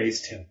barely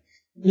grazed him.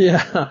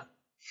 Yeah.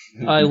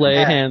 I lay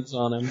hands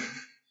on him.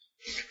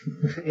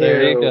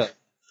 There you go.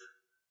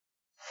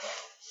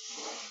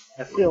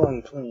 I feel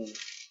unclean.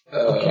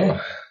 Okay.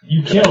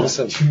 You killed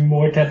 2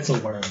 more Tetzel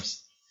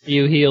worms.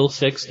 You heal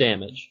 6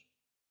 damage.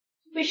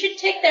 We should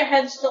take their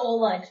heads to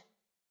Oleg.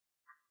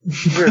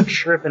 We're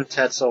tripping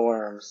Tetzel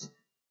worms.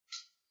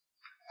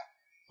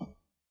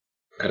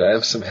 Could I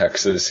have some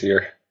hexes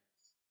here?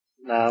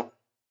 No.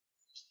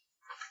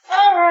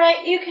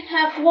 Alright, you can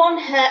have 1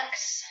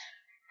 hex.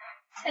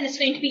 And it's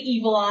going to be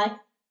Evil Eye.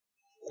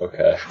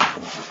 Okay.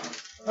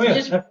 Oh yeah.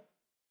 Just-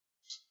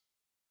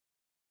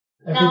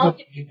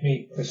 Everybody give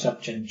me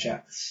perception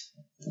checks.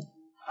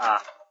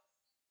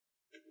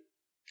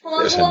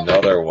 There's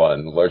another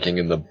one lurking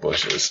in the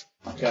bushes.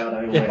 God,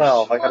 I wish.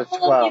 12. I got a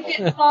 12. You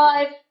get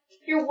 5.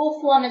 Your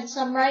wolf wanted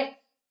some, right?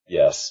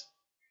 Yes.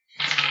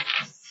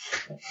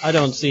 I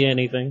don't see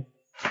anything.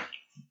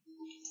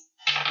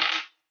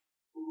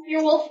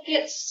 Your wolf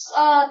gets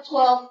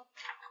 12.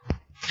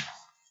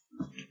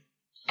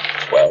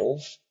 12?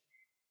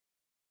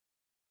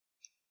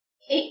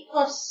 8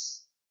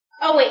 plus...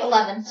 Oh wait,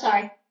 11,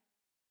 sorry.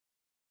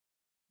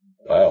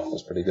 Wow,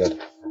 that's pretty good.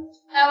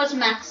 That was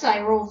max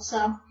I rolled,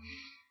 so...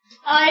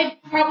 I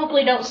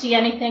probably don't see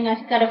anything.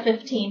 I got a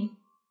 15.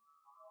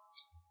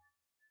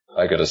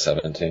 I got a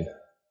 17.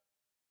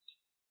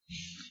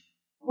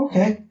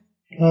 Okay.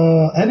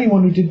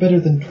 Anyone who did better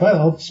than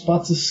 12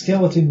 spots a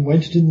skeleton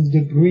wedged in the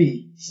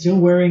debris, still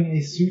wearing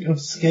a suit of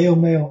scale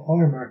mail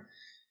armor,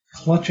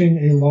 clutching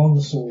a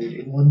longsword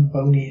in one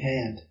bony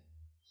hand.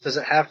 Does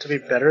it have to be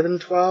better than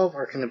 12,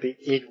 or can it be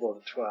equal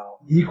to 12?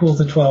 Equal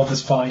to 12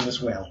 is fine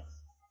as well.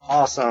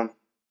 Awesome.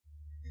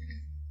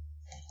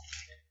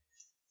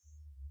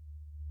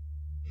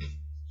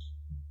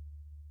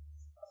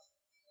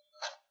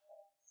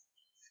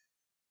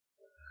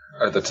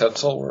 Are the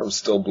tensile worms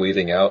still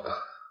bleeding out?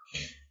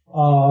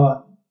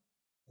 I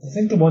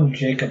think the one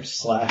Jacob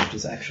slashed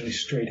is actually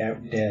straight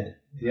out dead.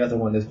 The other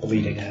one is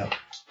bleeding out.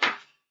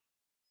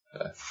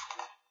 Okay.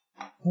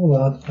 Hold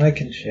on, I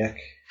can check.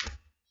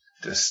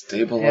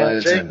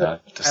 Destabilize Yeah, or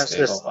not has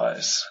this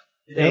destabilize?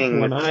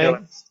 thing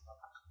Yep,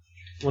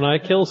 when I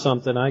kill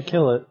something, I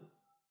kill it.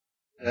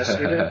 Yes,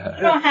 you do.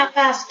 You don't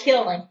half-ass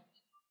killing.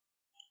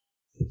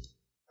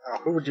 Oh,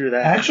 who would do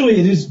that? Actually,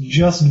 it is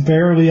just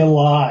barely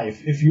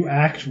alive if you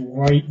act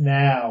right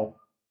now.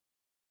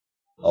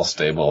 I'll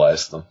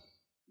stabilize them.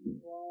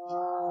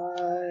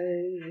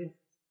 Why?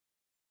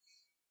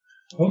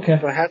 Okay.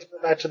 Do I have to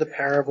go back to the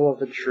parable of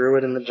the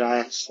druid and the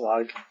giant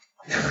slug?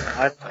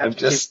 I'm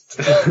just...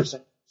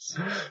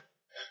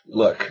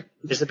 Look.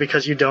 Is it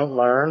because you don't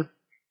learn?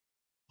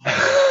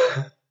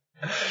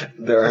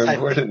 There are I think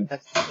important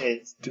that's the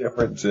case.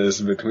 differences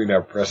between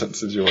our present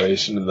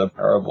situation and the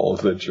parable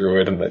of the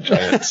druid and the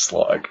giant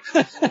slug.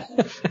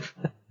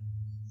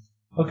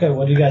 Okay,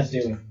 what are you guys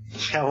doing?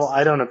 Yeah, well,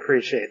 I don't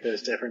appreciate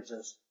those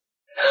differences.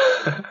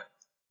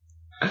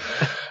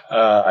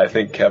 I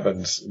think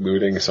Kevin's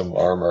looting some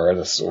armor and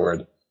a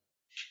sword.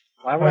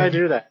 Why would I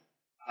do that?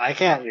 I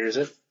can't use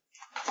it.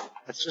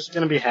 It's just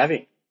gonna be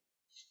heavy.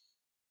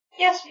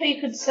 Yes, but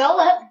you could sell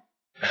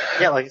it.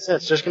 Yeah, like I said,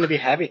 it's just gonna be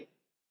heavy.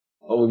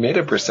 Well, we made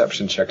a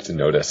perception check to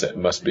notice it. It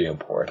must be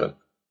important.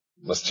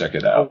 Let's check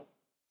it out.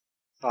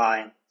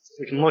 Fine.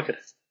 We can look at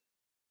it.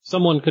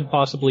 Someone could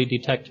possibly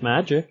detect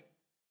magic.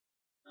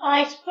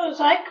 I suppose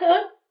I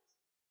could.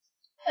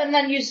 And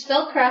then use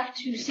spellcraft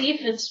to see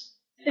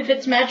if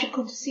it's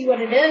magical to see what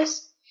it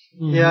is.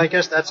 Yeah, I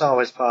guess that's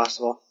always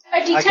possible.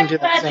 I I can do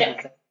detect that same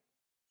magic. thing.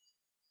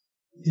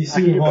 The I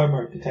suit can of do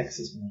armor detects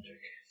his magic.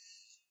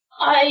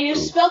 I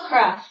use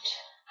spellcraft.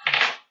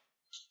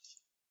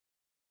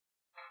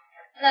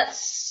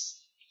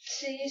 That's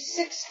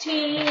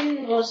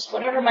 16 plus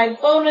whatever my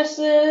bonus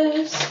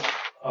is.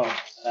 Oh,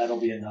 that'll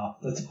be enough.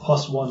 That's a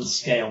 +1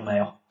 scale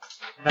mail.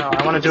 No,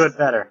 I want to do it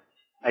better.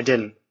 I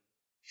didn't.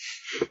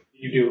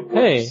 You do it worse.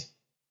 Hey,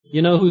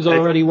 you know who's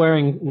already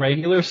wearing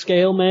regular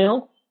scale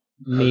mail?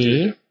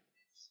 Me.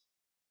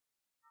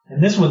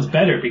 And this one's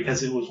better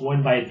because it was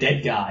won by a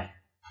dead guy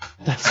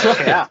That's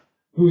right. Yeah.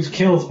 who was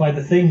killed by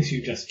the things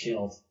you just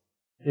killed.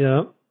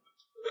 Yeah.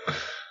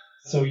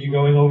 So you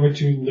going over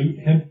to loot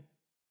him?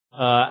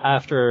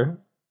 After,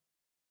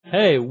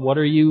 hey, what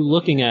are you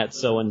looking at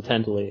so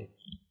intently?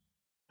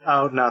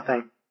 Oh,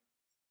 nothing.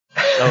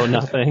 Oh,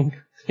 nothing.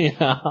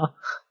 Yeah.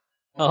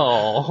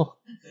 Oh,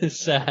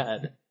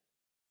 sad.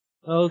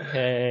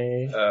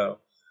 Okay.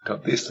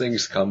 Don't these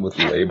things come with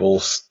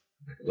labels?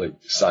 Like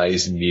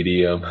size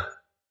medium,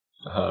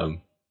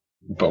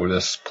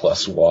 bonus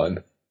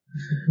 +1,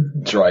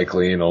 dry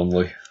clean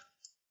only.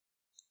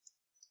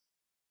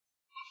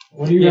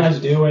 What are you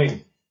guys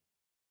doing?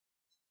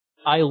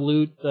 I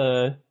loot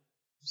the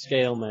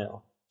scale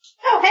mail.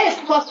 Oh, hey,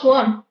 it's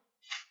 +1.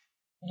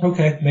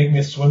 Okay, make me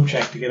a swim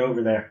check to get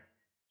over there.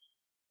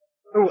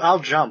 Ooh, I'll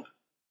jump.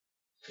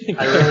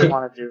 I really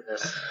want to do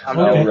this. I'm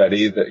Okay.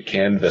 Already the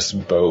canvas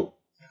boat.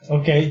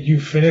 Okay, you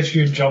finish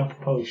your jump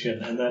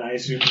potion, and then I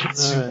assume you can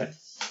swim. Alright.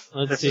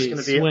 Let's This see. is going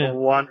to be a Swim.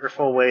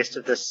 wonderful waste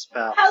of this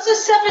spell. How's a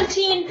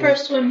 17 for a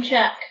swim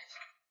check?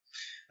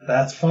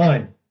 That's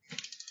fine.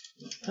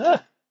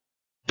 Ah,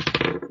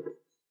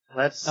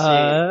 Let's see.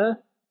 Uh,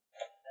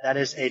 That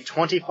is a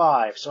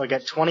 25, so I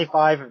get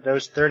 25 of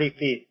those 30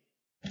 feet.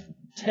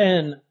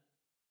 10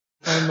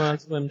 on my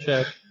swim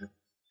check.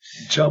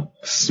 Jump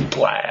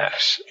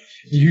splash.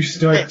 You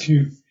start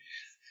to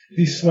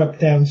be swept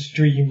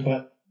downstream,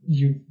 but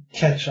you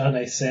catch on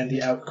a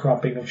sandy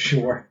outcropping of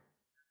shore.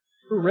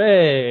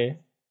 Hooray!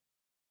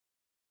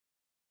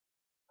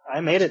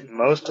 I made it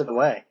most of the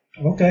way.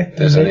 Okay.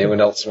 Does you make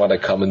anyone else want to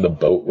come in the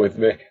boat with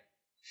me?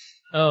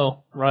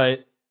 Oh, right.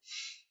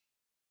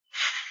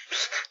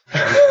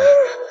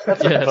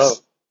 That's Yes. a boat.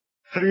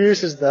 Who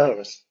uses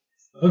those?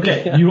 it.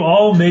 Okay, you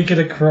all make it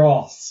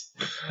across.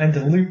 And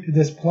to loot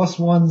this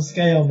 +1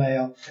 scale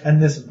mail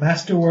and this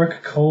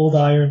masterwork cold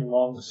iron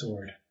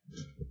longsword.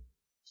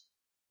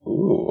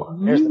 Ooh.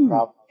 Here's the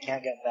problem. I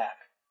can't get back.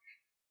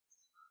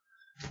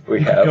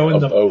 We have Go in a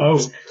the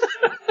boat.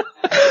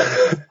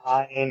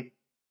 Fine.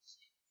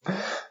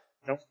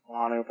 Don't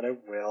want to, but I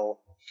will.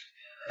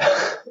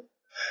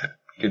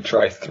 We could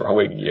try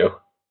throwing you.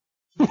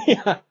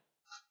 Yeah.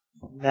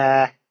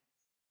 Nah.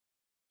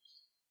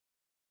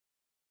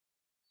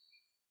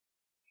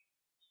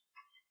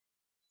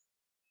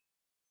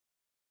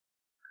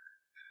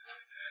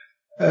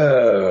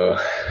 Oh.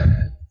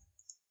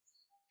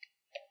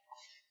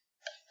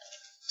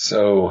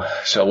 So,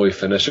 shall we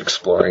finish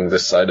exploring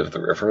this side of the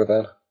river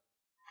then?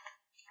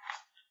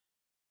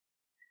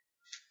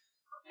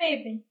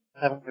 Maybe.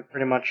 Haven't we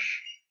pretty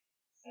much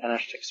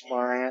finished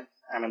exploring it?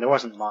 I mean, there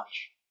wasn't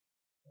much.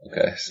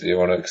 Okay, so you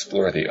want to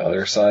explore the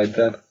other side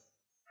then?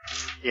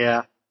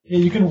 Yeah. Yeah,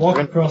 you can walk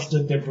across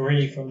the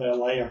debris from their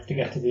lair to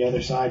get to the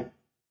other side.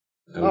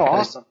 Okay. Oh,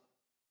 awesome.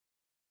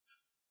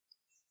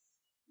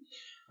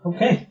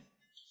 Okay.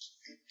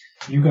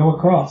 You go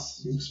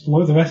across. You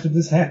explore the rest of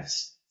this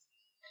hex.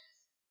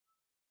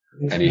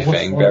 It's Any more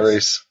fang forest.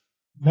 berries?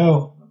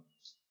 No.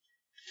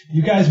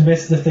 You guys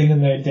missed the thing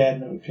in their den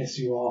that would piss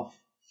you off.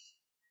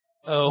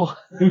 Oh.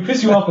 It would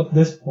piss you off at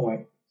this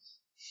point.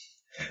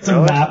 It's a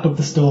Really? map of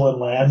the stolen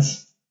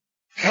lands.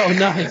 Oh,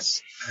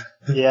 nice.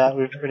 Yeah,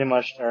 we've pretty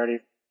much already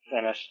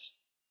finished.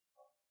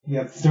 You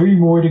have 3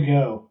 more to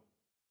go.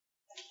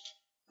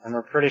 And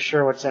we're pretty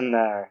sure what's in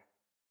there.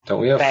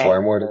 Don't we have Fang.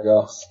 4 more to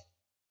go?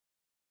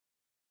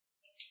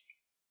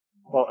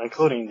 Well,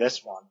 including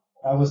this one.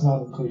 I was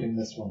not including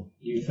this one.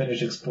 You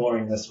finish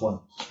exploring this one.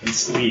 And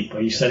sleep.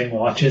 Are you setting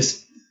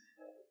watches?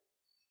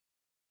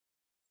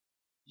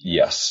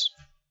 Yes.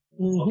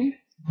 Mm-hmm.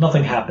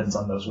 Nothing happens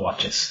on those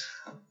watches.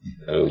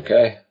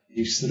 Okay.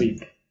 You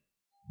sleep.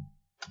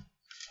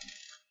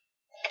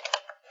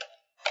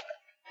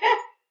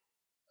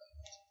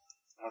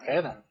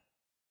 Okay then.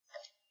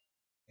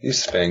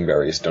 These fang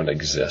berries don't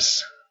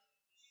exist.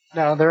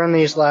 No, they're in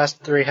these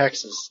last 3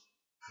 hexes.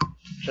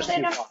 Just They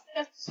too don't far.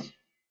 exist.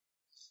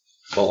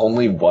 Well,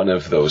 only one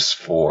of those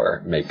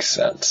 4 makes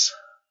sense.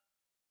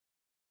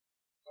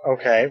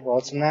 Okay, well,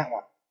 it's in that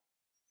one.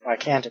 Why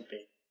can't it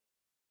be?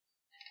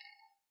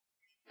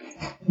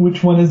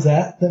 Which one is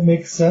that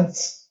makes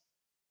sense?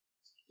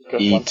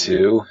 Good one.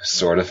 E2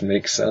 sort of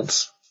makes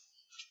sense.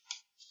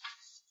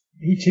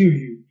 E2,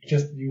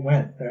 you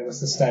went. That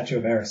was the statue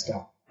of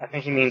Aristotle. I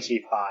think he means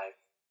E5.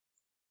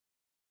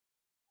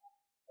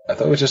 I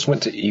thought we just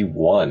went to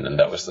E1 and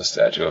that was the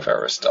statue of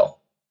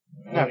Aristotle.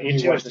 No, You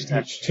E2 went is the to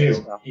statue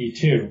of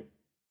E2. E2.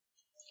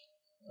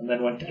 And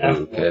then went to F1.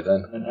 Okay,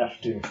 then. And then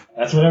F2.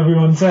 That's what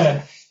everyone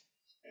said.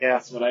 Yeah.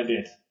 That's what I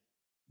did.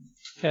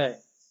 Okay.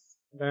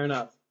 Fair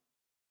enough.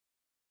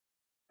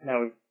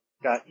 No, we've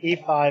got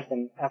E5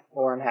 and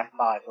F4 and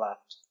F5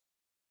 left.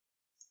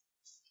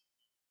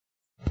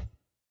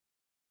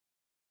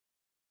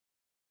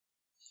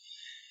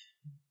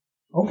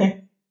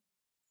 Okay.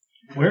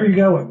 Where are you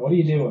going? What are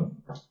you doing?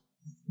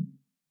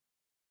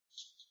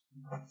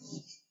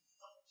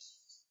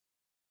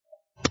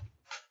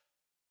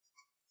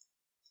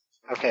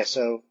 Okay,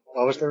 so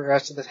what was the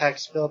rest of the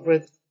text filled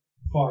with?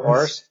 Forest.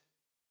 Forest?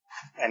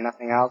 And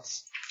nothing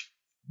else?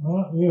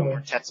 Not really.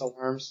 More Tetzel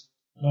worms?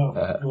 No.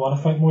 You want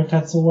to fight more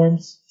Tetzel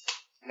worms?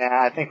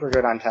 Nah, I think we're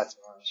good on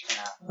Tetzel worms for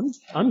now.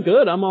 I'm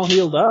good. I'm all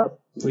healed up.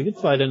 We could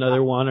fight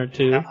another one or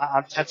two.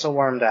 I'm Tetzel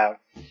wormed out.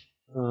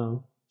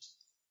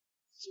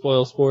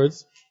 Spoil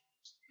sports.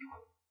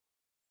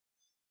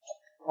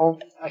 Oh,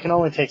 I can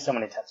only take so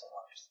many Tetzel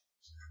worms.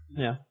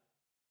 Yeah.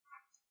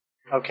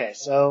 Okay,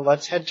 so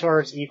let's head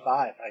towards E5,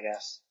 I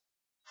guess.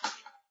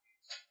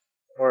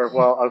 Or,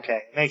 well,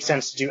 okay, it makes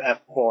sense to do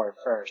F4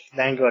 first,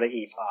 then go to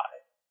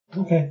E5.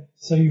 Okay.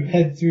 So you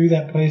head through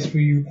that place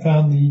where you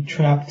found the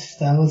trapped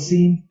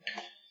thylacine?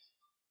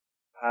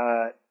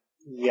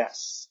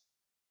 Yes.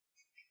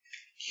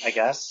 I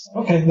guess.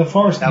 Okay, the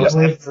forest That was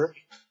gateway. F3.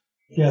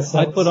 Yes,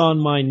 I that's... put on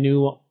my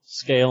new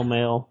scale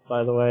mail,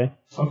 by the way.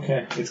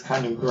 Okay, it's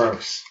kind of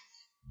gross.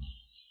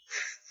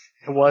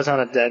 It was on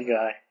a dead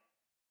guy.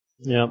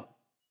 Yep.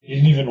 You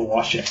didn't even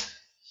wash it.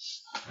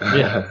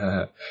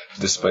 Yeah.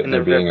 Despite In there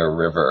the being a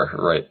river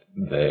right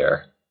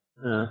there.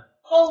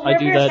 Well, I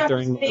do River's that not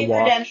during his the favorite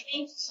walk.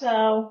 enemy,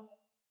 so...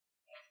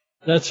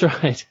 That's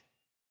right.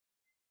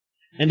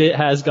 And it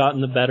has gotten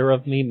the better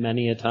of me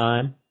many a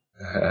time.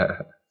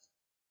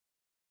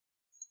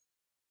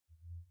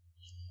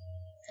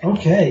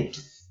 Okay.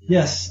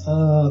 Yes,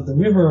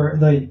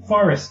 the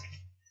forest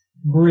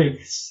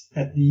breaks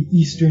at the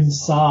eastern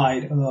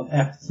side of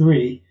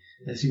F3.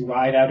 As you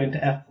ride out into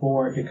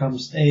F4, it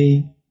becomes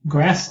a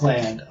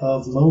grassland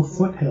of low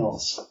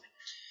foothills.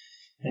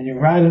 And you're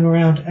riding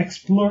around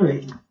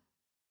exploring.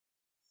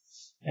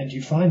 And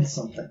you find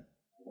something.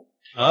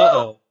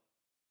 Uh-oh.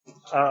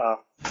 Uh-oh.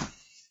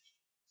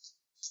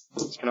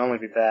 This can only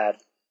be bad.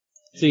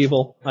 It's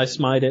evil. I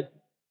smite it.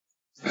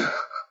 It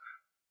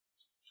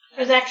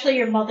was actually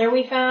your mother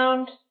we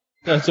found.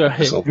 That's right.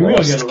 It's a You're really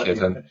lost gonna let me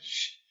kitten.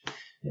 finish.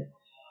 Yeah.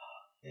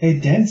 A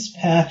dense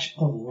patch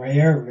of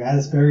rare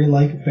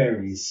raspberry-like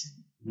berries,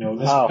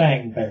 known as Oh.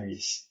 fang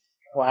berries.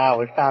 Wow,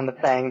 we found the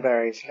fang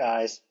berries,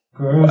 guys.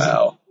 grows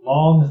Wow. in a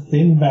long,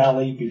 thin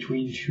valley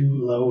between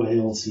two low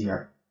hills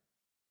here.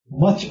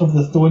 Much of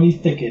the thorny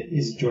thicket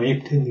is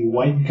draped in the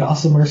white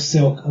gossamer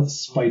silk of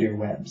spider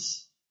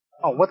webs.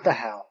 Oh, what the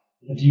hell?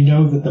 And you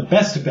know that the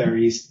best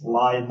berries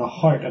lie in the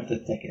heart of the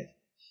thicket.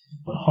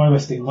 But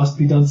harvesting must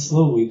be done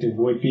slowly to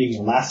avoid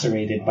being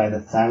lacerated by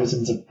the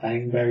thousands of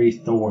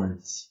fangberry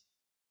thorns.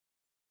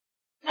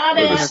 Not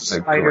Well, it. this is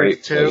a Spiders,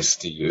 great too. place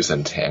to use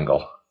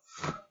Entangle.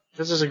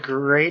 This is a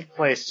great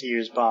place to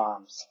use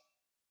bombs.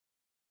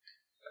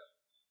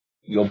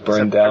 You'll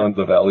burn down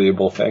the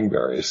valuable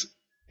fangberries.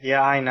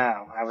 Yeah, I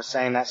know. I was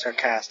saying that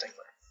sarcastically.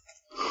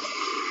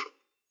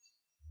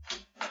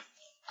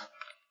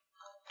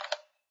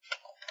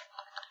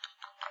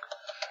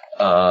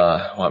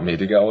 Want me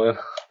to go in?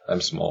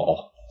 I'm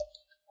small.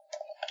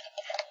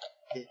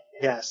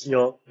 Yes,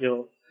 you'll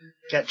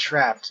get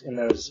trapped in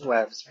those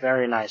webs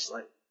very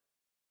nicely.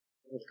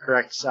 With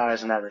correct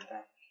size and everything.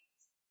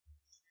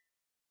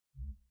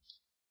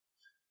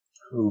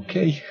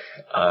 Okay,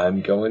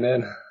 I'm going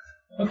in.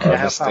 Okay.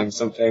 Harvesting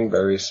some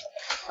fangberries.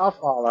 I'll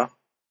follow.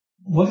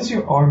 What is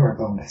your armor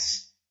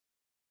bonus?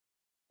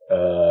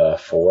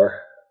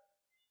 4.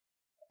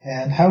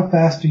 And how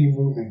fast are you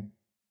moving?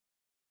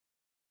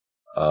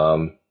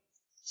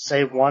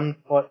 Say 1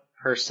 foot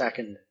per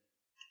second.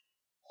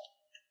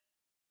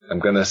 I'm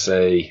gonna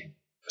say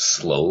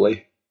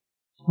slowly,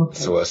 Okay.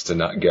 so as to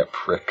not get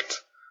pricked.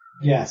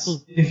 Yes.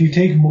 If you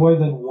take more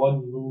than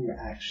one move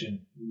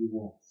action, you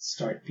will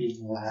start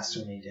being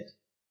lacerated.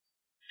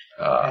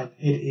 And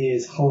it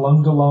is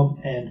Halungalum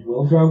and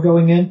Wildrow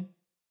going in.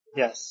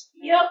 Yes.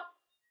 Yep.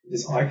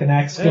 Is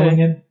Arcanax going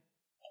in?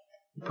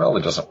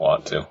 Probably doesn't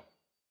want to.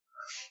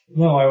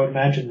 No, I would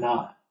imagine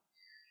not.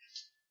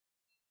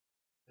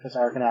 Because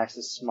Arcanax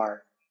is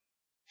smart.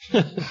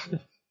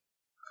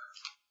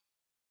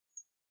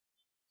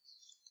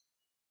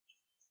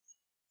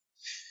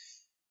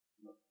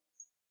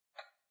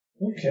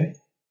 Okay.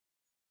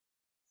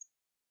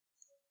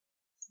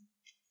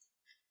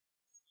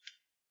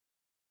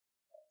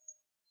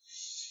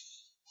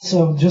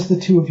 So just the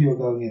two of you are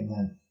going in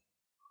then.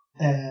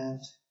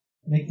 And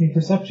make me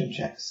perception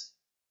checks.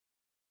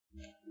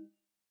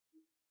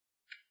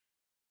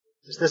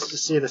 Is this to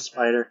see the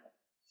spider?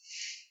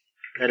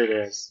 Bet it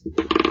is.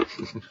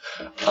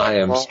 I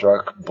am Well-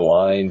 struck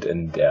blind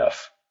and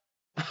deaf.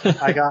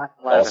 I got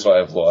 11. Also,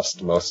 I've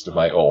lost most of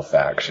my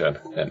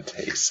olfaction and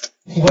taste.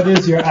 What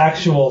is your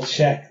actual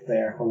check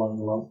there,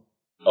 Halungalum?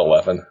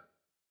 11.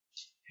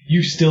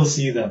 You still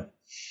see them.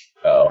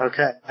 Oh.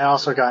 Okay, I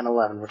also got an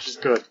 11, which is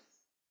good.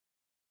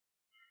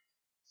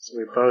 So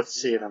we both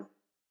see them.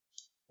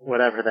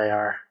 Whatever they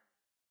are.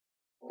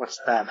 What's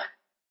them?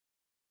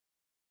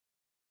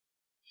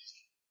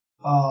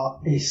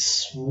 A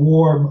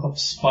swarm of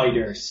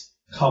spiders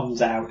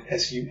comes out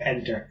as you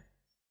enter.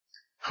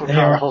 They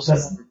are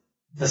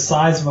the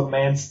size of a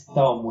man's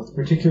thumb with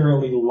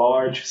particularly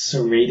large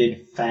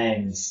serrated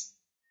fangs.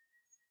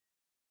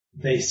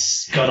 They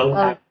scuttle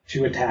out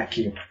to attack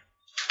you.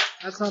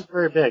 That's not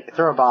very big.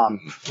 Throw a bomb.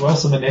 Roll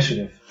some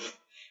initiative.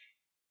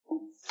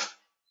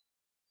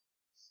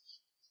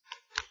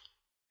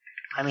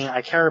 I mean,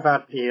 I care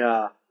about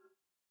the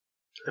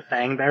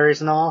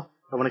fangberries and all,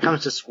 but when it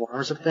comes to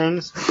swarms of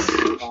things,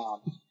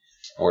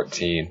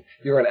 14.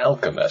 You're an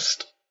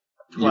alchemist.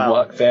 You Well-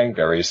 want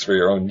fangberries for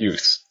your own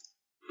use.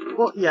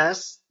 well,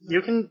 yes,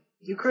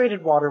 you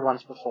created water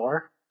once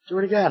before. Do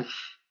it again.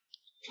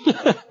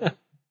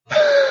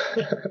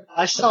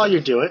 I saw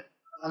you do it.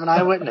 I'm an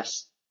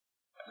eyewitness.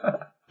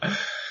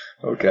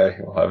 Okay,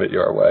 we'll have it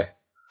your way.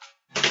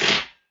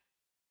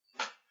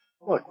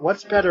 Look,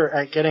 what's better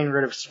at getting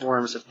rid of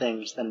swarms of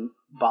things than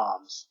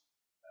bombs?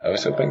 I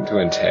was hoping to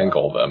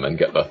entangle them and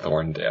get the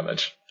thorn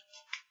damage.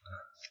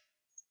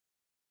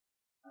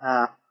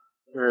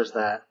 Where is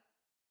that?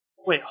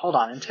 Wait, hold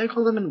on.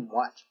 Entangle them in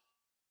what?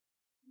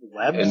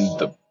 Webs? In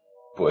the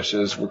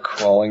bushes we're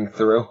crawling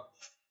through.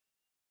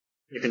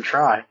 You can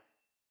try.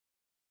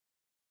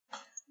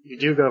 You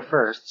do go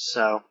first,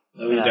 so...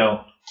 No, you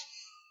don't.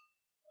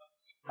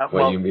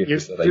 What you mean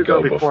is that I do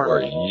go me.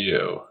 before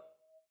you.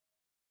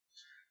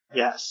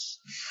 Yes.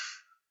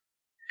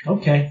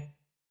 Okay.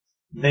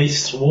 They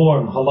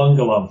swarm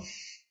Halungalum.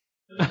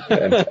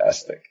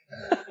 Fantastic.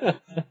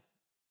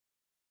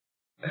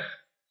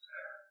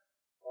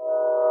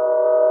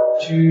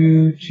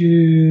 Choo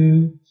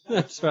choo.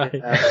 That's right.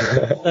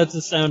 That's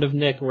the sound of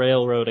Nick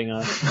railroading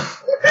us.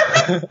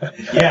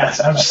 Yes,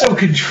 I'm so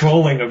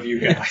controlling of you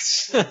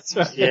guys. That's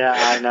right. Yeah,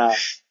 I know.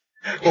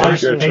 If you're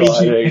Forcing trying, you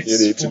you to need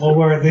to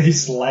explore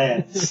these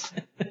lands.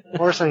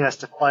 Forcing us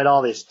to fight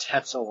all these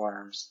Tetzel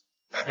worms.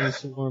 And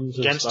swarms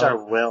of Against spiders.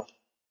 our will.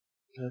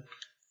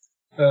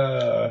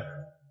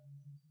 Where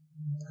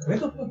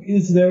the fuck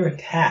is their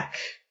attack?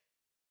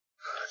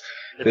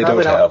 They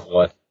probably don't have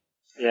one.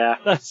 Yeah.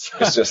 That's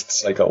right. It's just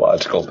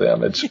psychological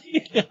damage.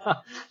 Yeah.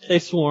 They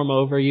swarm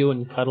over you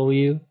and cuddle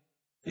you.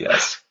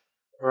 Yes.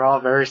 We're all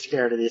very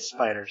scared of these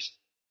spiders.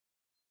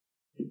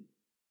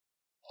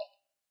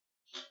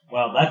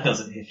 Well, that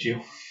doesn't hit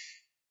you.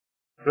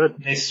 Good.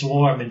 They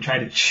swarm and try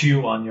to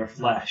chew on your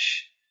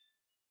flesh.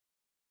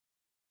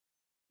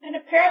 And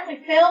apparently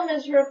fail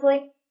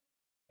miserably.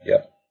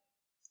 Yep.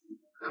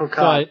 Oh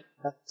god,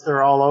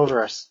 they're all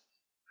over us.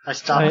 I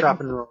stop, I- drop,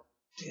 and roll.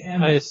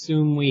 Damn I it.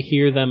 assume we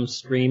hear them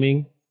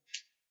screaming.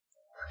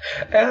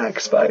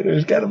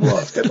 Spiders, get them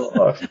off, get them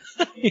off.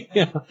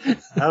 Yeah.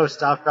 No,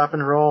 stop, drop,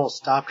 and roll.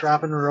 Stop,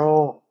 drop, and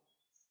roll.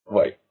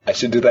 Wait, I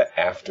should do that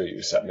after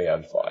you set me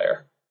on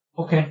fire.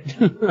 Okay.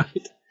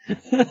 Right.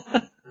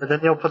 But then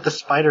you'll put the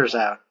spiders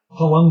out.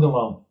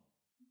 Palungalum.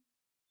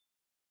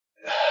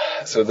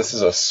 So this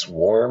is a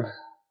swarm?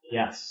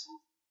 Yes.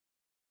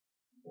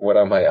 What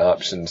are my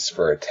options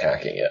for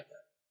attacking it?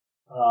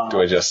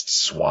 Do I just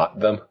swat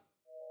them?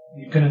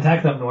 You can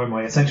attack them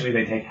normally. Essentially,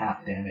 they take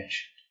half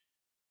damage.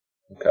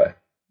 Okay.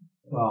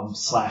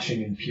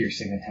 Slashing and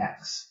piercing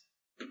attacks.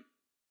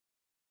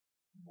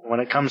 When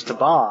it comes to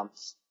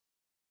bombs,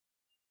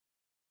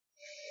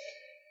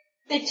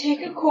 They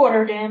take a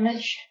quarter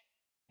damage.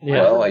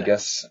 Yeah. Well, I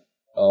guess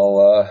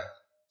I'll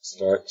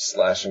start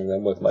slashing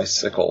them with my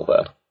sickle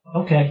then.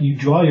 Okay, you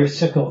draw your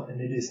sickle, and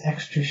it is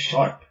extra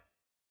sharp.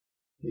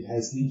 It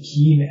has the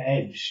keen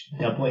edge,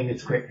 doubling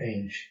its grip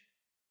range.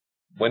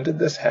 When did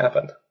this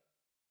happen?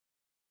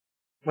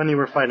 when you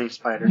were fighting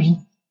spiders.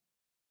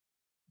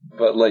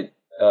 But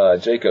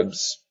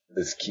Jacob's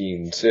is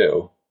keen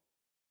too.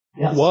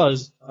 Yes.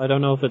 Was. I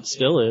don't know if it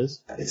still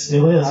is. It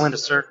still is. Only to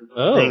certain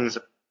Oh. things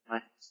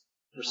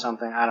or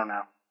something. I don't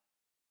know.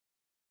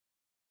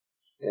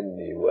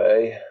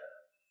 Anyway,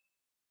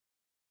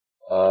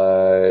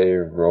 I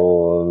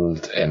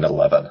rolled an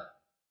 11.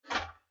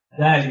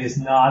 That is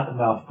not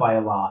enough by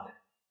a lot.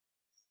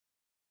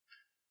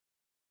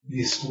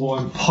 The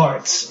swarm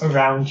parts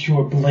around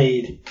your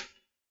blade.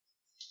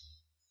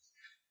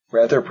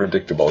 Rather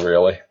predictable,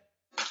 really.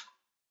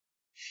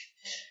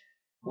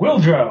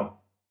 Wildrow!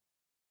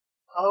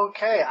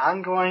 Okay,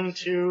 I'm going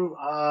to,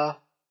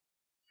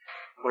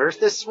 where's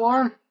this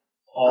swarm?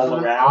 All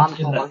around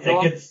in the On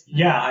thickets.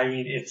 Yeah, I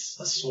mean, it's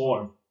a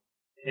swarm.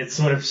 It's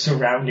sort of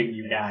surrounding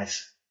you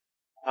guys.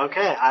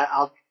 Okay,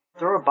 I'll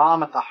throw a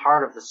bomb at the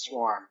heart of the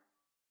swarm.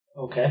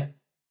 Okay.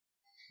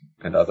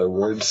 In other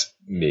words,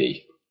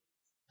 me.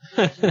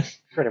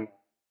 Pretty much.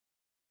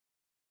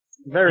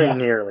 Very Yeah.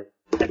 nearly.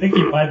 I think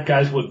you five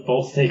guys would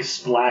both take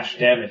splash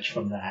damage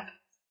from that.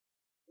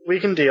 We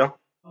can deal.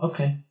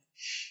 Okay.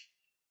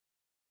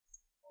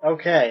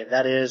 Okay,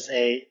 that is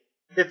a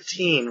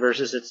 15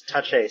 versus its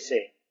touch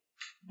AC.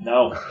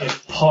 No,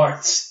 it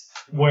parts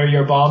where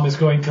your bomb is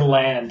going to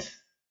land.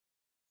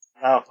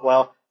 Oh,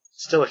 well,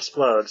 still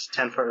explodes.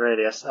 10-foot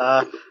radius.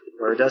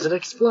 Where does it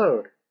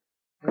explode?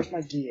 Where's my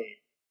D8?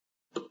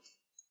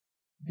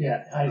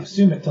 Yeah, I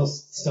assume it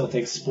still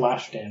takes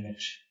splash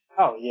damage.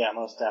 Oh, yeah,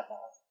 most definitely.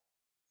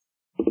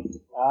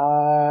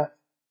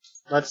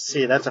 Let's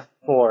see, that's a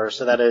 4,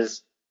 so that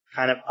is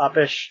kind of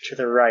uppish to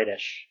the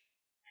rightish.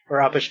 Or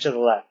uppish to the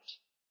left.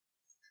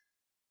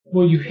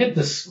 Well, you hit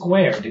the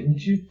square, didn't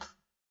you?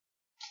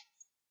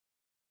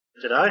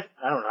 Did I?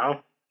 I don't know.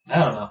 I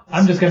don't know.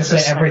 I'm just gonna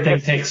say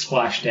everything takes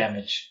splash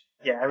damage.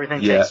 Yeah,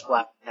 everything Yeah. takes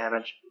flat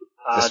damage.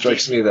 It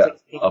strikes me that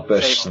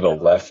uppish to the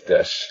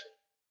leftish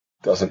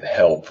doesn't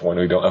help when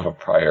we don't have a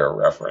prior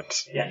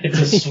reference. Yeah, it's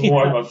a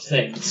swarm of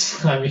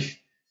things. I mean,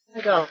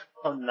 I don't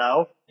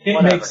know. it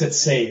Whatever. makes it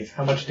save.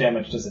 How much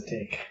damage does it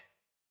take?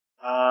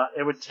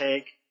 It would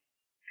take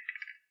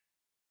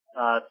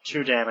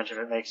 2 damage if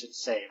it makes it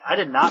save. I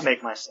did not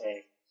make my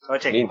save, so I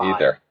take Me 5.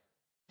 neither.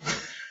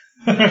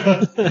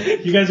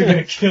 You guys are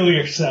gonna kill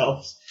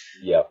yourselves.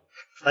 Yep.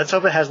 Let's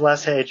hope it has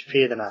less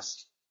HP than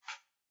us.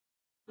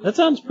 That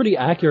sounds pretty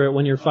accurate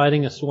when you're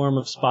fighting a swarm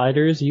of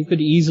spiders. You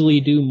could easily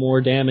do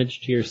more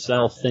damage to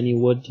yourself than you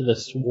would to the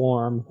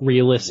swarm,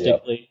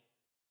 realistically.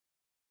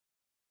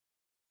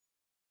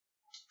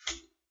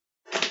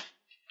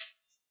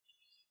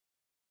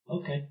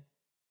 Okay.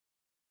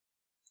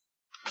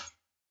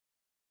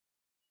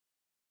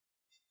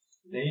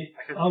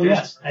 Oh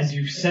yes, and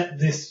you set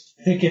this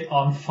thicket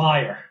on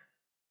fire.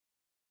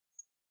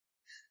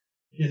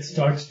 It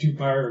starts to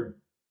burn.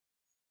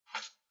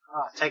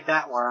 Oh, take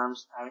that,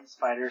 worms. I mean,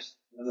 spiders.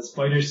 And the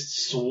spiders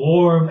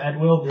swarm at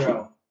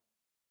Wildrow.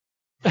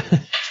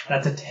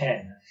 That's a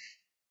 10.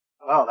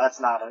 Oh, that's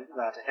not a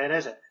hit,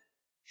 is it?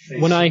 They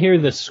When I hear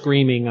the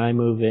screaming, I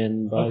move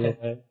in, by Okay.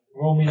 the way.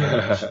 roll me an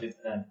initiative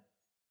then.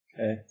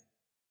 Okay.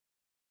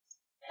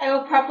 I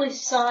will probably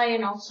sigh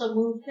and also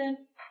move in.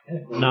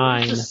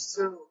 9. Just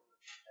assume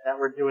that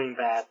we're doing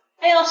bad.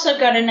 I also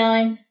got a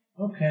 9.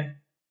 Okay.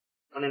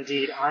 When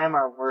indeed, I am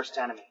our worst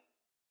enemy.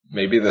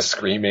 Maybe the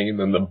screaming, and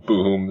then the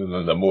boom, and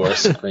then the more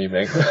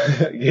screaming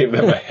gave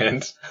them a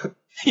hint.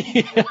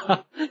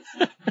 Yeah.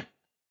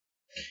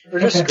 They're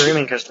just Okay.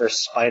 screaming because they're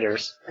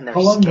spiders, and they're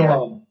scared.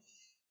 Palungalum.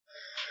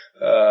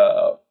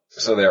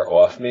 So they're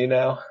off me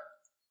now?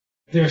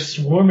 They're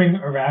swarming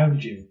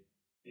around you.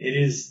 It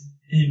is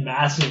a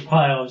massive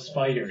pile of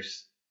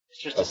spiders.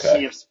 It's just a Okay.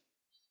 sea of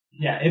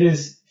Yeah, it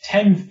is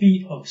 10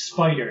 feet of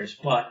spiders,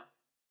 but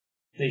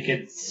they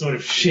can sort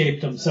of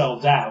shape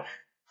themselves out.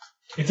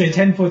 It's a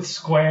 10-foot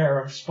square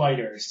of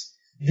spiders.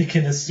 They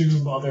can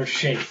assume other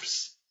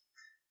shapes.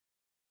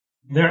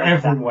 They're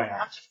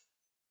everywhere.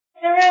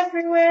 They're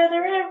everywhere,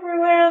 they're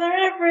everywhere,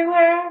 they're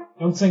everywhere.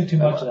 Don't sing too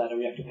much of that or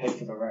we have to pay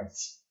for the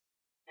rights.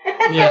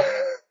 Yeah.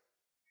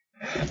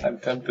 I'm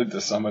tempted to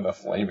summon a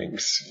flaming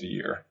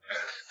sphere.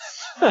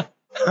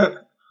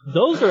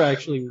 Those are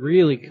actually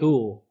really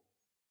cool.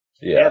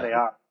 Yeah, they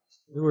are.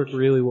 They work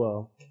really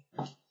well.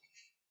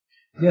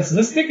 Yes,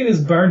 this ticket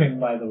is burning,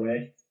 by the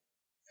way.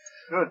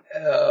 Good.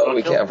 Oh,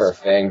 we can't have our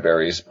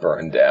fangberries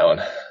burned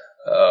down.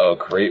 Oh,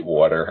 great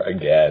water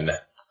again.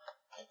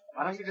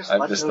 Why don't you just I'm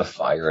let just those, the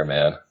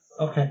fireman.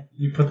 Okay,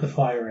 you put the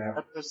fire out.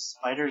 let those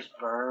spiders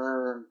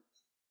burn?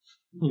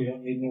 We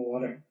don't need no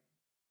water.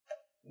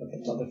 Let the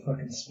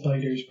motherfucking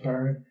spiders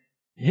burn.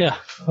 Yeah.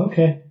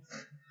 Okay.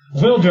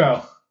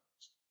 Wildrow.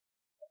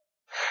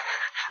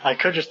 I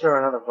could just throw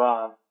another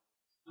bomb.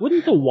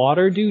 Wouldn't the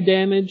water do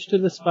damage to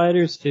the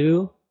spiders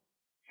too?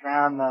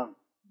 Drown them.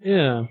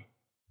 Yeah.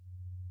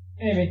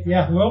 Maybe.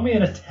 Yeah, roll me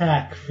an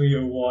attack for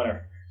your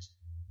water.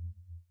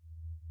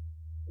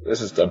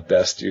 This is the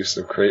best use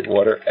of crate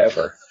water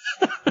ever.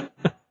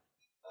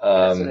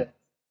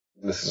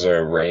 This is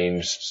a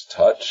ranged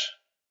touch.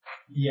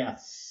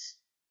 Yes.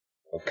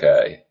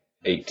 Okay,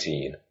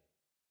 18.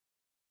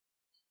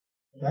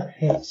 That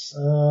hits.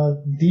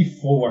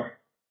 D4.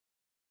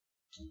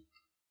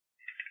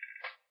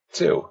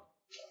 2.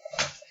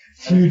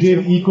 You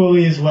did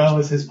equally as well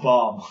as his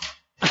bomb.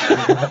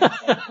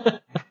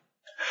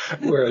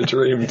 We're a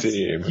dream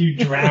team. You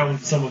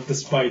drowned some of the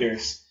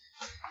spiders.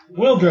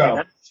 Wildrow.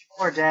 That's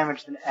more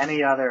damage than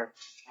any other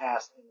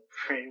cast in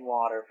Create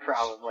Water,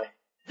 probably.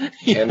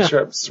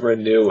 Cantrips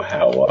renew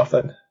how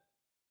often?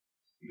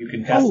 You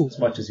can cast Oh. as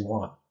much as you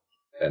want.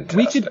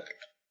 Fantastic.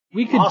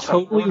 We could Awesome.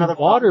 totally Another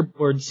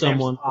waterboard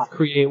someone spot. with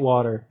create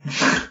water.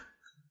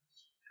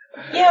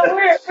 Yeah,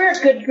 we're a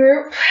good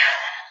group.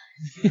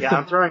 Yeah,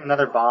 I'm throwing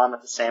another bomb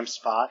at the same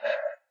spot.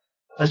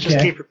 Let's just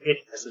Okay. keep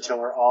repeating this until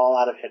we're all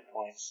out of hit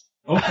points.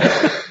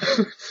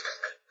 Okay.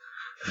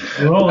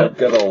 Roll I've it.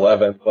 got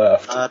 11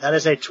 left. That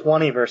is a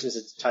 20 versus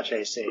its touch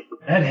AC.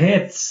 That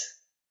hits.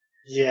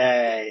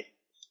 Yay.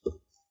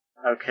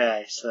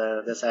 Okay,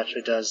 so this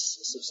actually does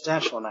a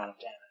substantial amount of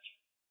damage.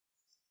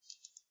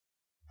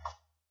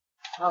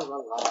 La la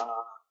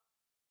la.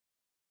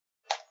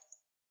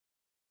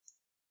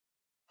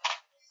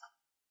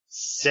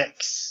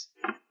 6.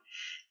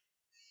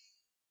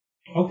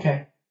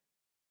 Okay.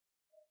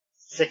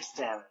 6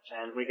 damage,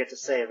 and we get to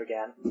save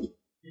again.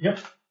 Yep.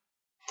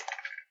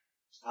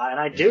 And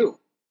I do.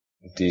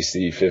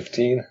 DC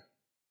 15?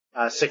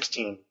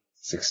 16.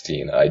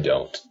 16. I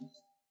don't.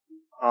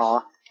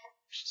 Aw.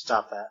 Should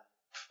stop that.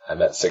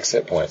 I'm at 6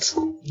 hit points.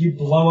 You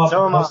blow up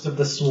So am I. most of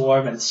the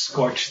swarm and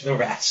scorch the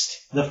rest.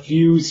 The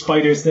few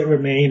spiders that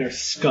remain are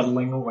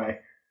scuttling away.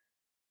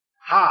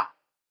 Ha!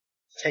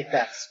 Take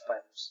that,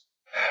 spiders.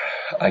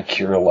 I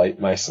cure light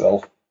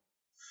myself.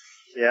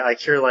 Yeah, I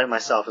cure light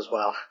myself as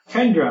well.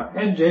 Kendra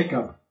and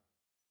Jacob,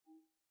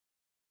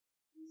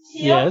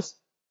 Yes.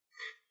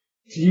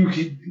 you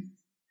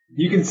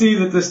can see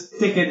that this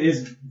thicket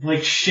is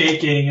like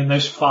shaking and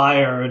there's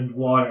fire and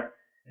water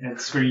and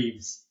it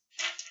screams.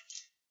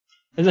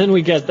 And then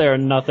we get there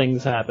and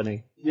nothing's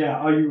happening. Yeah,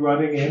 are you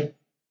running in?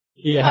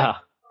 Yeah.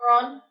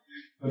 Run.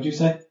 What'd you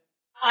say?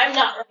 I'm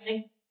not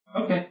running.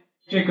 Okay.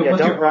 Jacob, Yeah,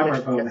 what's don't your run armor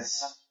if you get-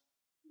 bonus?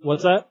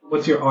 What's that?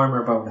 What's your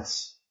armor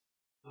bonus?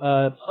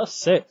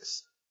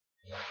 +6.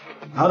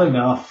 Not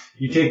enough.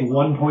 You take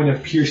 1 point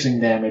of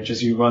piercing damage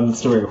as you run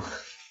through.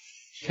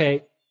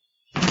 Okay.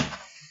 You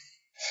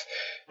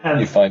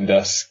And find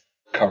us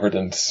covered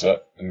in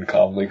soot and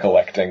calmly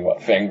collecting what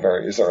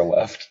fangberries are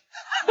left.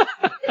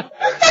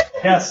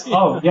 yes,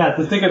 oh yeah,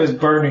 the thicket is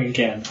burning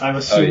again. I'm Oh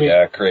assuming.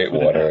 yeah, create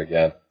water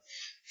again.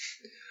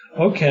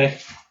 Okay.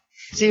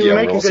 See, Yeah, we're we're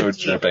making also good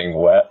team. dripping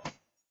wet.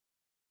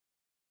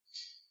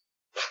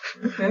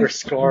 We're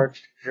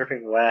scorched,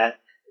 dripping wet,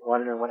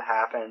 wondering what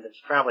happened. It's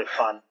probably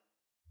fun.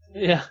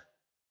 Yeah.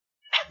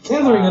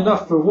 Gathering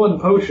enough for 1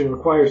 potion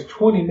requires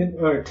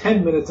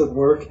 10 minutes of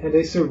work and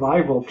a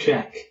survival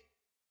check.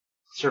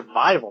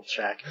 Survival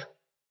check.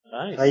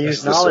 Nice. I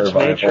use the knowledge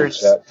survival nature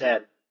check.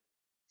 instead.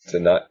 To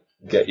not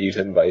get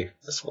eaten by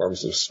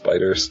swarms of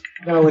spiders.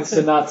 No, it's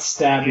to not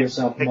stab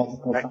yourself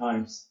multiple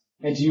times.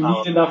 And you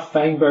need enough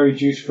fangberry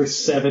juice for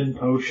 7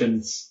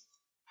 potions.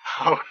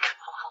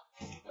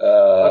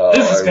 Oh,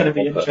 This is I going to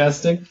be rolled a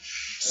interesting.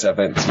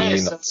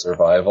 17 on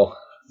survival.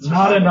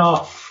 Not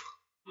enough.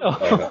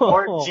 Oh.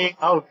 14.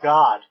 Oh,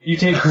 God. You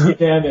take 3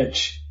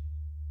 damage.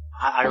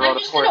 I I'm rolled a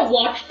just 14. gonna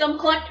watch them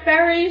collect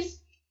berries.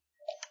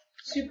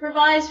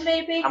 Supervise,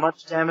 maybe? How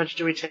much damage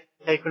do we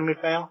take when we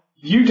fail?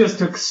 You just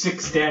took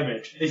 6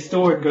 damage. A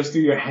sword goes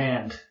through your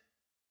hand.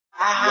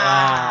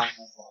 Ah!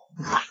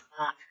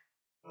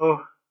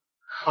 Oh,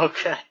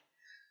 okay.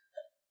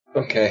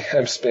 Okay,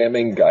 I'm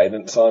spamming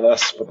guidance on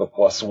us with a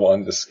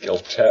 +1 to skill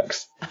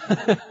checks.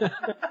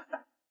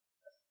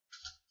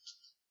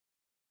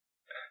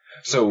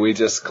 So we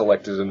just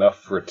collected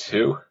enough for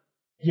 2?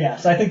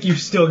 Yes, I think you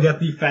still get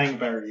the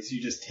fangberries.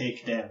 You just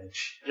take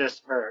damage.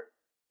 Just hurt.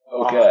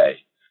 Okay.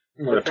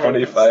 We're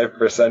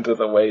 25% of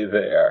the way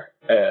there,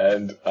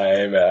 and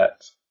I'm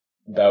at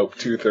about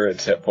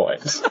 2/3 hit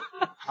points.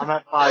 I'm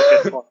at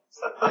 5 hit points.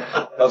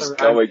 Let's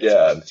go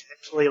again.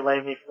 Potentially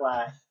lay me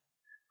flat.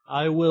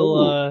 I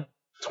will,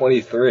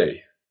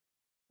 23.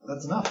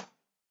 That's enough.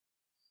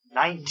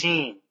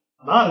 19.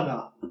 Not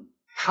enough.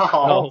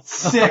 Oh,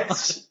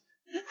 6.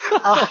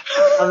 I'm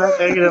at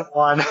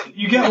 -1.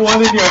 You get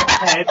one in your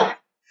head,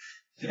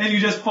 and you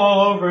just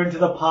fall over into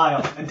the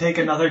pile and take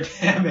another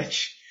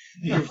damage.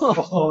 You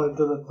fall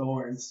into the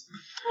thorns.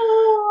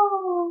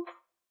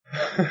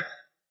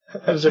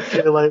 There's a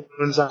few light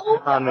wounds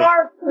on me.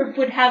 Our group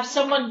would have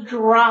someone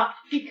drop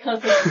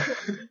because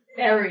of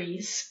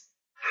berries.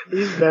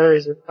 These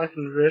berries are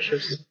fucking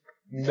vicious.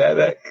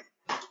 Medic.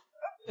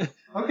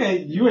 Okay,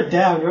 you are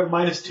down. You're at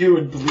 -2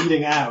 and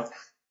bleeding out.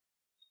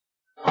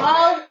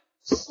 I'll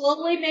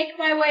slowly make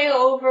my way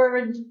over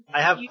and...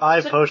 I have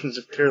 5 potions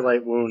of cure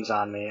light wounds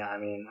on me. I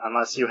mean,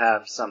 unless you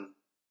have some.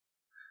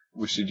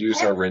 We should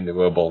use our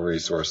renewable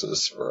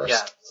resources first.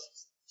 Yeah.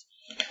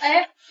 I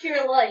have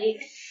cure light.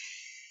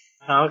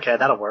 Oh, okay,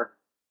 that'll work.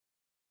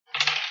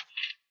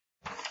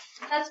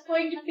 That's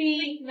going to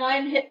be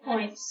 9 hit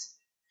points.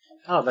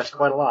 Oh, that's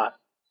quite a lot.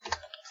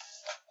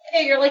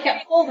 Hey, you're like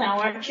at full now,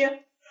 aren't you?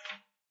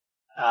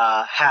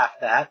 Half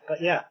that,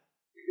 but yeah.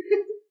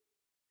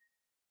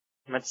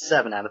 I'm at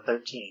 7 out of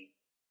 13.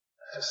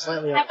 So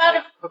slightly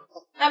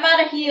I'm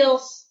out of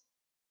heals.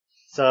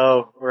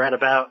 So we're at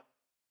about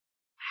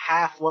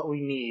half what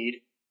we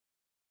need.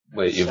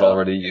 Wait, you've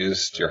already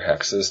used your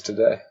hexes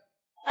today?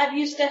 I've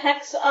used a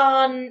hex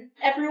on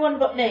everyone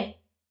but me.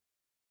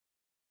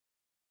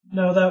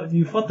 No, that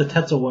you fought the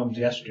Tetzel worms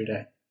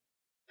yesterday.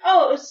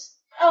 Oh, it was...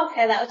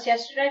 Okay, that was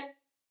yesterday.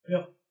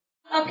 Yep.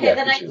 Okay, Yeah,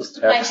 then I 'cause you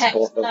used my hexed hex,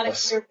 both of not a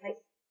us. cure light.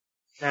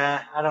 Nah,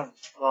 I don't.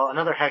 Well,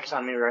 another hex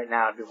on me right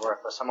now would be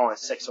worthless. I'm only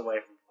 6 away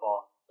from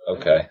fall.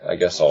 Okay, I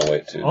guess I'll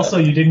wait too. Also,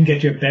 you didn't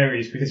get your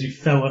berries because you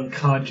fell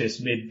unconscious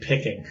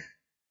mid-picking.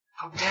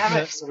 Oh, damn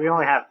it! So we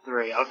only have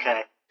 3.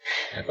 Okay.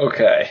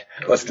 Okay,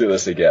 let's do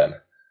this again.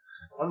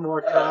 One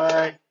more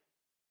try.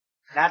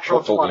 Natural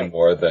Hopefully 20.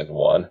 more than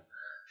one.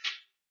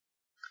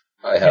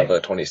 I have a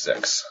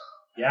 26.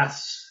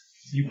 Yes.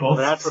 You The both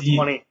natural succeed.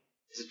 20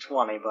 is a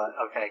 20, but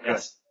okay, good.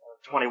 Yes.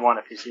 21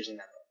 if he's using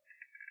that.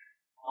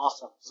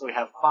 Awesome. So we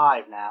have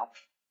 5 now.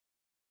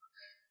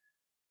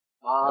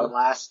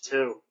 Last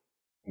 2.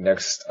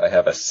 Next, I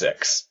have a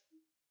 6.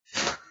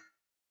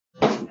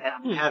 And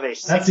I have a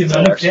 6. That's the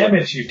amount of actually-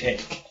 damage you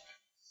take.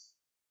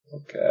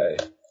 Okay.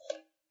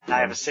 And I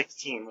have a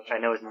 16, which I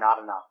know is not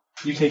enough.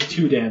 You take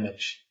 2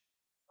 damage.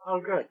 Oh,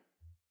 good.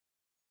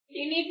 Do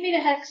you need me to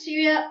hex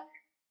you yet?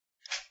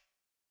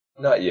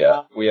 Not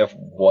yet. We have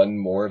one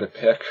more to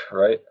pick,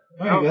 right?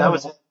 Oh, that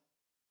was it.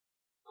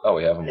 Oh,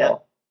 we have them Yeah.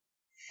 all.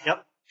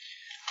 Yep.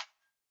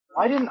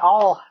 Why didn't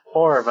all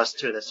 4 of us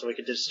do this so we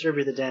could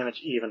distribute the damage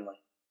evenly?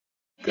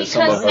 Because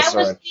some of Because us that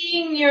was are...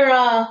 being your,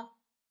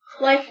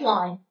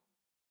 lifeline.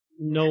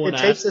 no one It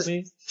takes asked us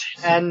me.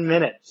 10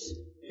 minutes.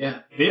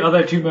 Yeah. The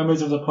other 2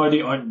 members of the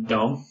party aren't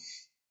dumb.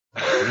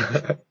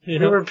 We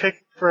were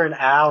picking for an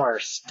hour,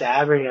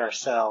 stabbing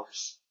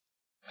ourselves.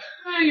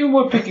 You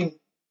were picking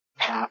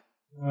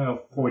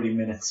 40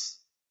 minutes.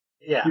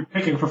 Yeah, You're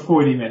picking for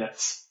 40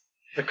 minutes.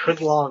 a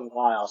good long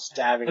while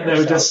stabbing And they were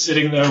ourselves. just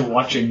sitting there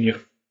watching you.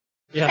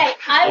 Yeah. Hey,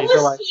 I These are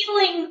was like-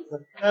 healing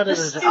Oh, the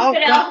stupid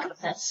God.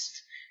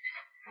 alchemist.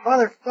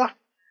 Motherfucker.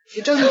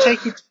 It doesn't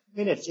take you 2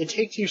 minutes. It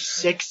takes you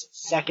 6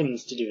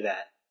 seconds to do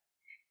that.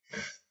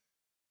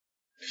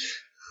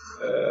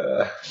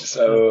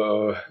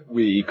 So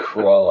we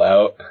crawl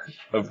out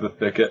of the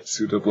thicket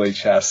suitably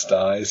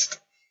chastised.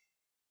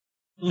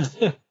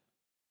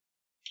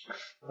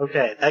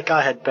 Okay, that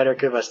guy had better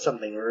give us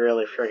something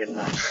really friggin'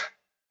 nice.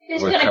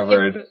 He's We're gonna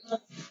covered give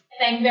us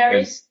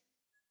fangberries.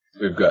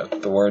 We've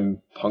got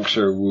thorn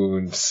puncture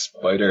wounds,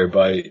 spider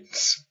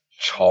bites,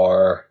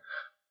 char.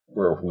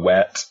 We're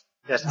wet,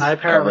 Yes, I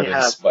apparently covered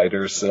in have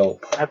spider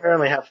silk.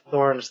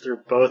 thorns through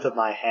both of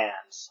my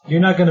hands. You're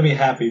not going to be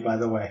happy, by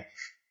the way.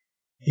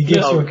 He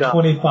gives Oh, you a God.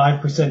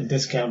 25%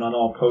 discount on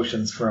all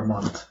potions for a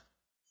month.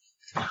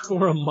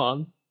 For a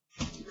month.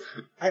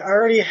 I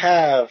already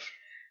have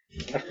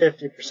a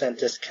 50%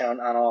 discount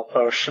on all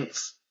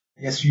potions.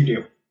 Yes, you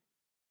do.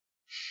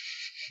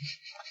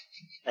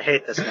 I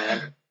hate this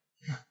man.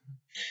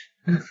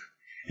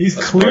 He's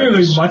That's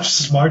clearly right. much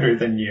smarter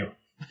than you.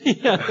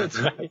 Yeah, that's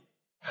right.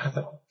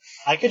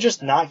 I could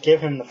just not give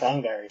him the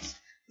fangberries.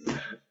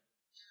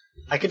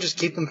 I could just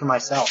keep them for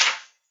myself.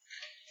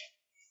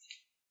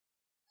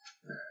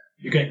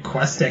 You get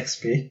quest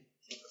XP.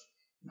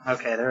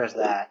 Okay, there is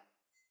that.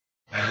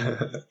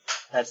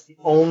 That's the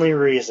only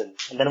reason.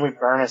 And then we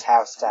burn his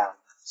house down,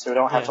 so we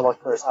don't have to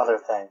look for his other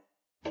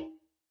thing.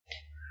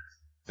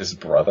 His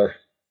brother.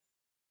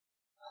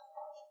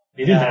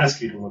 He didn't Yeah.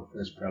 ask you to look for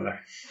his brother.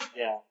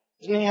 Yeah.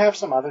 Didn't he have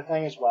some other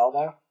thing as well,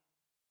 though?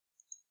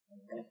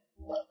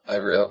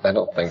 I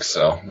don't think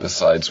so.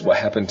 Besides, what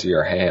happened to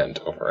your hand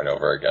over and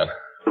over again?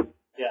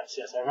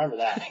 Yes, I remember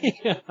that.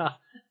 Yeah.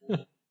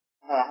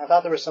 I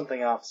thought there was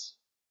something else.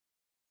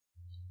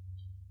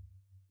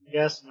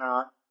 Guess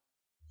not.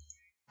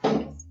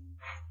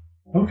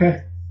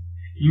 Okay.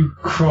 You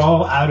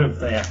crawl out of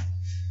there.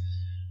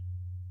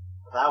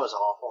 That was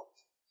awful.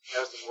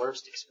 That was the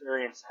worst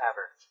experience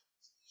ever.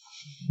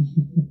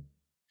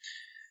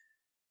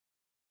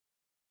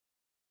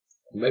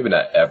 Maybe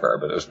not ever,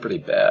 but it was pretty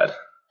bad.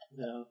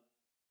 No.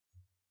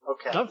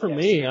 Okay. Not for yes.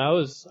 me. I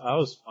was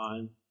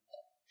fine.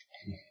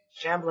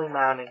 Shambling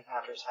Mound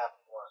encounters happen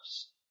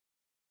worse.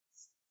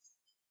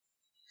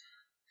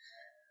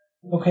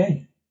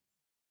 Okay.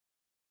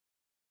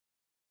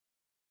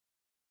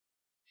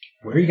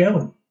 Where are you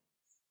going?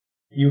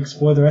 You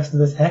explore the rest of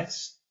this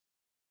hex?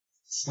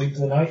 Sleep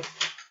the night?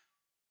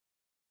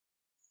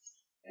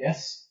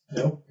 Yes?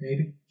 No?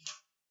 Maybe?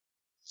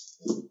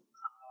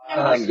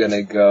 I'm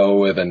gonna go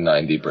with a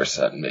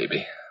 90%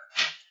 maybe.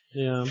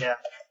 Yeah. Yeah.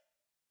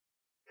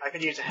 I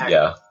could use a hack.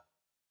 Yeah.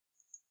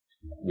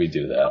 We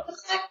do that.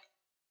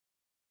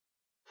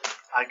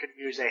 I could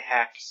use a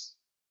hex.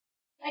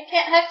 I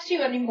can't hex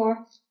you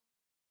anymore.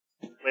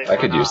 Wait, I why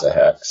could not? use a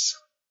hex.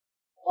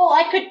 Well,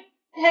 I could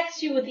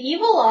hex you with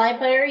Evil Eye,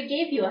 but I already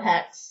gave you a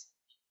hex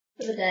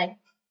for the day.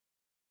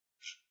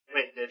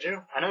 Wait, did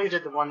you? I know you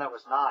did the one that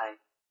was 9.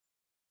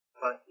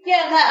 But,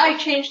 Yeah, that I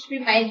changed to be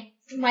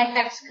my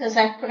hex because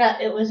I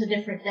forgot it was a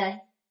different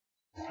day.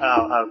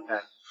 oh, okay.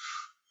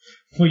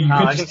 Well, you I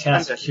could can just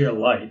cast spend it. Cure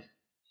Light.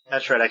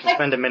 That's right, I can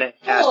spend a minute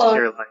cast Sure.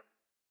 Cure Light.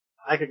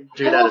 I could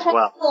do that as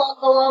well.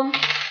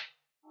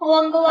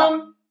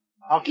 Holungulum.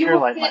 I'll You Cure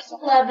will Light get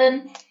myself.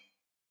 11.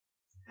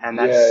 And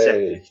that's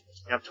Yay. 6.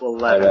 Up to I'm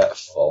 11. at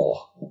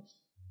full.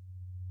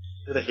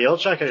 With a heal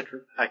check,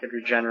 I could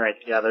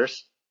regenerate the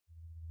others.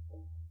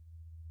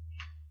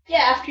 Yeah,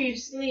 after you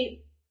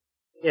sleep.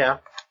 Yeah.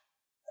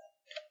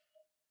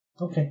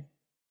 Okay.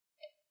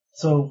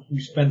 So,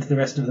 you spend the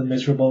rest of the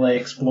miserable day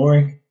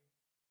exploring?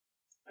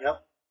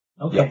 Yep.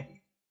 Okay. Yep.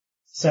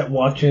 Set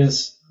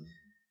watches.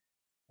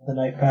 The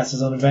night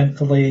passes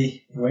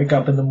uneventfully. You wake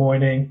up in the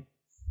morning.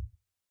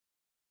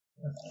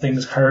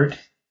 Things hurt.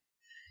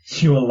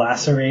 You were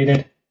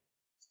lacerated.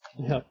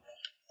 Yeah.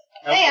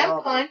 Hey,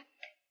 I'm fine.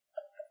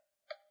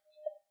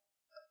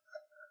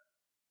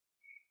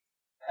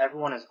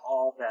 Everyone is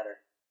all better.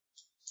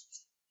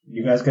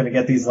 You guys gonna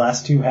get these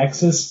last 2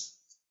 hexes?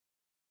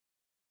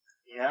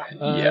 Yeah.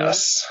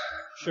 Yes.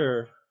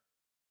 Sure.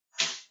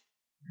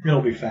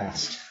 It'll be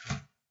fast.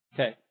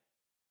 Okay.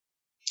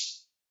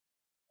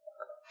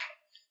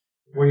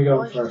 Where are you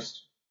going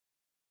first?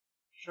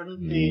 Shouldn't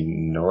the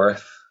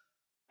North?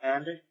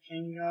 Bandit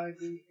King guy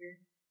be here?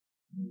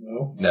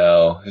 No.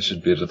 No, it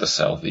should be to the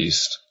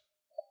southeast.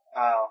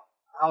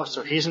 Oh,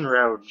 so he's in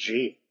row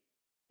G.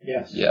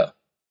 Yes. Yeah.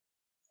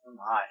 Oh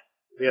my.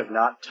 We have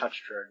not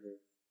touched row G.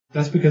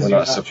 That's because We're you're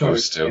not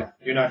supposed chartered, to.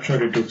 Yeah, you're not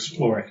chartered to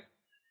explore it.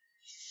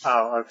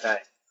 Oh, okay.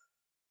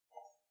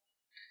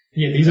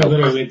 Yeah, these are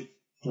literally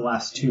the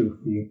last 2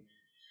 for you.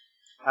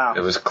 Oh.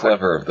 It was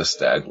clever of the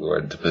Stag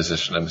Lord to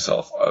position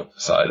himself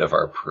outside of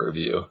our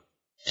purview.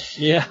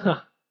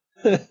 Yeah.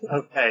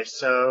 Okay,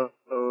 so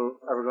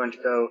are we going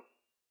to go...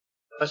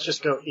 Let's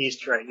just go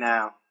east right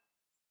now.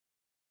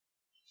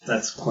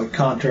 That's quite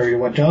contrary to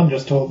what John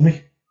just told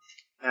me.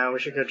 No, we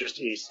should go just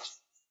east.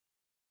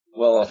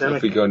 Well, Then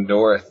if we go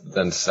north,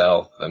 then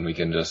south, then we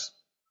can just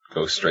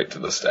go straight to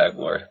the Stag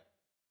Lord.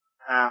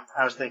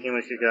 I was thinking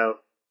we could go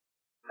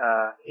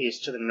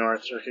east to the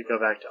north, so we could go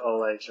back to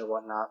Oleg's or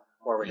whatnot.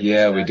 Or we could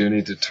Yeah, do we that. do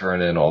need to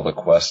turn in all the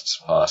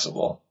quests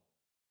possible.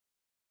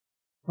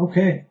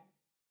 Okay.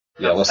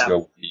 Yeah, let's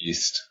go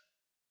east.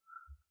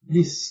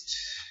 East.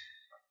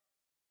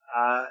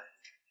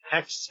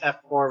 Hex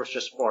F4 was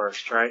just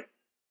forest, right?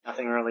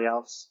 Nothing really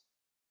else?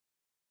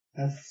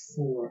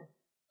 F4.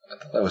 I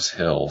thought that was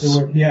hills.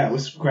 It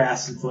was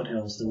grass and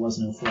foothills. There was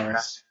no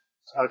forest.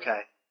 Okay.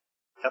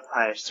 Yep,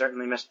 I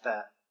certainly missed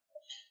that.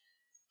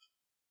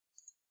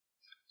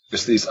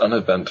 Just these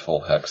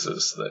uneventful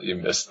hexes that you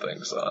miss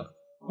things on.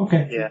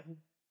 Okay. Yeah.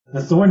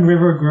 The Thorn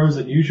River grows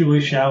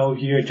unusually shallow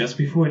here just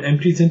before it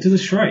empties into the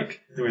Shrike.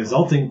 The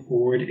resulting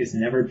ford is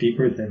never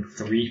deeper than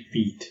 3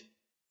 feet.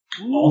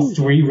 All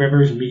 3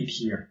 rivers meet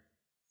here.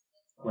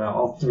 Well,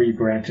 all 3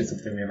 branches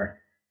of the river.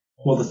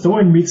 Well, the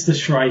Thorn meets the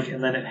Shrike,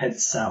 and then it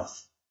heads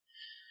south.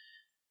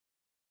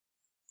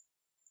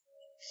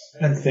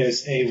 And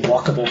there's a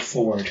walkable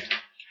ford.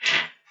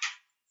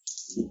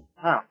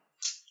 Oh.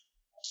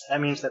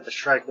 That means that the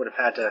Shrike would have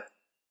had to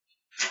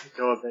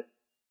go a bit,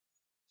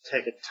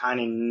 take a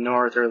tiny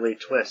northerly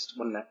twist,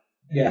 wouldn't it?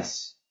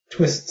 Yes.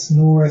 Twists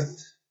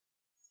north.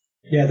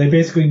 Yeah, they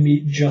basically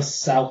meet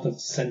just south of the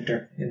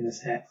center in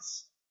this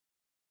hex.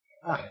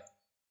 Ah.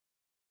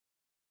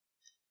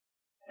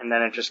 And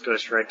then it just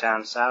goes right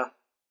down south?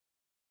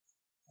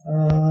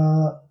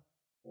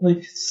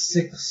 Like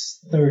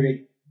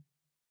 6:30.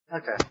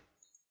 Okay.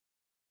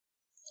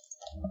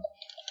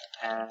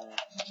 And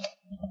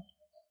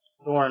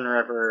Thorn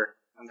River,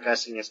 I'm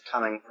guessing, is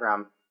coming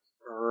from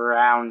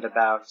round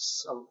about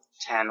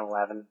 10,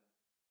 11.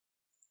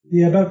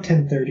 Yeah, about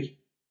 10:30.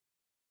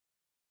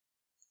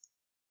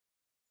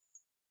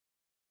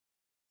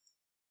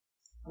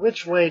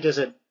 Which way is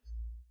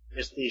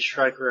the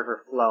Shrike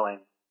River flowing?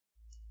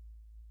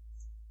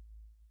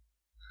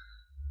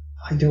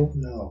 I don't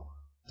know.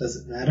 Does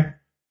it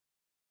matter?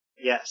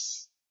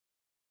 Yes.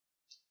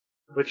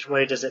 Which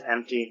way does it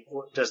empty?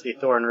 Does the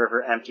Thorn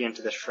River empty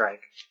into the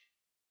Shrike?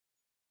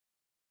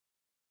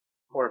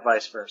 Or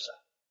vice versa?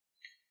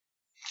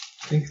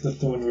 I think the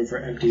Thorn River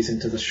empties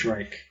into the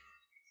Shrike.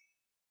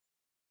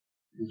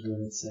 Is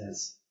what it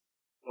says.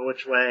 Well,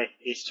 which way?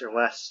 East or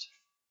west?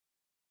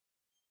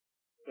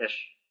 Ish.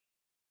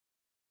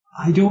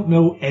 I don't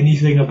know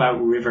anything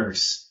about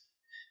rivers.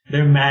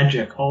 They're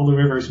magic. All the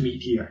rivers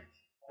meet here.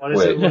 What is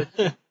Wait.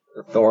 it?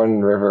 The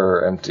Thorn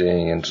River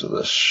emptying into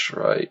the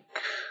Shrike.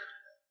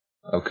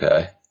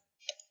 Okay.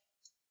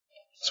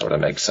 Sort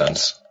of makes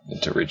sense.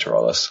 Need to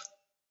redraw this.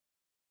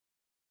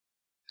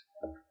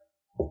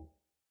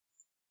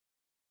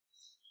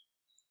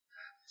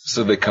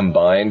 So the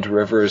combined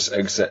rivers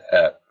exit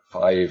at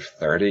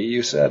 5:30,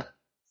 you said?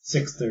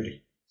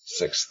 6:30.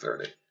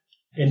 6:30.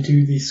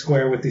 Into the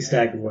square with the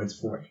staggered woods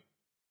fort.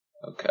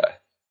 Okay.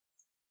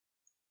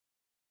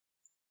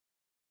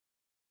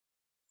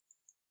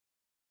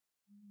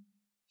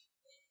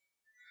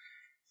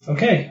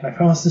 Okay, I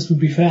promised this would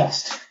be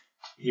fast.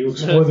 You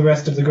explore the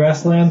rest of the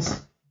grasslands?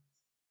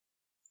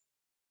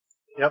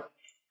 Yep.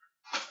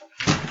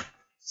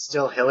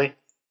 Still hilly?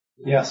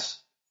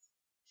 Yes.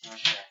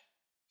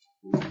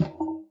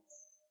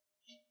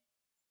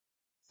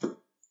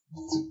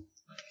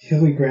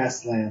 Hilly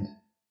grassland.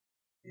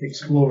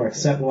 Explore,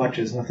 set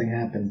watches, nothing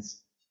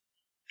happens.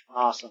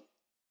 Awesome.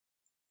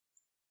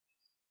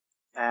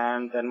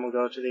 And then we'll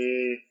go to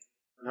the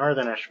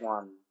northernish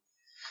one.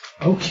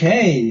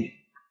 Okay.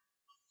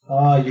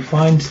 You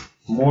find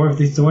more of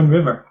the Thorn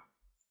River.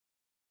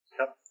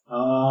 Yep.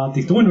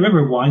 The Thorn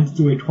River winds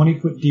through a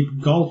 20-foot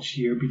deep gulch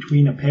here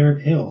between a pair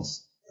of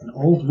hills. An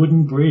old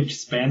wooden bridge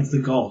spans the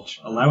gulch,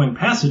 allowing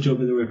passage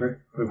over the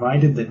river,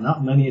 provided that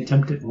not many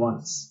attempt it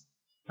once.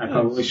 I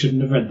probably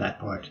shouldn't have read that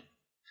part.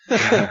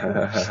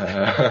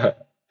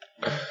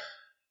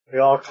 We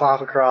all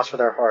clomp across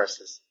with our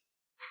horses.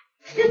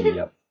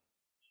 Yep.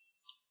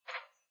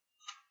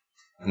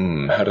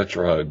 How to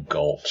draw a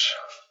gulch.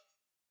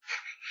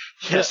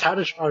 Yes, how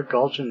to draw a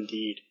gulch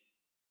indeed.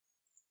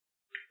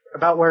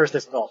 About where is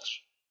this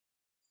gulch?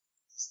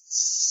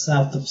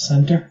 South of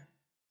center.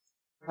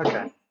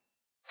 Okay.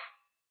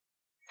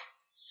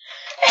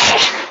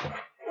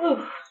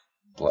 Ooh,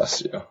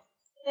 Bless you.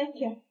 thank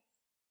you.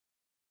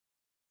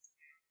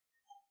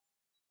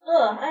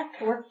 Ugh, I have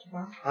to work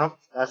tomorrow. Well,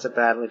 that's a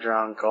badly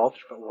drawn gulch,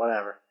 but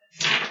whatever.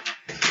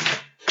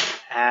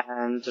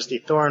 And does the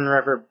Thorn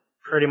River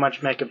pretty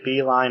much make a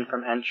beeline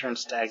from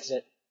entrance to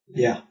exit?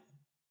 Yeah.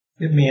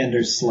 It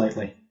meanders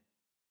slightly.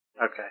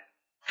 Okay.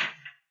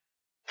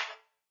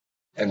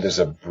 And there's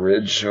a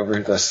bridge over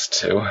this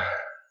too.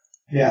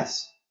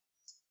 Yes.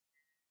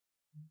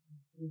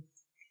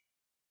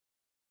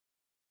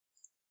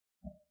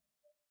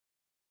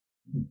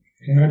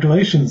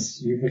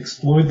 Congratulations, you've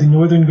explored the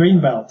northern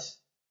Greenbelt.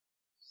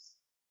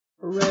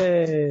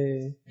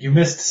 Hooray! You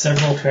missed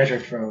several treasure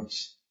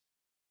troves.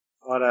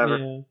 Whatever.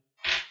 Yeah.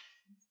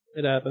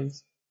 It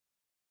happens.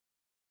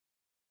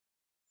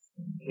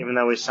 Even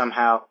though we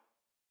somehow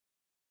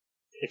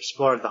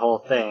explored the whole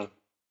thing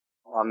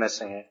while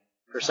missing it.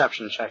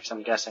 Perception checks,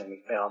 I'm guessing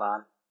we failed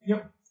on.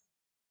 Yep.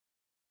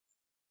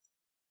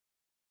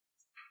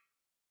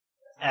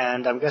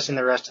 And I'm guessing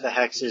the rest of the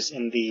hexes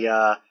in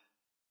the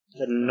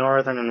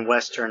northern and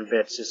western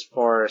bits is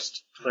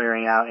forest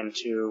clearing out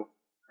into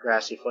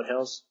grassy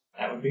foothills.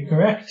 That would be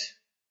correct.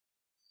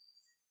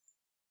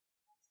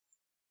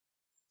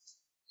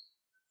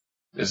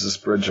 Is this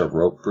bridge a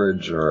rope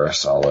bridge or a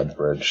solid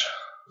bridge?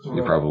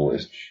 You probably...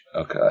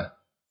 Okay.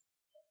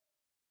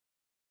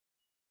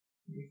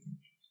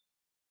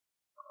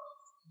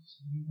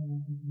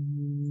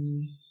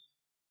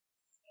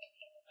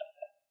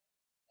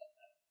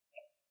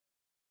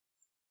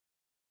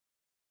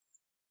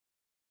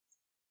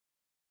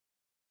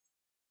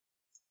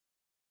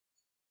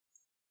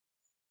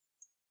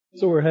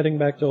 So we're heading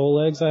back to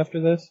Oleg's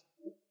after this?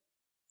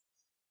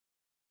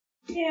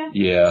 Yeah.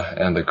 Yeah,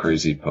 and the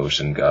crazy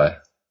potion guy.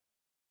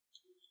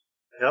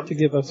 Yep. To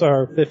give us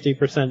our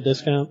 50%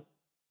 discount?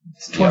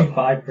 It's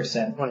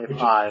 25%.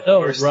 25.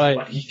 Oh, Versus right.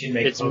 what he can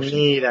make It's potions.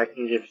 me that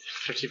can give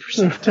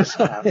 50%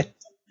 discount.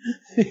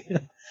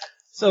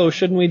 So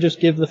shouldn't we just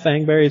give the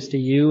fangberries to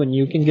you and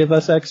you can give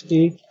us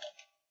XP?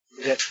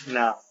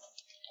 No.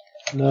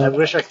 I No.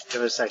 wish I could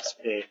give us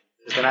XP,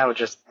 because then I would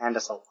just hand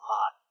us a lot.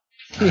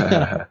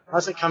 Yeah.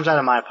 Unless it comes out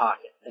of my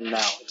pocket, then no,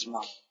 it's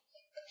mine.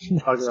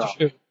 Bugger off.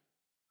 True.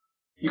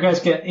 You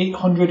guys get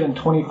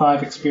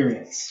 825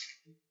 experience.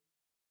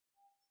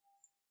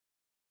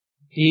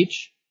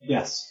 Each?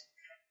 Yes.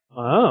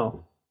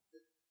 Wow.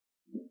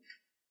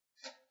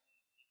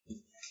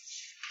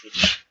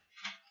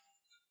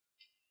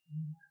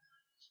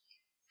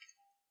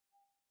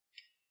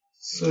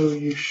 So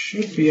you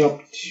should be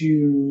up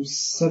to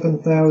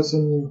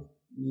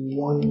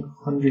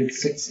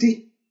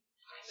 7,160?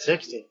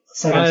 60.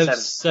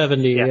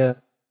 570, Yeah. yeah.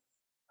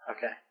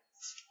 Okay.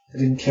 I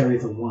didn't carry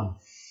the 1.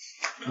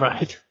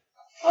 Right.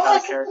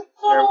 What was Carry- the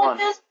carry total one.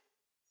 again?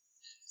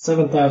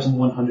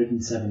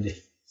 7,170.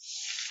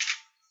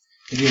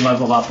 And you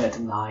level up at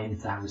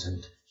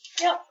 9,000.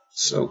 Yep.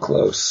 So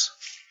close.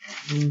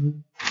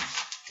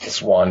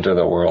 Let's wander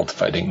the world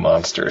fighting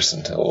monsters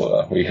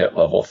until we hit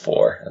level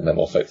 4, and then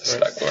we'll fight the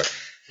Stag Lord.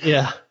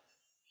 Yeah.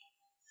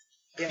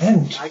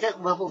 Yeah, I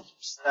get level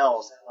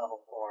spells at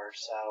level 4,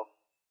 so,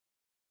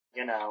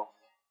 you know.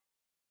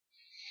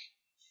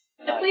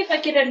 I believe I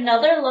get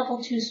another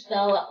level 2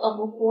 spell at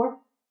level 4.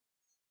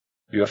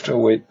 You have to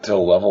wait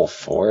till level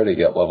 4 to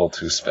get level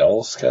 2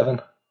 spells,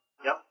 Kevin?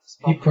 Yep.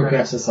 He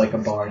progresses like a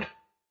bard.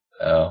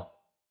 Oh.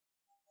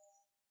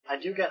 I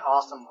do get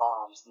awesome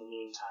bombs in the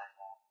meantime.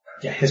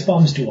 Yeah, his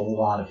bombs do a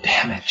lot of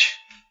damage.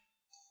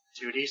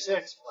 2d6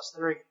 plus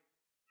 3.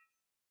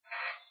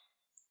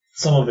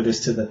 Some of it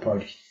is to the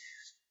party.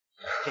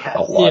 Yeah.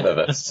 A lot of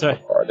it. That's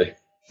right. Party.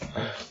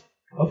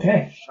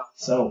 Okay,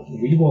 so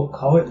we will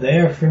call it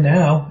there for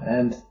now,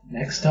 and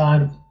next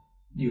time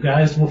you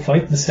guys will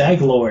fight the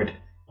Stag Lord,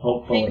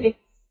 hopefully. Maybe.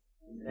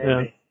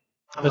 Yeah.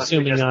 Unless we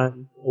Assuming just-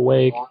 I'm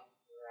awake.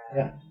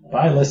 Yeah.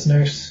 Bye,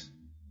 listeners.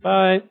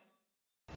 Bye.